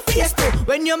back your face too.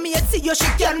 When you mate see you, she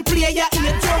can play your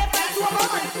ear too.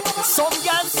 Some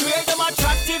girls swear them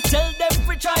attractive, tell them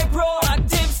to try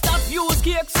proactive. Stop use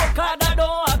cake so hard I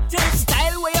don't active.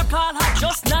 Style where you call hot,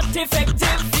 just not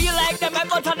effective. Feel like them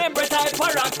but on them type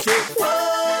proactive.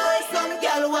 Whoa, some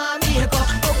girl want makeup.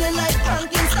 Ugly like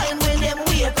Frankenstein when them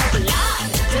wake up. Lord,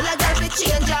 tell a girl to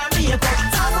change her makeup.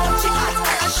 Talk about she hot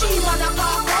and she wanna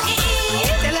pop up.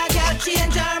 Tell a girl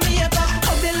change her makeup.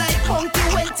 Ugly like Punky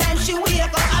when time she wake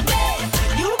up. I bet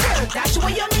you girl dash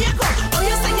when you makeup. Oh,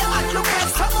 you say you hot look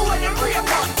like something when you break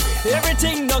up.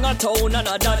 Everything done a town and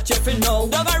a that you feel know.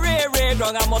 Done a rare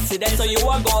grung a must see that so you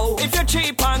a go. If you're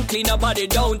cheap and clean your body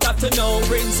don't have to know.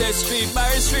 Princess Street,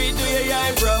 Barry Street, do your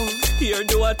eyebrow. Here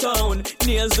do a town,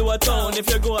 nails do a town. If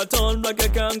you go a town black you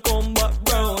can come back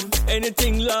brown.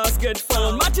 Anything last get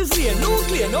found. Matches lane, no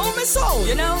clear, no me sound.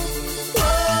 You know?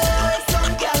 Oh,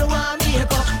 some girl want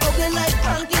makeup. Ugly like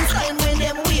Frankenstein when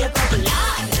them wake up.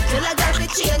 Lord, tell a girl to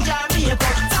change her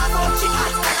makeup. Talk about she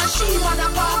hot and she wanna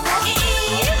pop up.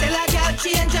 Tell a girl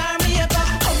change her makeup.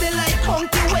 Ugly like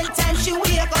Punky when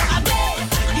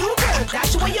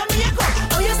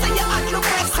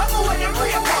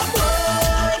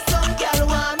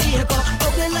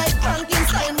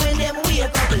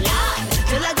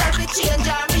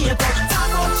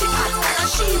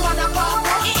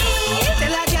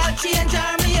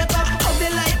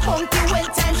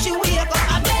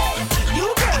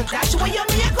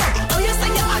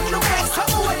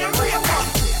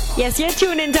Yes, you're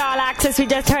tuned into All Access. We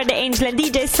just heard the Angel and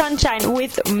DJ Sunshine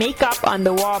with Makeup on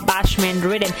the War Bashment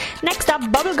Rhythm. Next up,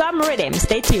 Bubblegum Rhythm.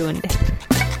 Stay tuned.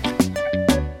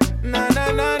 Na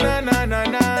na na na na na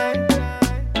na.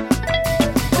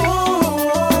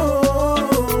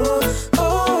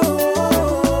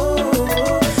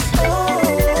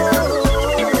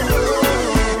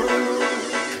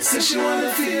 She wanna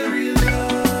feel real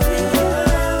love.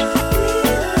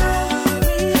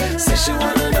 Say she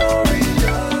wanna know real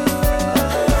love.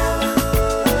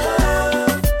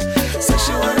 Say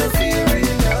she wanna feel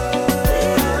real love.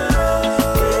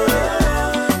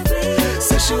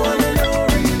 Say she wanna know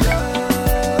real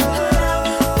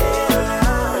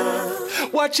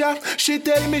love. Watch out, she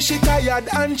tell me she tired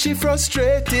and she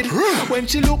frustrated. When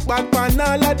she look back on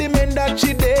all of the men that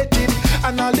she dated,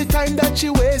 and all the time that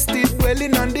she wasted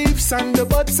dwelling on the ifs and the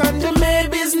buts and the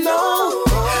maybes, no.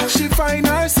 She find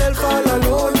herself all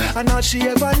alone, and all she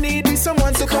ever need is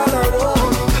someone to call her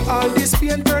own. All this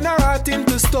pain turn her heart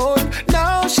into stone.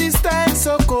 Now she stands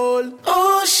so cold.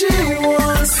 All she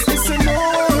wants is to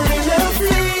know real love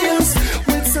feels,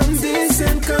 with some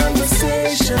decent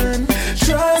conversation,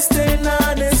 trust and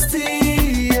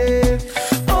honesty, yeah.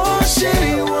 All she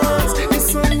wants is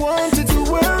someone to do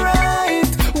her right,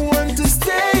 want to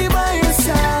stay by her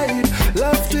side,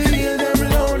 love to heal them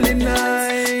lonely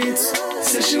nights.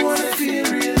 Say she wanna feel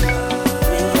real love.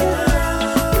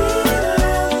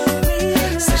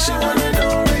 Say she wanna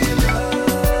know real love.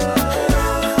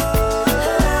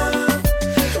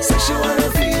 Say she wanna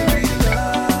feel real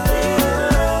love.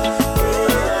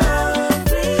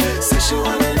 Say she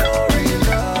wanna know real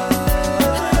love.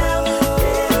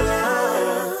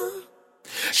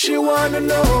 She wanna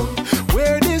know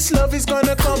where this love is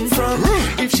gonna come from,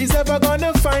 if she's ever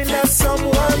gonna find that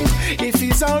someone, if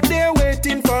he's out there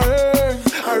waiting for her,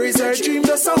 or is her dream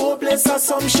just a hopeless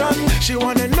assumption. She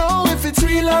wanna know if it's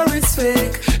real or it's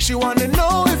fake. She wanna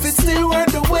know if it's still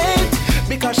worth the wait,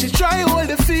 because she try hold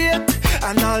the faith,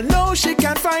 and I'll know she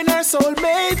can't find her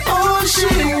soulmate. All she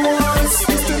wants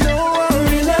is to know how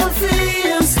real love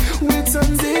feels, with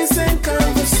some decent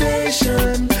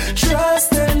conversation,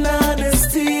 trust and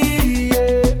honesty,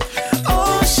 yeah.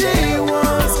 All she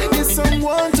wants is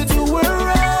someone to do her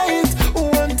right,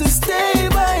 want to stay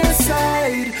by her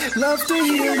side, love to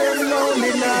heal them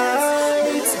lonely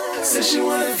nights. Say she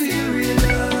wanna feel real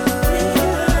love.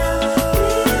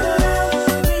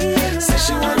 Say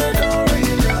she wanna know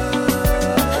real love.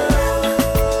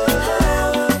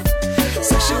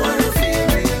 Say she wanna feel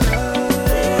real love.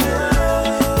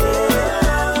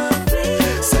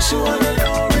 Say she wanna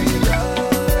know real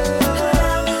love.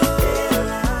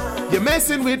 You're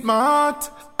messing with my heart,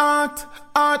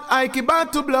 Heike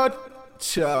back to blood.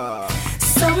 Cha.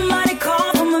 Somebody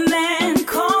call for my man,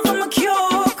 call for my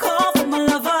cure, call for my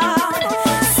lover.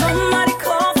 Somebody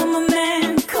call for my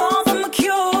man, call for my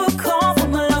cure, call for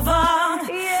my lover.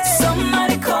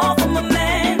 Somebody call for my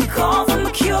man, call for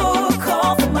my cure,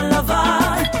 call for my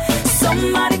lover.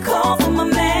 Somebody call for my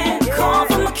man, call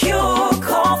for my cure,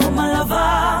 call for my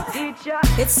lover.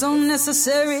 It's so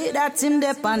necessary that him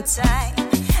dep on time,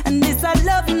 and this I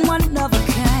love in one of a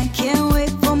kind. Can't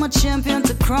wait for my champion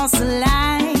to cross the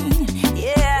line.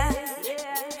 Yeah.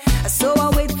 So I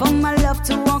wait for my love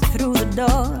to walk through the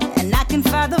door, and I can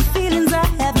find the feelings I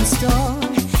have in store,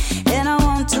 and I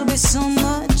want to be so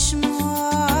much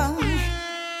more.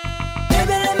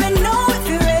 Baby, let me know if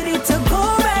you're ready to go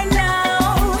right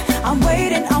now. I'm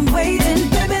waiting,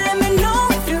 baby, let me know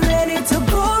if you're ready to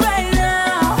go right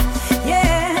now.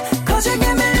 Yeah, 'cause you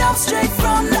give me love straight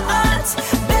from the heart.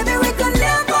 Baby, we could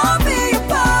never be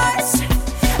apart.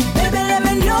 Baby, let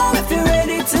me know if you're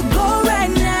ready to go right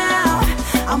now.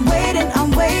 I'm waiting.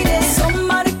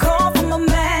 Somebody call for my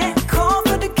man, call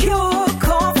for the cure,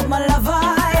 call for my lover.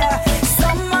 Yeah.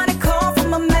 Somebody call for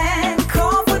my man,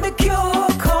 call for the cure,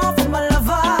 call for my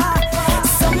lover.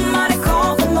 Somebody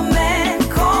call for my man,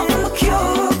 call for my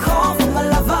cure, call for my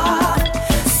lover.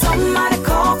 Somebody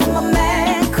call for my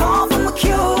man, call for my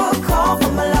cure, call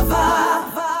for my lover.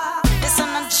 This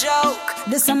ain't a joke,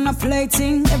 this ain't a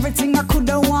plaything. Everything I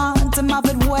coulda want, I'm of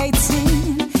it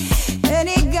waiting. And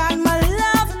he got my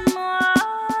love more.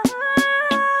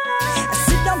 I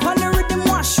sit down on the rhythm,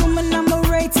 washroom, and I'm a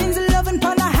ratings. Loving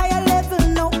on a higher level,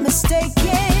 no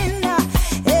mistaking.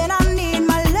 And I need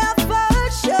my love for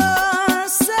sure.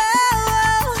 So,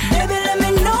 baby, let me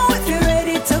know if you're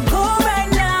ready to go right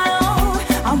now.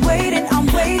 I'm waiting.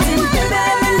 Baby,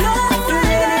 let me know if you're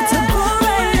ready to go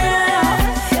right now.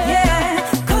 Yeah,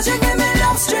 'cause you give me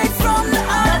love straight from the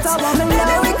heart.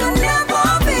 Baby, we could never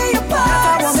be apart.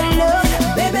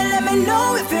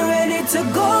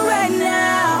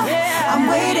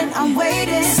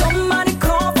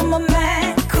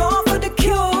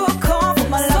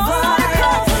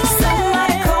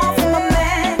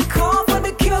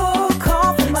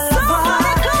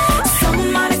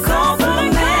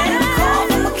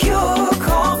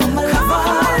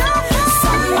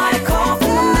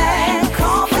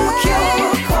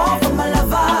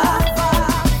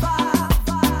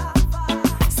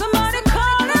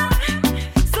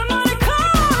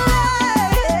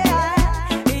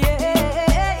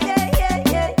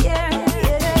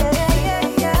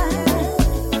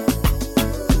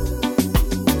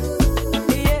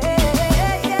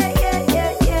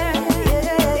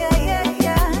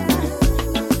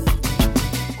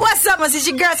 Thomas, it's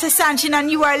your girl Sanchin, and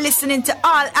you are listening to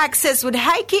All Access with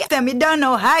Heike. If you don't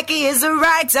know, Heike is a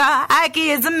writer, Heike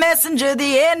is a messenger,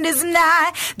 the end is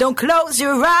nigh. Don't close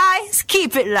your eyes,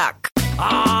 keep it locked.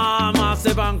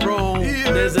 Massive and grown.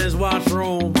 Yeah. This is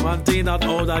washroom. One thing that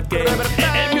all that game.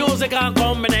 And music and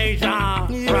combination.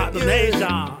 Yeah. Rock the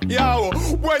nation. Yo,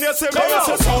 when you say me, you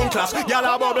say sound class. Y'all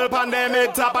a bubble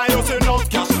pandemic top and you say not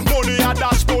cash. Money a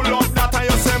dash full of that and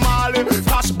you say Marley.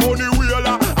 Cash Bunny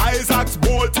Wheeler, Isaac's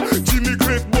Bolt, Jimmy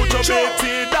Cliff, Butcher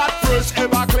Betty. That fresh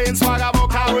ever clean swagger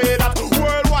book away that.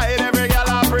 Worldwide every girl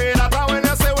a pray that. And when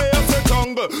you say we you say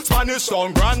jungle, Spanish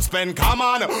town, Grand Spend, come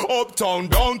on. Uptown,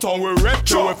 downtown, we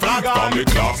retro, we flag on. From me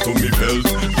class to me bells,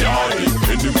 yardy.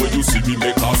 Anyway you see me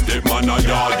make a step, man a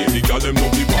yardy. The girl them know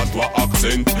me bad to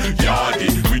accent, yardy.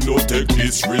 We no take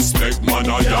disrespect, man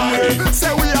a yardy.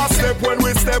 Say we a step when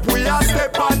we step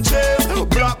and chase.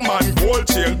 Black man, gold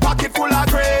chain, pocket full of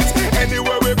crates.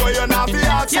 Anywhere we go, you know the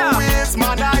ask who is,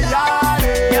 man a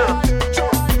yardy.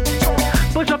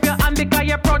 Push up your hand because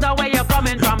you're proud of where you're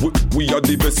coming from. We are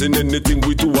the best in anything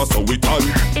we do, so we done.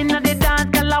 Inna the dance,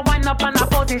 girl a wind up on a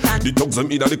position. The thugs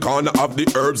them inna the corner of the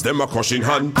herbs, them a crushing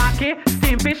hand. Okay,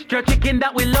 steam fish, jerk chicken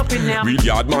that we love in them. Real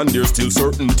yard man, there's still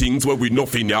certain things where we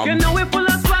nothing yam. You know we full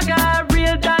of swagger,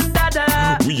 real dan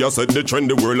dada. We are set the trend,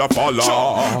 the world a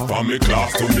follow. From me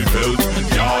class to me belt,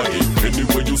 yardy.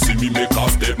 Anywhere you see me make a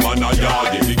step, man a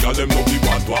yardy. The girl them know me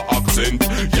bad to accent,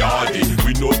 yardy.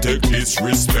 We no take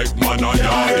disrespect, man a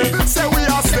yardy. Say we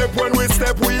a step when we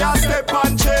step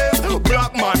and chase.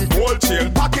 Black man, gold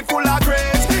chain, pocket full of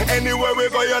crates. Anywhere we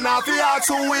go, you know the ask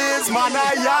who is, man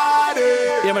a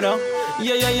yardy. Yeah, man, no?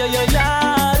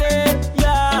 Yardy,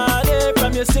 yardy.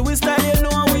 From you see we style, you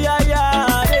know we are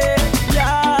yardy,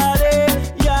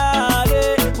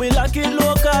 yardy. We like it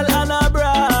local and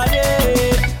abroad,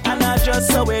 and I just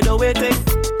so we do it.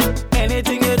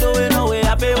 Anything you do, you know we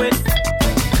happy with.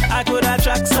 I could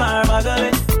attract some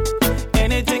magazine.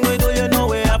 Anything we do, you know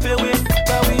we happy with.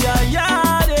 But we are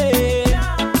yardy,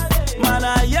 man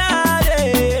a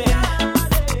yardy.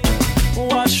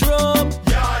 Washroom,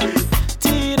 yardy.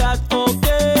 Tea that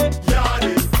okay,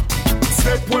 yardy.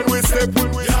 Step when we step,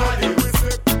 yardy.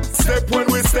 Step when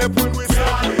we step, yardy.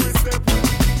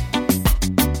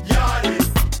 Yardy,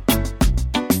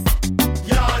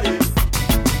 yardy.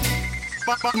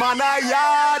 Man a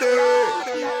yardy.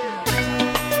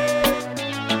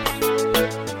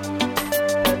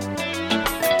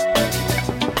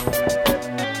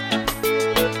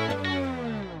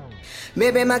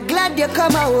 Baby, I'm glad you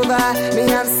come over. Me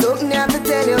have something I have to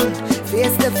tell you.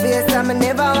 Face to face, I'm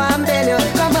never want to tell you.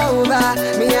 Come over.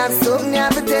 Me have something I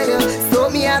have to tell you.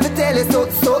 Something I have to tell you.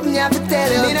 Something I have to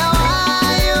tell you. Me know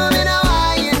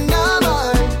why you no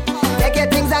more. Take your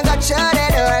things and go shut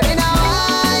it door. Me know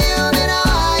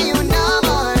why you no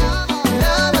more.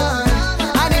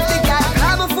 And if the girl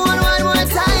call my phone one more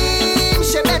time,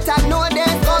 she better know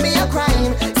there's gonna be a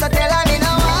crime. So tell her me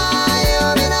know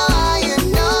why you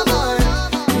no more.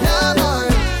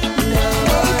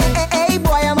 Hey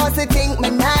boy, I must think me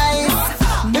nice.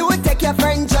 Me would take your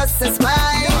friend just to smile.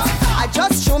 I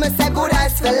just show me say good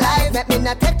eyes for life. Let me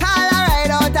not take all a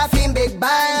ride out of him big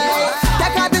bike.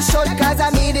 Take out the short cause I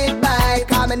need it by.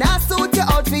 Come and I suit you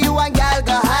out for you and gal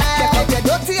go high. Take out your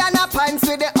dirty and a pants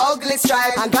with the ugly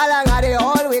stripe. And gal and the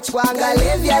whole which one go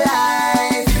live your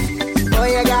life. Oh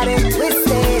you got it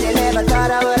twisted. You never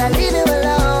thought I would leave you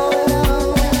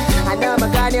alone. I know my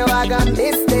God you are gonna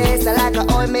miss this. I like an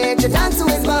old man you dance to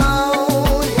his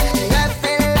bone.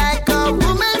 Nothing like a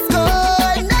woman's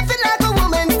score. Nothing like a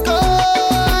woman's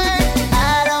score. I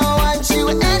don't want you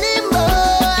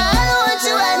anymore. I don't want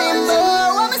you anymore.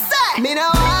 What me say? Me know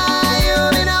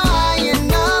why you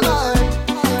no more.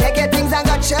 Take your things and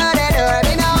go shut it door.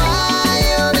 Me know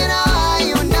why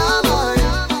you no more.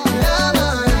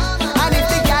 And if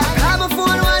the girl call my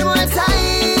phone one more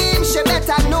time, she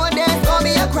better know there's gonna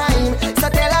be a crime. So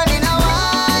tell her me know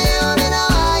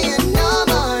why you no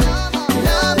more.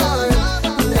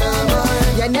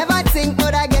 You never think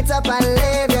would I get up and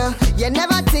leave you. You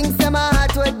never think some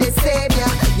heart would deceive you.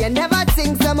 You never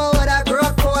think some would I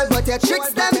grow cold. But your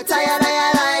tricks them tired and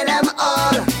you lie them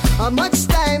all. How much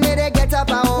time did you get up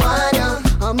and warn you?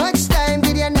 How much time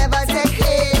did you never take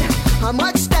heed? How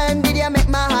much time did you make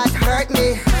my heart hurt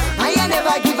me? And you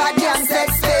never give a damn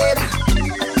sex feed.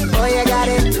 Oh, you got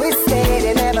it twisted.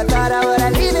 You never thought I would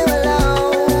leave you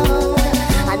alone.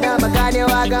 I know my God, you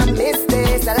are gonna miss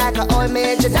this. I like an old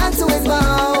man, you dance to his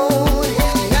bone.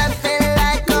 Nothing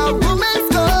like a woman's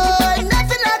score.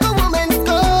 Nothing like a woman's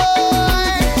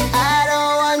score. I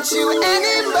don't want you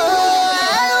anymore. I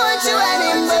don't want you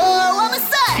anymore. What me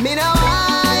say? Me know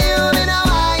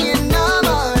why you no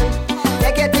more.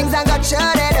 Take your things and go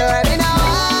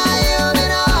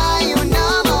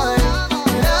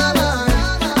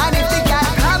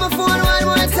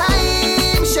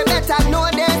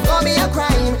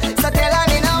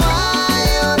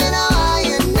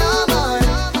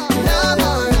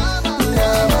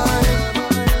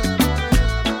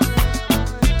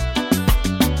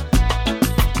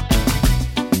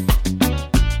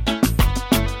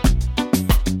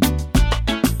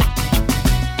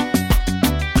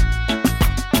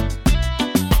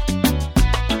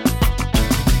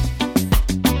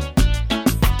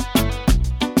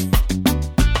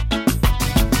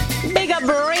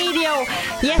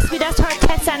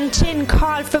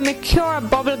called from a Cure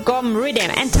Bubblegum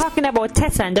Rhythm. And talking about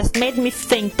Tessan just made me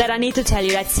think that I need to tell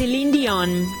you that Celine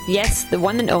Dion, yes, the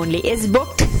one and only, is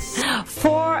booked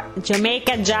for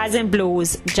Jamaica Jazz and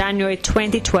Blues January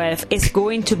 2012. Is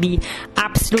going to be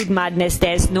absolute madness.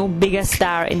 There's no bigger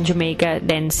star in Jamaica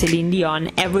than Celine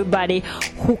Dion. Everybody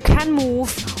who can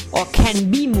move or can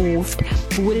be moved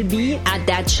will be at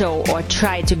that show or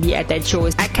try to be at that show.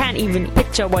 I can't even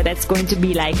picture what that's going to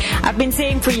be like. I've been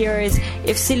saying for years,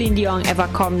 if Celine Dion ever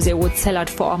comes, it would sell out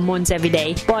for a month every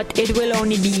day, but it will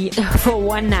only be for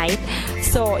one night.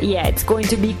 So yeah, it's going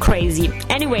to be crazy.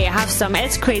 Anyway, I have some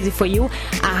else crazy for you.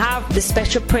 I have the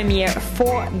special premiere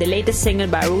for the latest single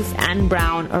by Ruth Ann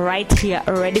Brown right here,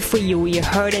 ready for you. You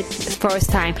heard it first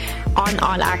time on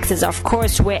All Access, of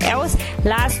course. Where else?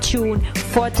 Last tune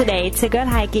for today. It's a girl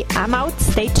Heike. I'm out.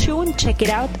 Stay tuned. Check it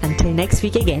out. Until next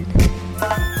week again.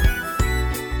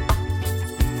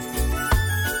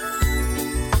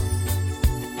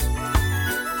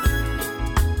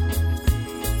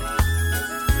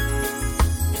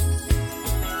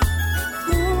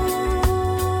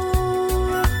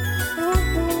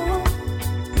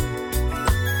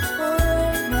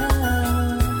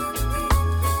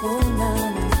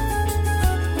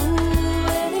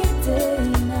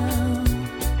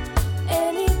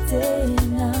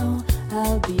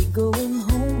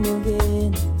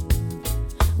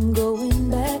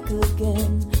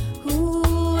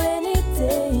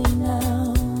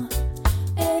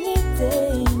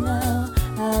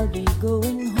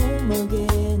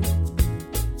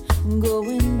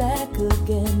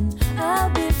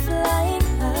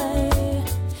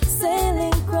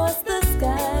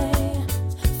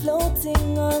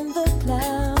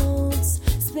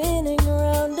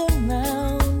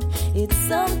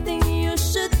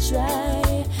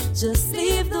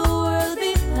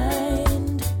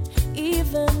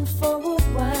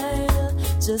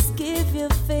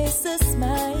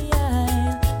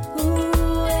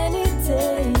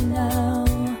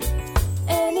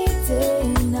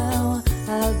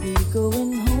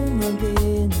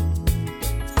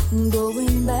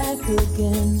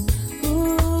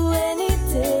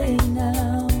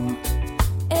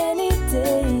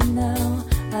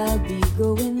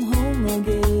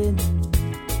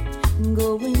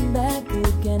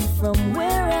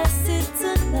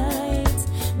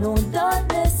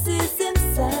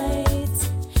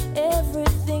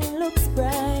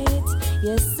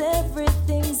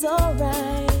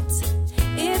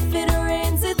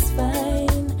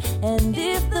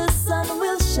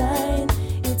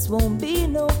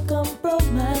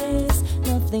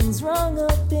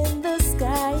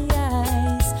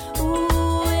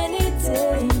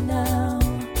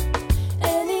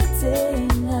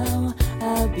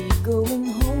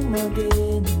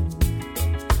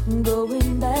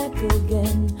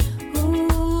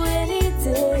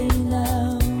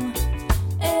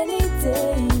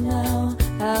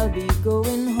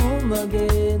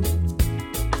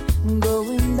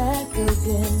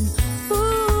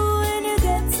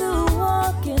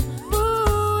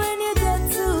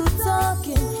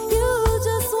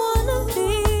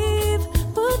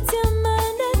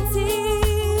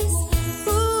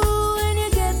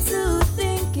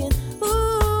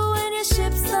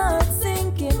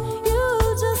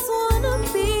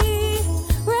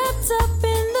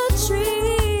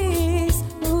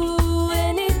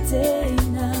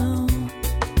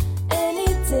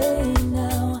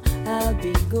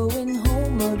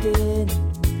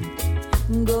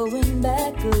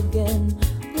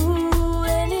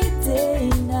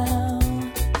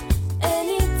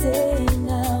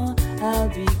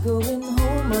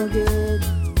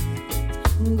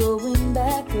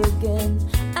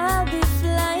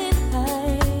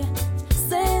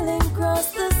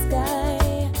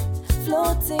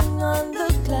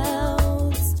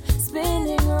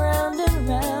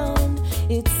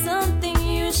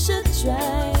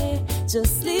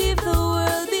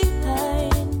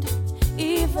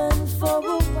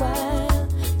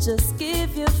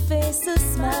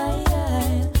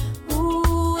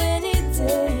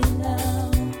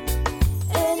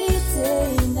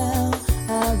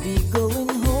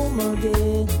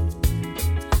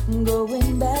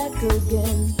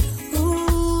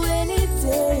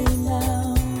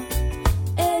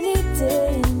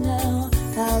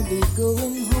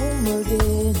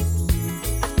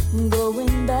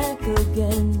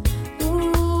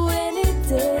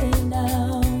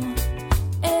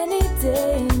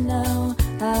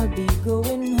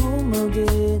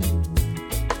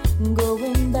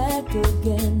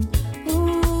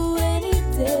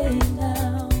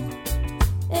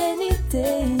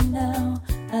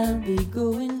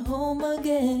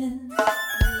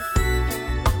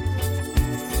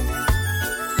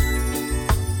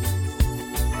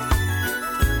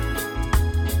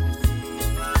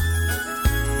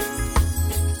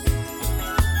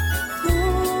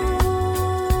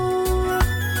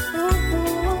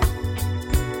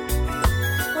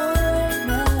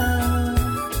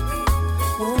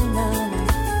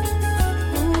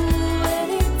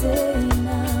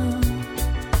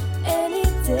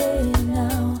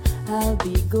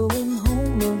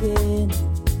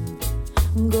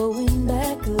 going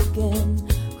back again.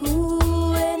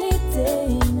 Ooh, any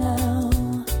day now,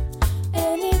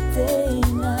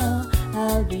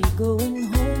 I'll be going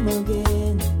home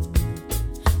again.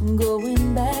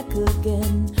 Going back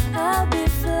again, I'll be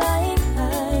flying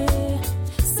high,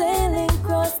 sailing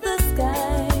across the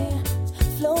sky,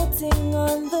 floating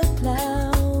on the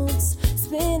clouds,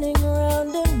 spinning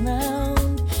round and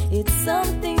round. It's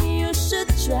something you should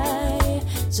try.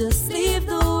 Just leave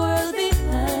the world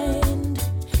behind,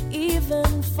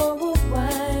 even for a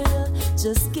while.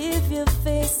 Just give your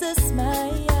face a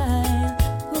smile.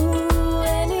 Ooh,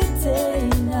 any day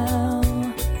now,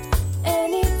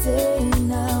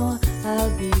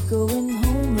 I'll be going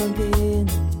home again.